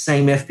for the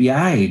same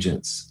FBI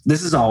agents.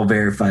 This is all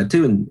verified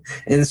too.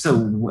 And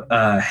so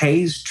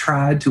Hayes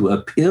tried to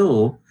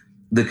appeal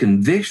the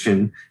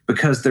conviction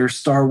because their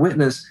star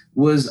witness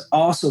was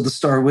also the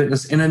star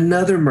witness in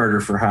another murder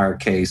for hire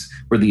case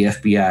where the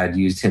FBI had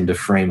used him to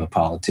frame a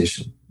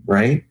politician,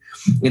 right?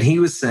 And he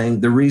was saying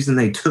the reason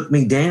they took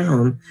me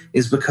down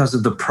is because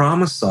of the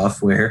PROMIS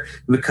software,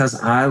 because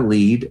I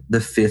lead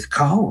the Fifth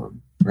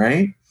Column,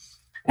 right?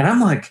 And I'm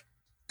like,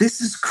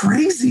 this is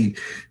crazy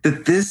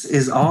that this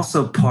is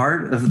also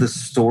part of the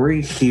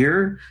story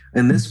here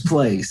in this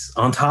place,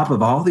 on top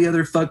of all the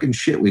other fucking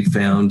shit we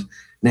found.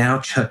 Now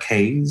Chuck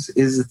Hayes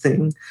is a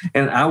thing.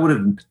 And I would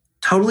have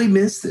totally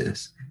missed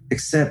this,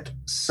 except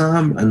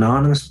some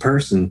anonymous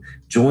person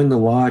joined the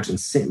lodge and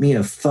sent me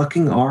a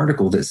fucking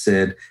article that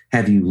said,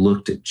 have you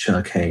looked at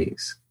Chuck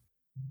Hayes?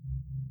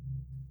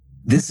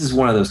 This is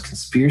one of those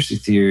conspiracy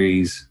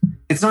theories.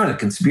 It's not a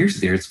conspiracy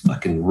theory. It's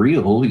fucking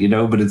real, you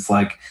know, but it's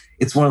like,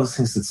 it's one of those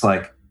things that's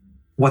like,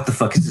 what the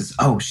fuck is this?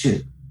 Oh,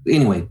 shit.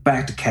 Anyway,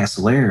 back to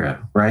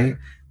Casolaro, right?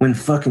 When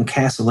fucking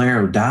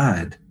Casolaro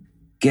died,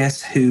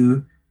 guess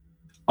who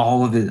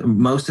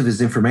most of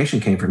his information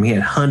came from? He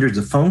had hundreds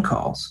of phone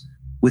calls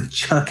with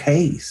Chuck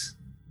Hayes.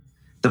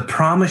 The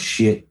PROMIS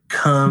shit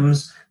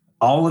comes,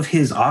 all of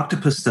his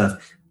octopus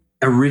stuff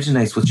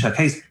originates with Chuck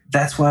Hayes.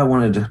 That's why I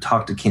wanted to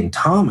talk to Ken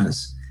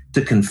Thomas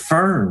to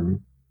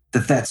confirm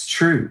that that's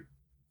true.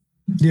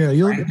 Yeah,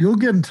 you'll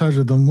get in touch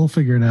with them. We'll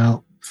figure it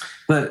out.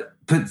 But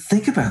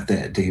think about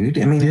that, dude.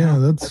 I mean, yeah,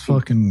 that's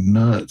fucking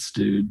nuts,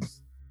 dude.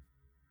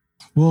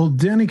 Well,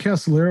 Danny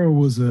Casolaro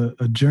was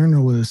a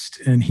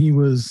journalist, and he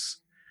was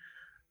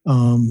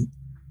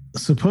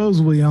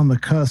supposedly on the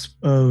cusp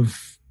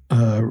of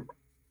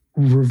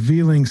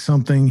revealing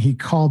something he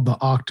called the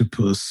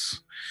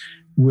octopus,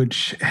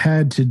 which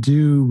had to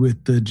do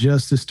with the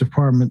Justice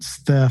Department's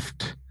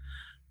theft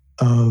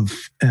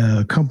of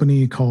a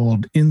company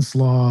called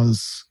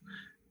Inslaw's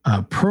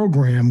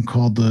program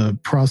called the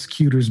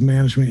Prosecutor's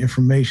Management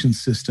Information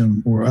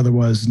System, or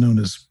otherwise known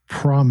as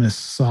PROMIS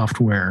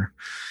software.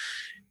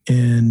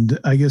 And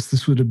I guess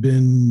this would have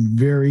been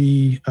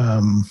very,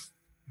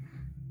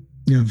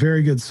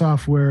 very good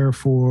software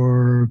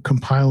for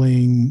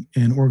compiling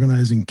and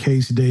organizing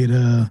case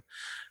data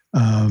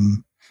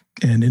and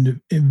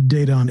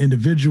data on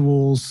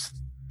individuals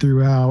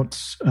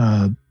throughout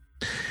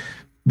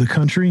the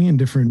country and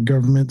different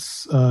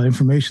governments'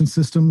 information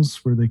systems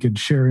where they could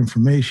share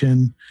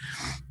information.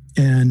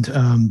 And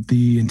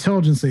the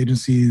intelligence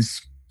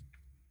agencies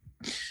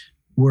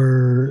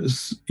were,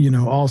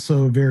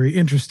 also very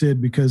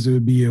interested because it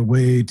would be a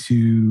way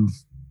to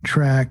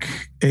track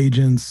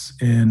agents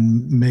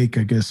and make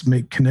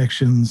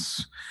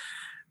connections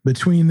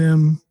between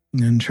them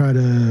and try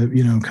to,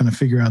 kind of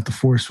figure out the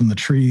forest from the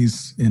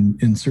trees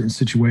in certain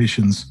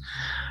situations.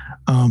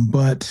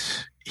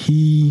 But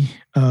he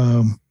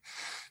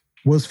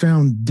was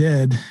found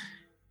dead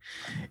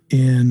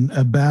in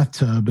a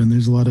bathtub, and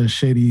there's a lot of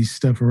shady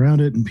stuff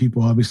around it, and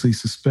people obviously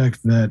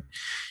suspect that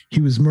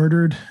he was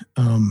murdered.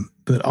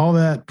 But all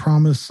that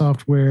PROMIS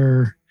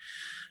software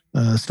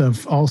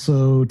stuff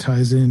also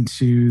ties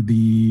into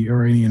the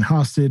Iranian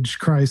hostage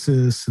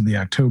crisis and the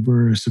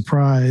October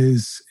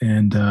surprise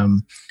and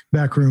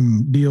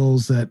backroom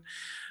deals that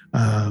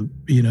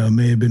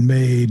may have been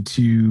made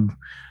to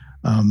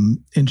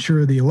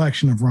ensure the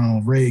election of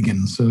Ronald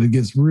Reagan. So it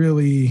gets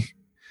really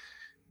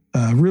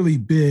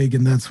big,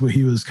 and that's what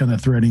he was kind of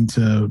threatening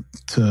to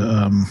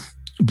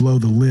blow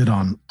the lid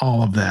on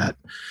all of that.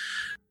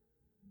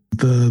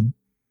 The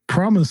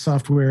PROMIS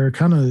software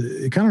kind of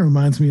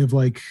reminds me of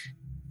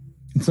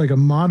it's like a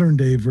modern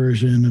day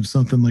version of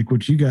something like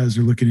what you guys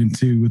are looking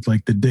into with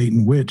like the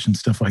Dayton Witch and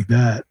stuff like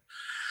that.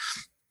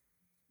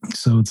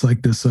 So it's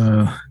like this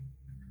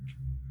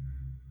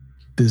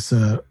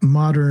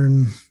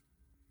modern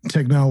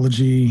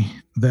technology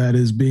that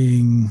is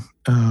being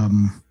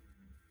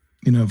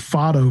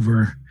fought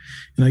over.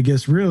 And I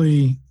guess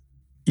really,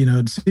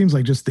 it seems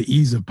like just the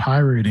ease of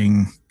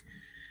pirating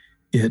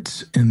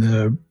it and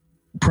the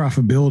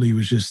profitability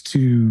was just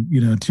too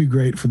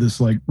great for this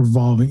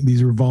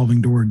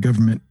revolving door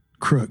government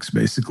crooks,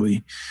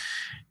 basically.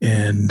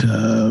 And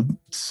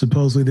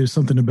supposedly there's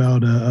something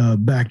about a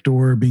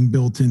backdoor being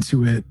built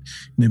into it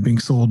and it being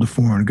sold to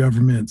foreign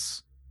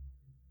governments.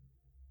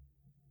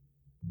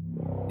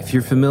 If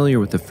you're familiar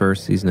with the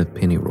first season of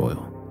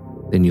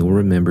Pennyroyal, then you'll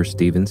remember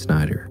Stephen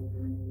Snyder,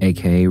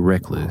 aka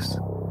Recluse,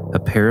 a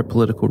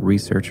parapolitical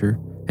researcher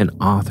and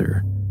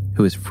author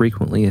who has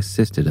frequently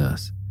assisted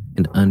us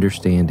in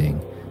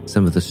understanding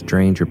some of the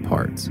stranger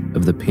parts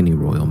of the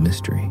Pennyroyal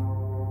mystery.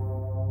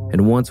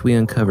 And once we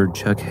uncovered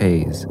Chuck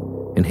Hayes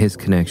and his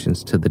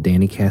connections to the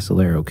Danny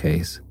Casolaro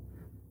case,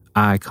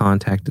 I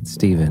contacted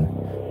Stephen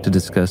to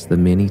discuss the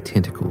many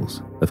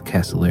tentacles of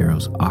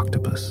Casolaro's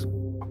octopus.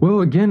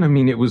 Well, again, I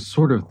mean, it was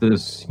sort of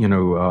this,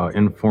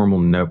 informal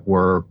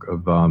network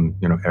of,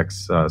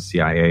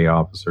 ex-CIA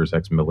officers,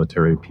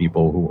 ex-military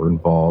people who were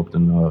involved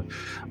in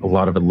a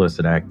lot of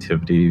illicit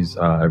activities.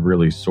 It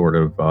really sort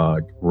of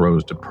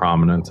rose to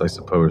prominence, I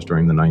suppose,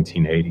 during the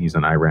 1980s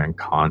in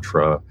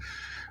Iran-Contra.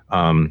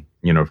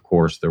 Of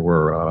course, there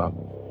were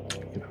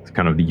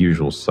kind of the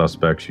usual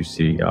suspects you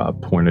see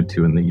pointed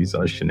to in these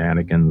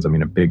shenanigans. I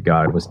mean, a big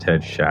guy was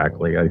Ted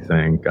Shackley, I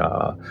think.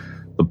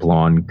 The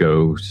blonde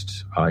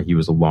ghost. He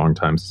was a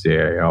longtime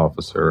CIA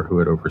officer who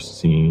had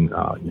overseen,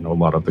 a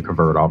lot of the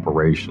covert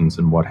operations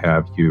and what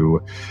have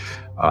you.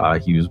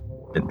 He was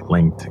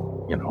linked,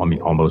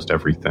 almost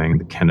everything.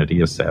 The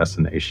Kennedy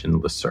assassination,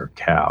 the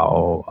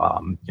Sercal,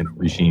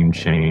 regime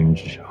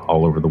change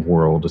all over the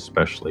world,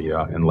 especially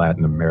in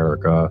Latin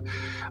America.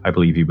 I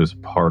believe he was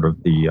part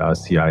of the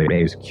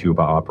CIA's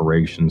Cuba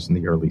operations in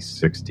the early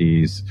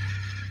 60s.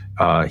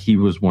 He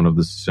was one of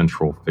the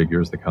central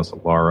figures that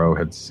Casolaro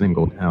had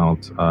singled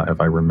out, if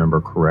I remember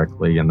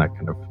correctly, and that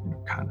kind of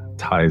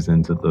ties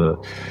into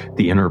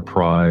the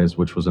Enterprise,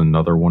 which was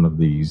another one of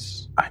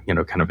these,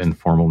 kind of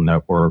informal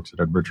networks. It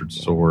had Richard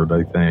Sword,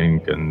 I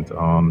think, and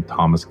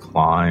Thomas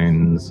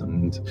Kleins,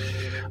 and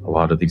a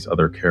lot of these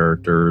other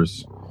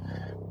characters.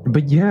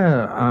 But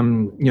yeah,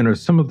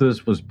 some of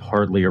this was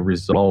partly a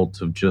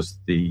result of just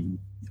the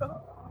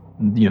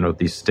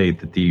state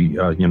that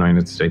the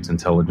United States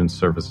intelligence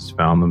services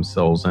found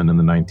themselves in the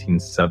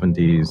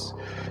 1970s.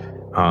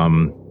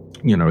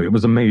 It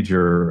was a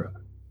major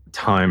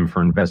time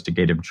for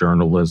investigative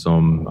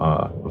journalism.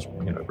 It was,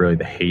 really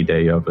the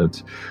heyday of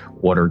it.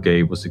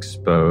 Watergate was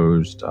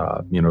exposed.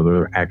 There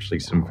were actually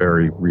some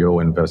very real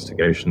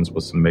investigations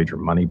with some major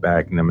money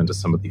backing them into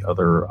some of the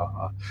other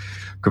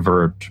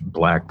covert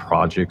black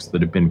projects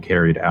that have been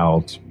carried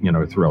out,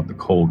 throughout the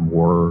Cold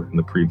War in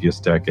the previous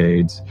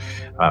decades.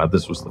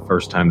 This was the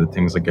first time that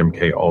things like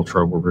MK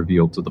Ultra were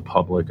revealed to the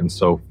public and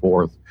so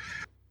forth.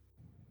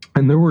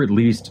 And there were at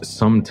least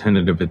some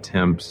tentative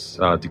attempts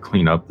to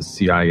clean up the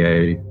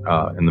CIA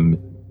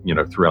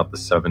throughout the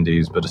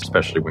 70s, but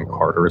especially when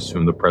Carter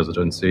assumed the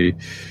presidency.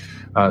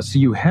 So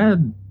you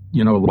had,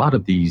 a lot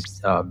of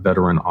these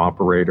veteran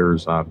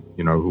operators,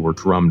 who were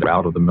drummed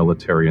out of the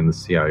military and the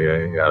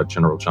CIA.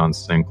 General John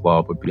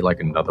Sinclair would be like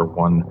another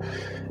one.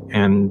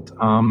 And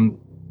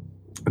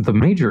the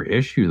major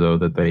issue, though,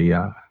 that they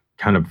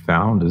kind of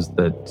found is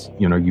that,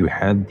 you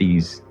had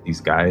these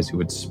guys who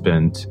had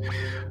spent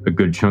a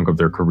good chunk of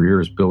their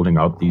careers building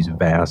up these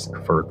vast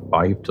covert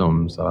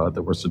fiefdoms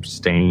that were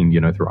sustained,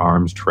 through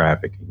arms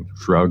trafficking,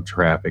 drug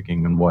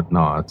trafficking, and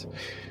whatnot.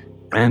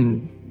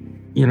 And,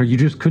 you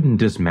just couldn't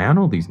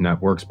dismantle these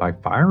networks by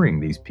firing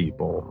these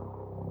people.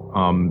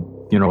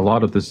 A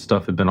lot of this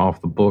stuff had been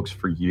off the books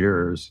for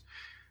years.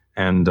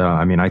 And,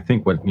 I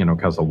think what,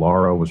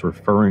 Casolaro was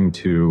referring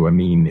to,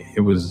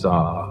 it was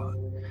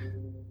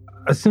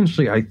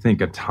essentially, I think,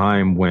 a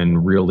time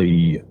when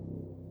really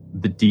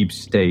the deep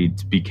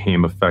state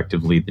became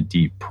effectively the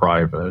deep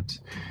private.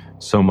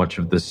 So much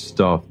of this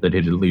stuff that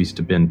had at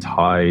least been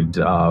tied,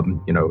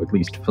 at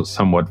least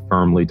somewhat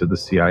firmly to the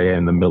CIA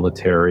and the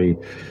military,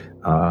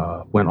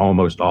 went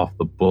almost off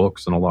the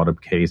books in a lot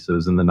of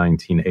cases in the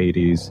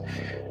 1980s.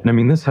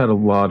 And this had a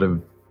lot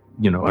of,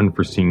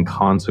 unforeseen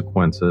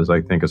consequences,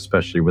 I think,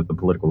 especially with the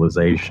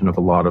politicalization of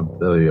a lot of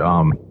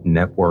the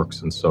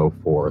networks and so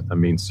forth.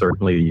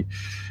 Certainly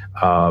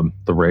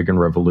the Reagan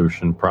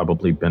Revolution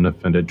probably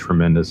benefited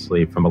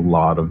tremendously from a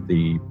lot of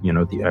the,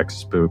 the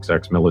ex-spooks,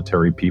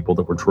 ex-military people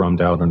that were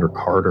drummed out under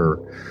Carter.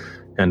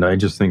 And I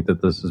just think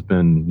that this has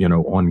been,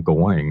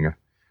 ongoing,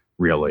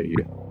 really.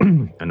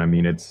 And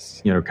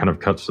it's, kind of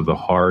cuts to the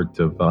heart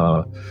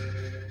of,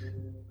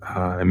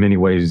 in many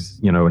ways,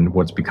 in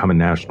what's become a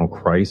national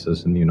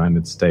crisis in the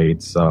United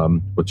States,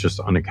 with just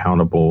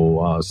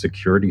unaccountable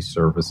security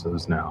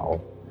services now.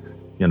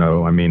 And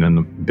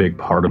a big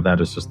part of that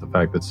is just the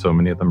fact that so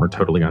many of them are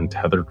totally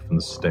untethered from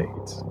the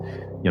states.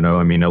 A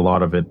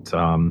lot of it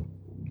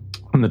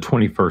in the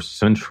 21st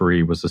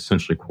century was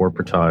essentially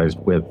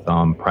corporatized with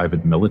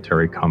private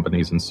military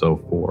companies and so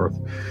forth.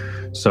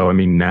 So,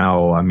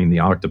 now, the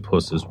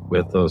octopus is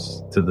with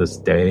us to this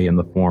day in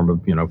the form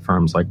of,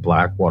 firms like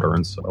Blackwater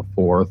and so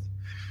forth.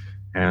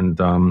 And,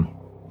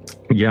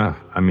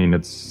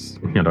 it's,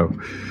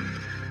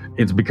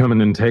 it's become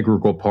an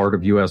integral part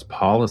of U.S.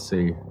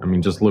 policy. I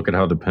mean, just look at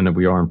how dependent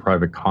we are on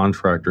private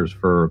contractors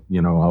for,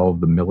 all of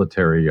the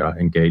military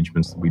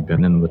engagements that we've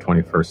been in the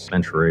 21st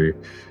century.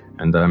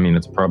 And I mean,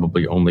 it's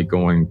probably only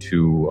going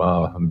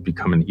to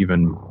become an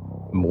even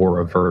more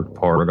overt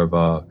part of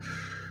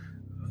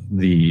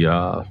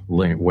the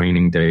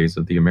waning days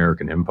of the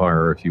American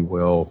empire, if you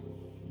will.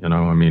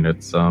 I mean,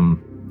 it's an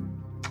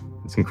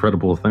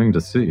incredible thing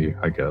to see,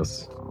 I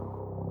guess.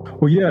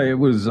 Well, yeah, it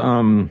was,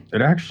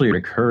 it actually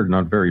occurred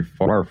not very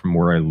far from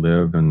where I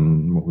live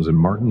in,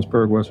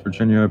 Martinsburg, West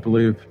Virginia, I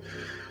believe,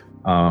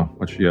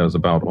 which, is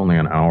about only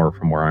an hour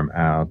from where I'm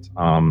at.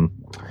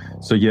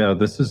 So, yeah,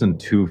 this isn't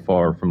too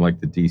far from,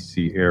 the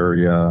D.C.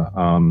 area.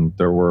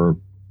 There were,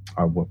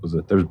 what was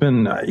it? There's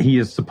been,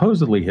 he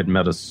supposedly had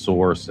met a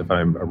source, if I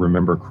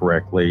remember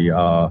correctly,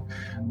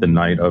 the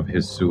night of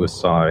his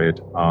suicide.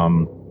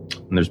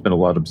 And there's been a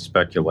lot of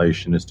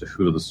speculation as to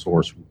who the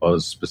source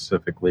was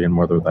specifically and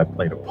whether that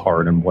played a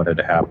part in what had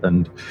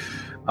happened.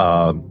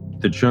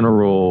 The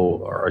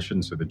general, or I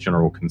shouldn't say the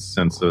general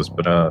consensus,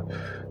 but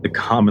the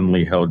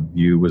commonly held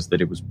view was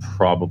that it was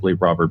probably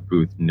Robert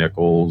Booth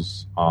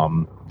Nichols,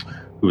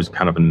 who was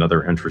kind of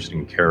another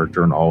interesting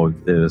character in all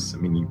of this. I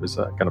mean, he was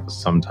kind of a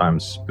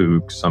sometimes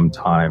spook,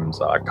 sometimes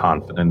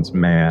confidence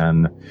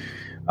man,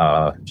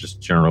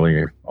 just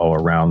generally all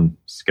around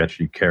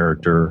sketchy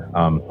character.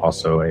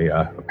 Also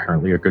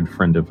apparently a good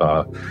friend of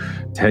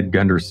Ted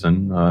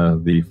Gunderson,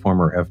 the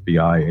former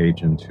FBI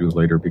agent who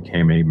later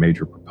became a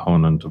major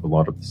proponent of a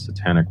lot of the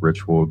satanic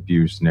ritual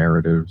abuse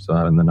narratives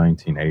in the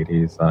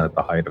 1980s at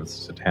the height of the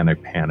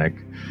satanic panic.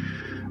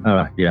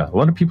 Yeah, a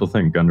lot of people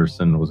think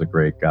Gunderson was a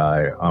great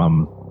guy.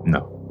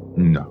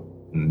 No,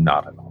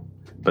 not at all.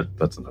 But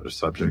that's another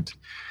subject.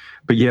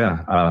 But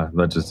yeah,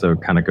 that just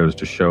kind of goes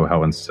to show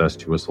how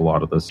incestuous a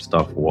lot of this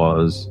stuff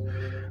was.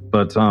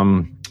 But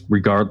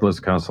regardless,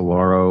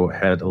 Casolaro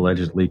had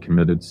allegedly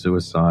committed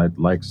suicide,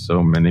 like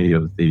so many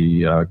of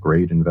the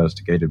great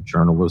investigative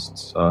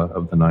journalists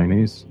of the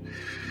 90s.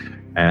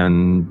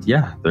 And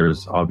yeah,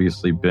 there's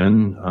obviously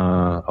been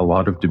a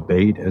lot of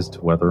debate as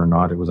to whether or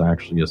not it was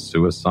actually a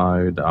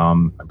suicide.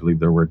 I believe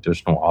there were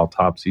additional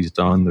autopsies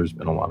done. There's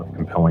been a lot of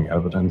compelling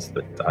evidence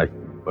that I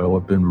will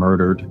have been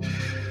murdered.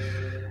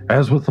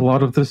 As with a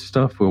lot of this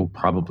stuff, we'll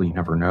probably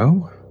never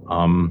know.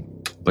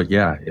 But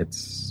yeah, it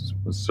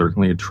was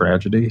certainly a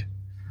tragedy.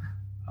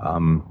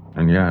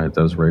 And yeah, it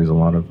does raise a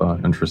lot of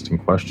interesting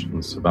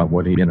questions about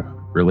what he had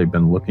really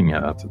been looking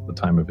at the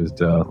time of his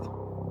death.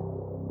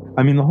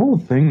 I mean, the whole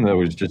thing,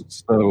 though, is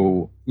just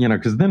so,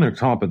 because then on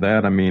top of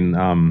that, I mean,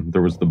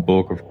 there was the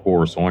book, of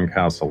course, on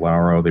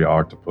Casolaro, The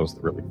Octopus,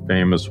 the really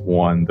famous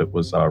one that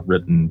was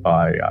written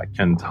by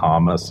Ken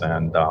Thomas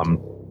and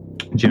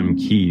Jim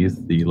Keith,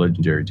 the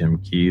legendary Jim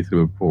Keith,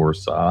 who, of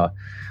course,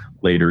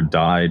 later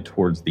died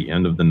towards the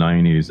end of the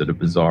 90s at a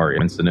bizarre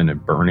incident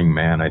at Burning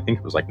Man. I think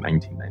it was like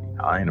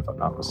 1999, if I'm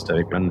not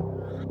mistaken.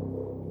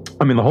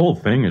 I mean, the whole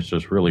thing is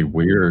just really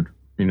weird.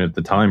 At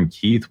the time,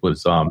 Keith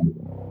was,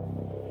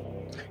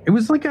 it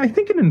was like, I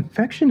think, an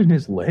infection in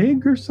his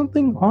leg or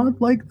something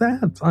odd like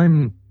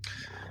that.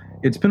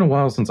 It's been a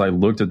while since I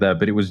looked at that,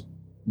 but it was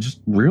just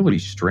really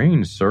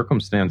strange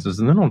circumstances.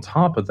 And then on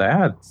top of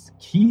that,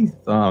 Keith,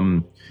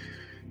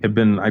 had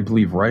been, I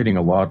believe, writing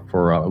a lot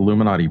for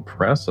Illuminati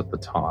Press at the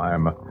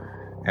time.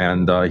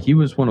 And he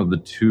was one of the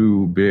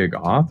two big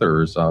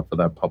authors for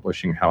that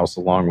publishing house,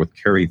 along with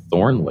Kerry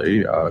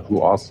Thornley,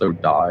 who also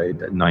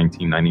died in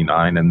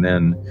 1999. And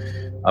then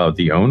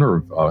the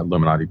owner of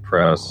Illuminati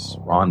Press,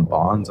 Ron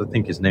Bonds, I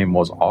think his name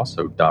was,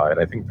 also died,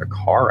 I think, in a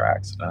car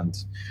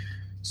accident.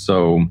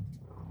 So,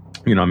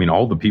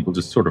 all the people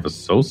just sort of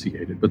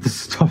associated with this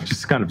stuff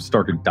just kind of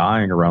started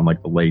dying around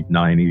like the late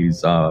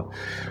 90s.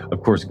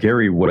 Of course,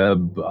 Gary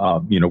Webb,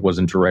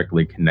 wasn't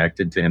directly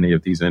connected to any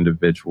of these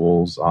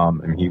individuals.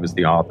 And he was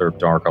the author of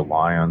Dark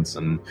Alliance.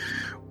 And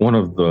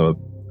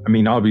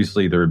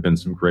obviously there had been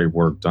some great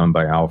work done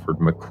by Alfred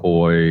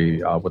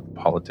McCoy with the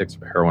politics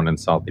of heroin in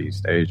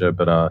Southeast Asia.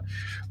 But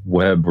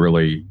Webb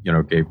really,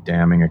 gave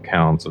damning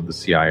accounts of the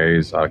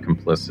CIA's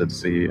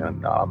complicity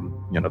and,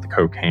 the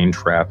cocaine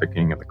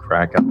trafficking and the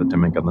crack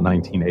epidemic of the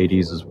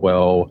 1980s as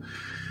well.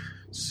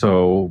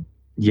 So,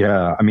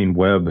 yeah,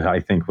 Webb, I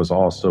think, was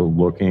also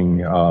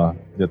looking at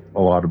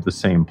a lot of the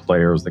same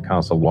players that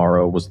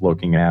Casolaro was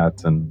looking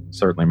at. And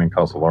certainly,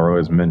 Casolaro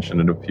is mentioned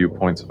in a few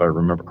points, if I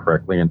remember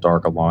correctly, in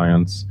Dark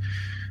Alliance.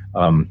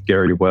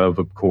 Gary Webb,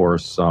 of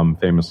course,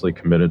 famously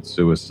committed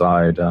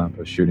suicide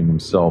by shooting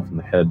himself in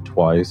the head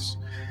twice.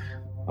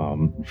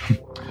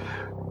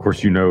 Of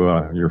course,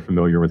 you're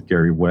familiar with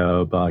Gary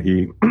Webb.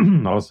 He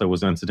also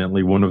was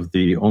incidentally one of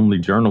the only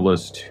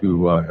journalists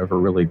who ever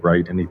really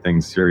write anything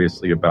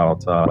seriously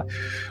about the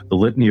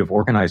litany of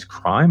organized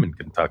crime in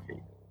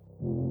Kentucky.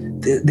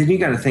 Then you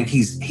got to think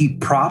he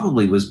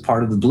probably was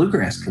part of the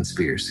Bluegrass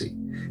conspiracy,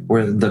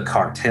 where the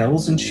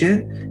cartels and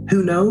shit.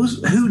 Who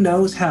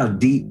knows how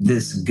deep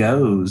this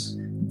goes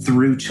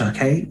through Chuck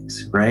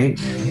Hayes, right?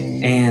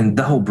 And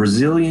the whole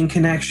Brazilian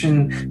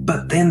connection.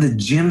 But then the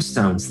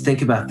gemstones.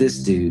 Think about this,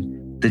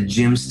 dude. The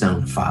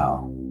gemstone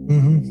file.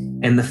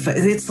 And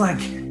it's like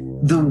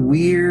the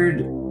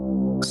weird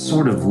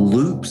sort of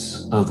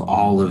loops of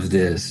all of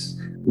this,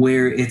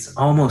 where it's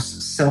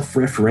almost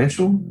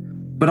self-referential,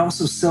 but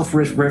also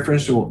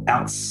self-referential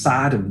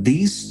outside of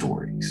these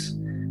stories,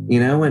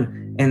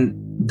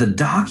 and the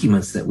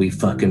documents that we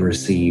fucking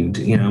received,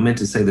 I meant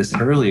to say this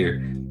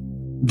earlier,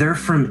 they're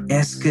from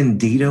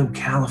Escondido,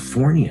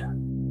 California,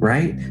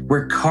 right?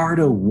 Where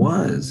Cardo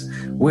was,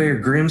 where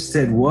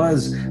Grimstead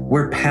was,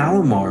 where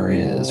Palomar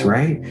is,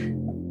 right?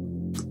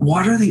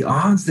 What are the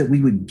odds that we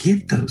would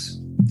get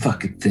those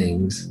fucking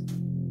things?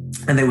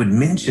 And they would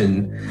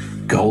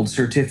mention gold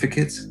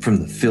certificates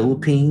from the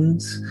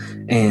Philippines,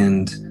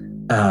 and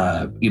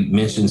you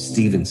mentioned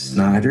Stephen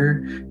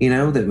Snyder,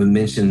 that would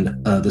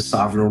mention the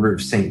Sovereign Order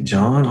of St.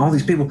 John. All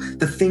these people,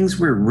 the things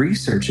we're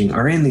researching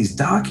are in these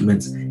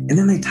documents, and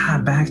then they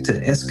tie back to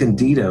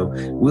Escondido,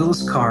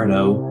 Willis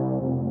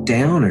Cardo,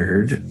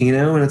 Downard,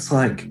 and it's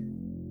like,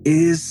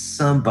 is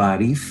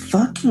somebody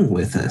fucking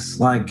with us?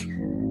 Like,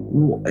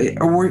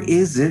 or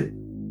is it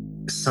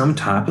some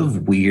type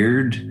of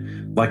weird,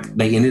 like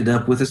they ended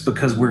up with us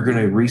because we're going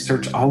to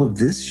research all of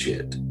this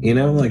shit,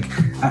 like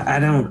I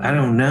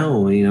don't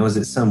know, is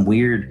it some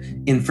weird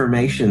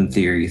information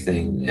theory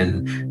thing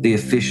and the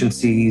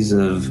efficiencies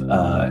of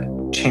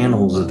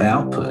channels of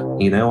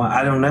output?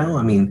 I don't know.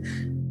 I mean,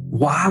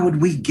 why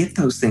would we get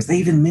those things? They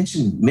even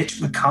mentioned Mitch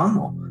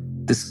McConnell,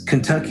 this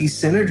Kentucky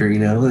senator,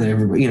 that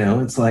everybody,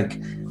 it's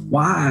like,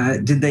 why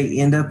did they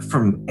end up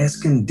from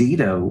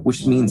Escondido,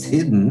 which means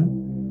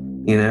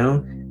hidden,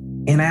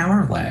 in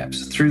our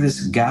labs through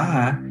this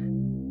guy?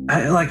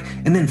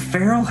 And then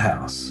Feral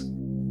House,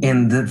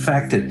 and the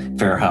fact that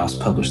Feral House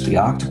published The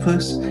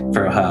Octopus,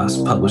 Feral House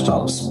published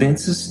all of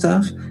Spence's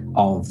stuff,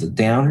 all of the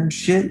Downard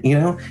shit,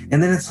 and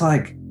then it's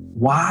like,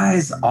 why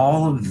is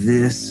all of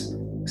this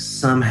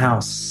somehow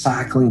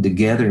cycling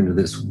together into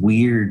this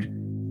weird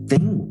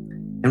thing?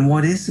 And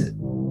what is it,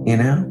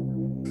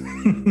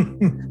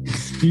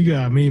 You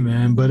got me,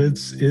 man. But it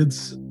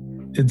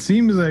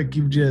seems like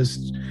you've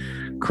just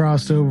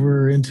crossed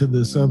over into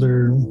this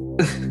other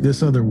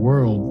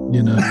world,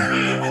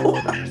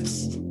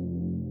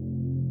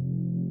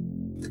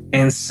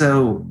 And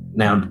so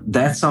now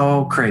that's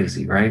all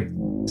crazy, right?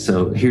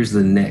 So here's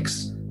the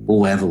next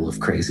level of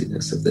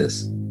craziness of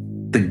this.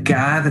 The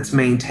guy that's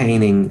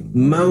maintaining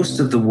most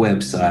of the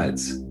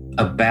websites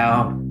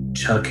about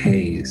Chuck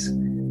Hayes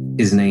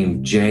is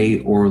named J.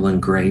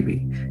 Orland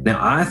Graby. Now,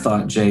 I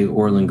thought J.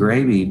 Orland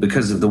Graby,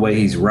 because of the way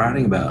he's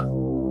writing about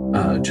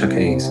Chuck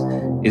Hayes,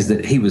 is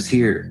that he was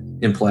here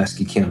in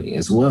Pulaski County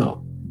as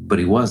well, but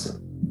he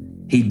wasn't.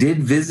 He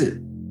did visit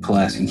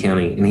Pulaski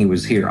County, and he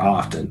was here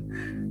often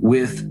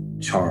with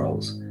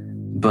Charles,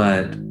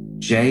 but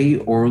J.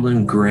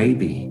 Orland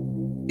Graby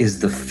is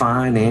the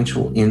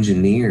financial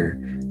engineer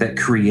that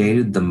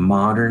created the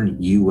modern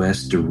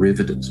U.S.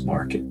 derivatives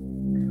market.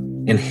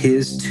 And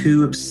his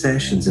two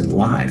obsessions in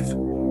life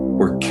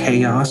were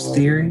chaos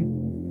theory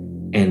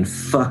and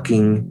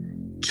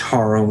fucking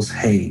Charles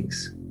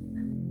Hayes,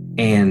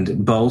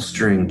 and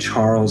bolstering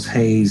Charles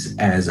Hayes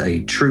as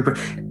a trooper.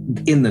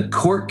 In the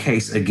court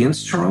case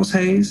against Charles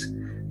Hayes,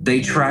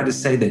 they tried to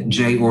say that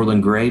J.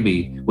 Orland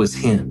Graby was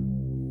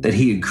him, that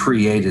he had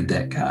created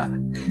that guy.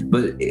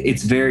 But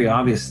it's very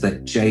obvious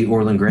that J.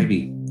 Orland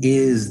Graby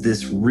is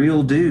this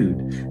real dude.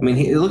 I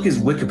mean, look his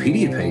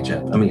Wikipedia page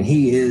up. I mean,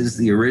 he is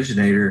the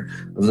originator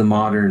of the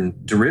modern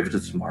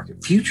derivatives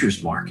market,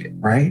 futures market,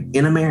 right?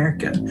 In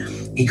America.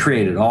 He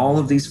created all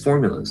of these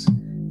formulas.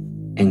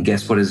 And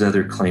guess what his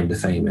other claim to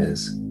fame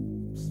is?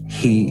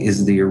 He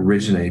is the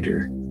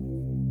originator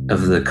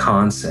of the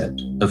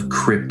concept of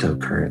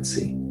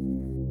cryptocurrency.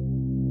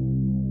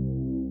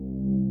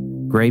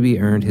 Graby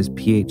earned his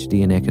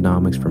PhD in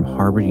economics from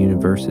Harvard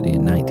University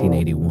in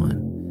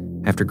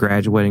 1981. After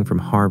graduating from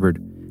Harvard,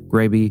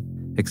 Graby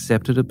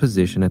accepted a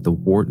position at the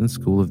Wharton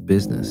School of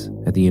Business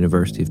at the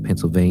University of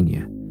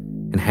Pennsylvania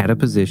and had a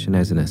position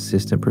as an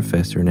assistant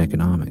professor in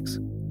economics.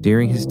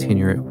 During his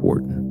tenure at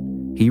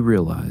Wharton, he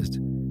realized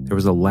there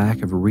was a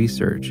lack of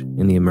research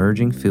in the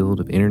emerging field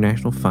of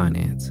international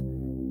finance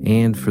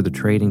and for the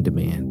trading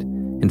demand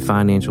in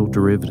financial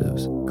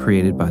derivatives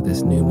created by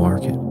this new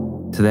market.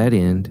 To that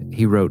end,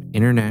 he wrote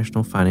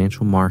International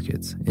Financial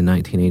Markets in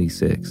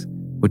 1986,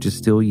 which is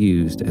still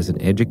used as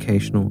an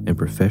educational and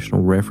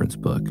professional reference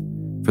book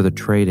for the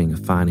trading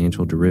of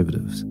financial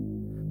derivatives.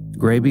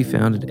 Graby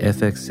founded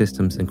FX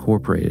Systems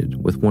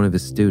Incorporated with one of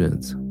his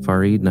students,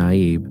 Farid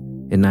Naib,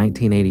 in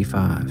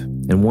 1985,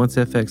 and once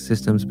FX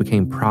Systems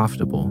became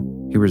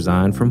profitable, he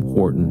resigned from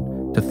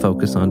Wharton to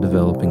focus on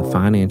developing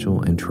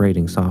financial and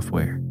trading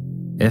software.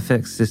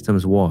 FX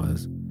Systems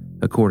was,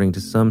 according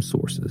to some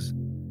sources,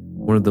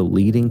 one of the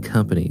leading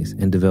companies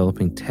in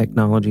developing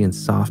technology and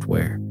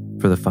software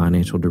for the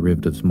financial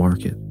derivatives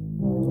market.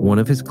 One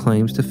of his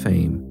claims to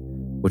fame,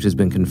 which has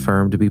been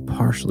confirmed to be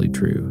partially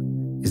true,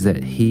 is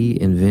that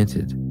he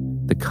invented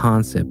the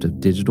concept of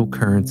digital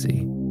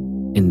currency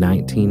in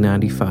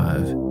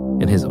 1995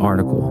 in his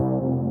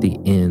article, The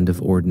End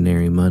of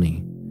Ordinary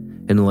Money,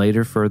 and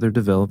later further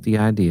developed the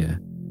idea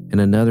in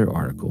another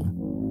article,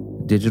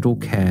 digital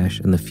cash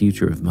and the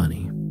future of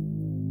money.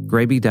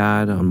 Graebe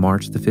died on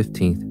March the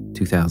 15th,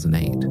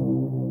 2008.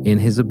 In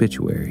his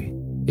obituary,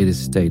 it is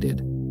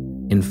stated,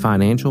 "In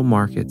financial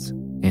markets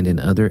and in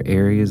other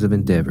areas of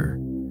endeavor,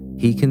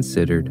 he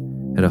considered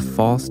that a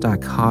false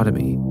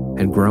dichotomy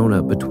had grown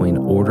up between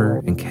order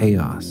and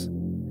chaos,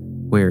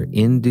 where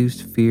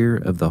induced fear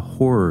of the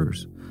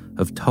horrors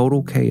of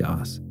total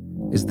chaos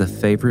is the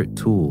favorite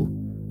tool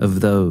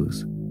of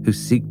those who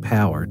seek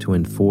power to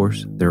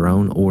enforce their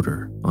own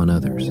order on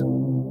others."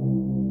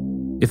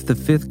 If the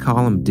fifth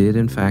column did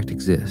in fact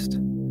exist,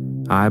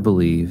 I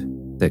believe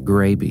that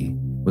Graebe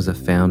was a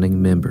founding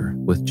member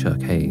with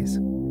Chuck Hayes.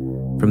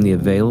 From the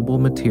available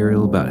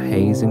material about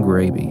Hayes and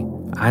Graebe,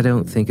 I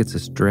don't think it's a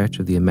stretch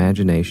of the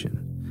imagination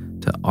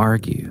to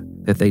argue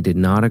that they did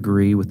not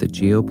agree with the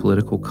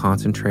geopolitical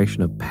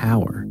concentration of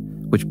power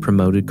which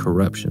promoted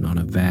corruption on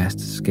a vast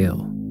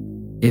scale.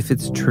 If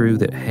it's true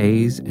that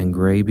Hayes and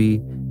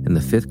Graebe and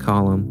the fifth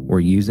column were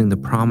using the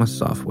PROMIS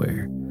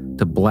software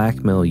to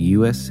blackmail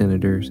U.S.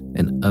 senators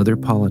and other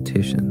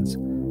politicians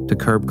to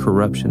curb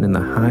corruption in the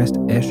highest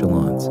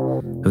echelons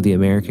of the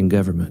American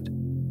government,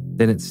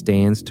 then it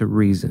stands to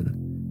reason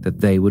that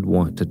they would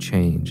want to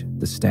change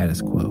the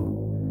status quo.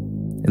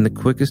 And the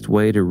quickest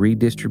way to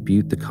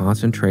redistribute the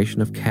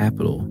concentration of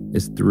capital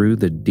is through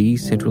the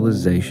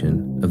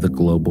decentralization of the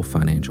global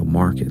financial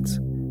markets,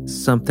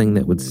 something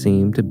that would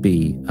seem to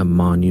be a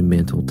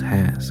monumental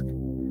task.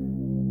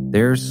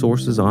 There are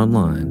sources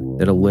online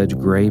that allege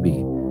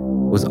Graebe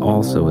was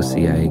also a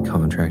CIA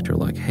contractor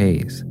like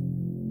Hayes.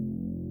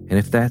 And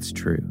if that's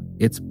true,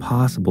 it's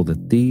possible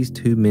that these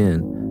two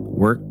men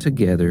worked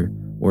together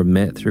or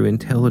met through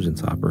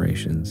intelligence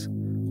operations,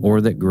 or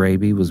that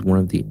Graebe was one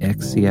of the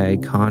ex-CIA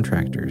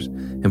contractors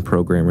and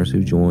programmers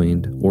who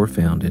joined or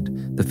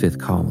founded the fifth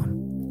column.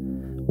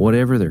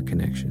 Whatever their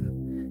connection,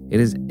 it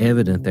is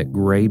evident that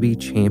Graebe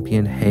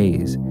championed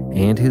Hayes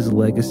and his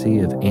legacy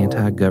of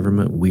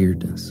anti-government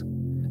weirdness.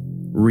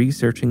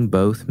 Researching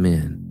both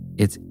men,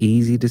 it's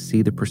easy to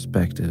see the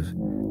perspective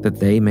that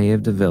they may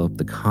have developed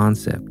the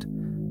concept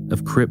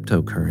of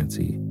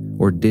cryptocurrency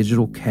or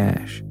digital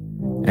cash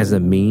as a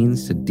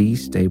means to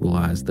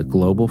destabilize the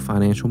global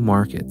financial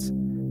markets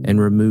and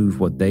remove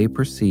what they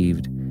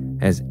perceived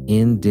as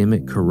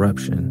endemic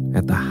corruption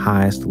at the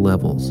highest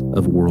levels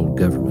of world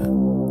government.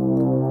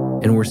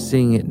 And we're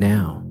seeing it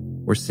now.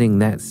 We're seeing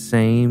that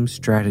same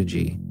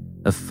strategy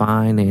of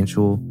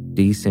financial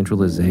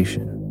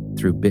decentralization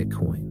through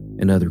Bitcoin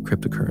and other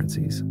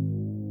cryptocurrencies.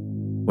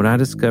 When I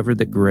discovered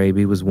that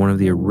Graebe was one of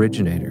the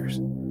originators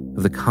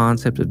of the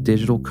concept of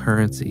digital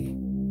currency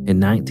in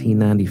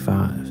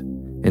 1995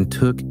 and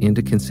took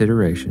into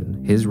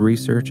consideration his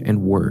research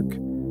and work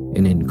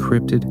in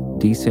encrypted,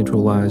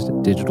 decentralized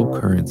digital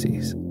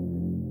currencies,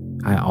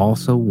 I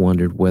also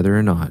wondered whether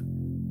or not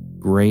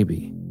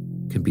Graebe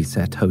could be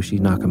Satoshi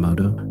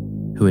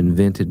Nakamoto, who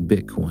invented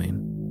Bitcoin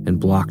and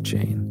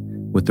blockchain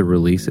with the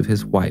release of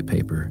his white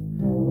paper,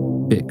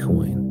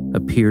 Bitcoin, a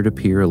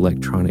peer-to-peer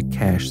electronic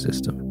cash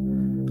system,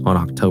 on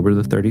October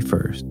the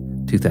 31st,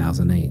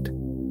 2008.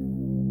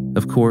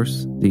 Of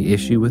course, the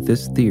issue with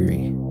this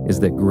theory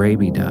is that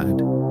Graebe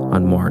died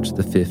on March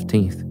the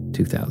 15th,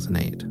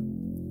 2008.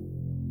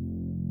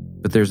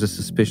 But there's a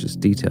suspicious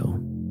detail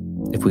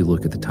if we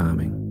look at the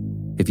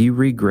timing. If you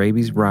read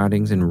Graebe's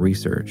writings and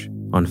research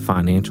on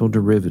financial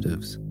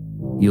derivatives,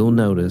 you'll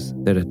notice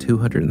that a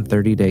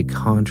 230-day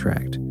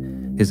contract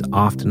is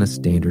often a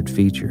standard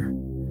feature.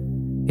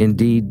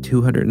 Indeed,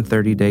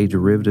 230-day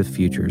derivative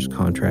futures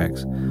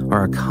contracts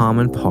are a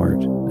common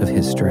part of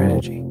his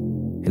strategy.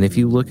 And if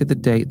you look at the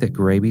date that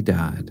Graebe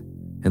died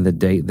and the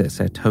date that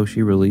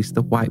Satoshi released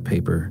the white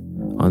paper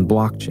on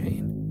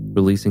blockchain,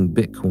 releasing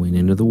Bitcoin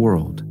into the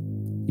world,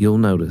 you'll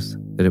notice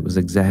that it was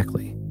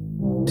exactly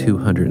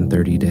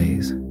 230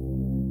 days.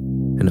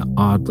 An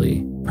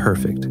oddly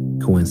perfect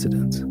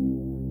coincidence.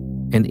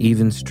 An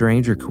even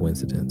stranger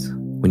coincidence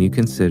when you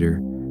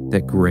consider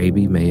that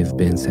Graebe may have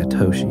been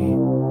Satoshi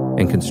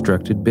and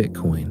constructed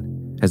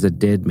Bitcoin as a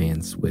dead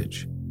man's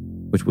switch,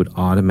 which would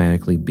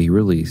automatically be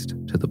released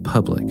to the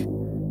public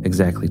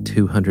exactly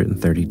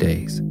 230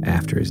 days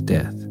after his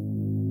death.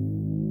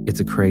 It's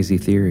a crazy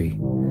theory,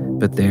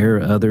 but there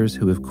are others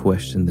who have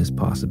questioned this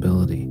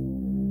possibility.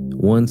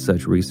 One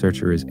such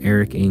researcher is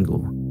Eric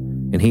Engel,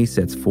 and he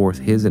sets forth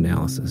his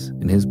analysis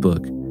in his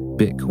book,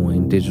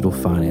 Bitcoin Digital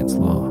Finance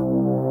Law.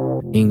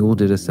 Engel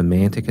did a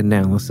semantic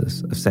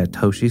analysis of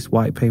Satoshi's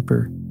white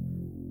paper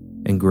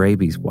and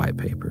Graebe's white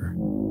paper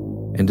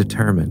and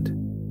determined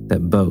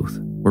that both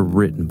were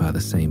written by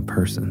the same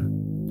person.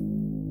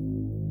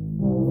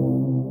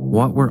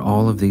 What were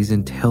all of these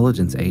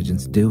intelligence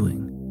agents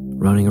doing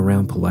running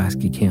around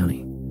Pulaski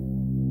County?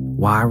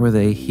 Why were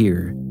they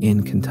here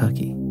in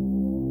Kentucky?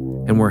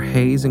 And were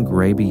Hayes and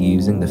Graebe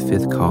using the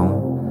fifth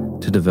column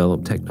to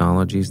develop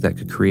technologies that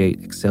could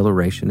create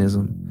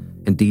accelerationism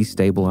and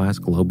destabilize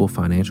global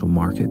financial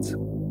markets?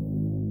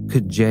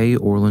 Could J.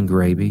 Orland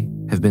Graebe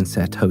have been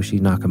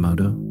Satoshi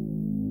Nakamoto?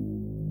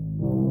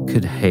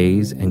 Could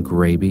Hayes and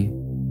Graebe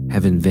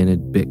have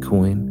invented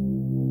Bitcoin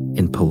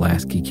in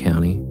Pulaski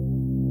County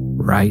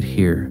right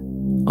here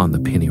on the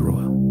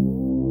Pennyroyal.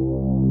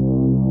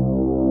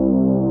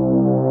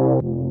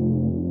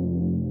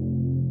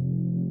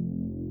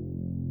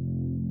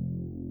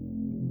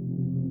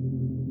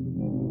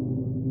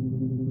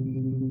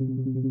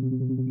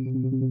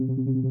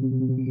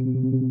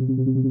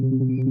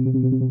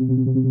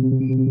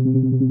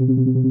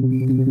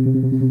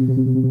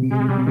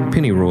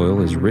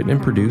 Pennyroyal is written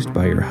and produced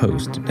by your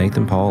host,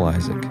 Nathan Paul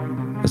Isaac.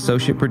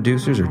 Associate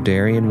producers are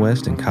Darian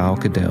West and Kyle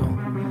Cadell.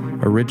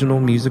 Original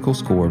musical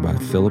score by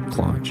Philip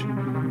Claunch.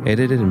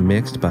 Edited and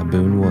mixed by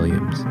Boone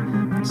Williams.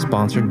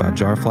 Sponsored by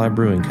Jarfly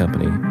Brewing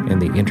Company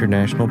and the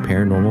International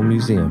Paranormal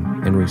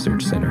Museum and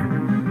Research Center.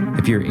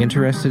 If you're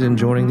interested in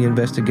joining the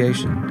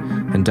investigation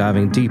and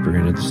diving deeper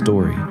into the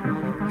story,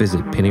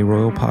 visit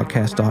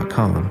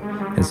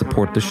pennyroyalpodcast.com and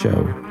support the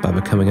show by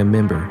becoming a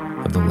member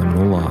of the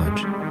Liminal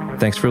Lodge.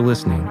 Thanks for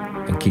listening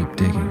and keep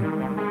digging.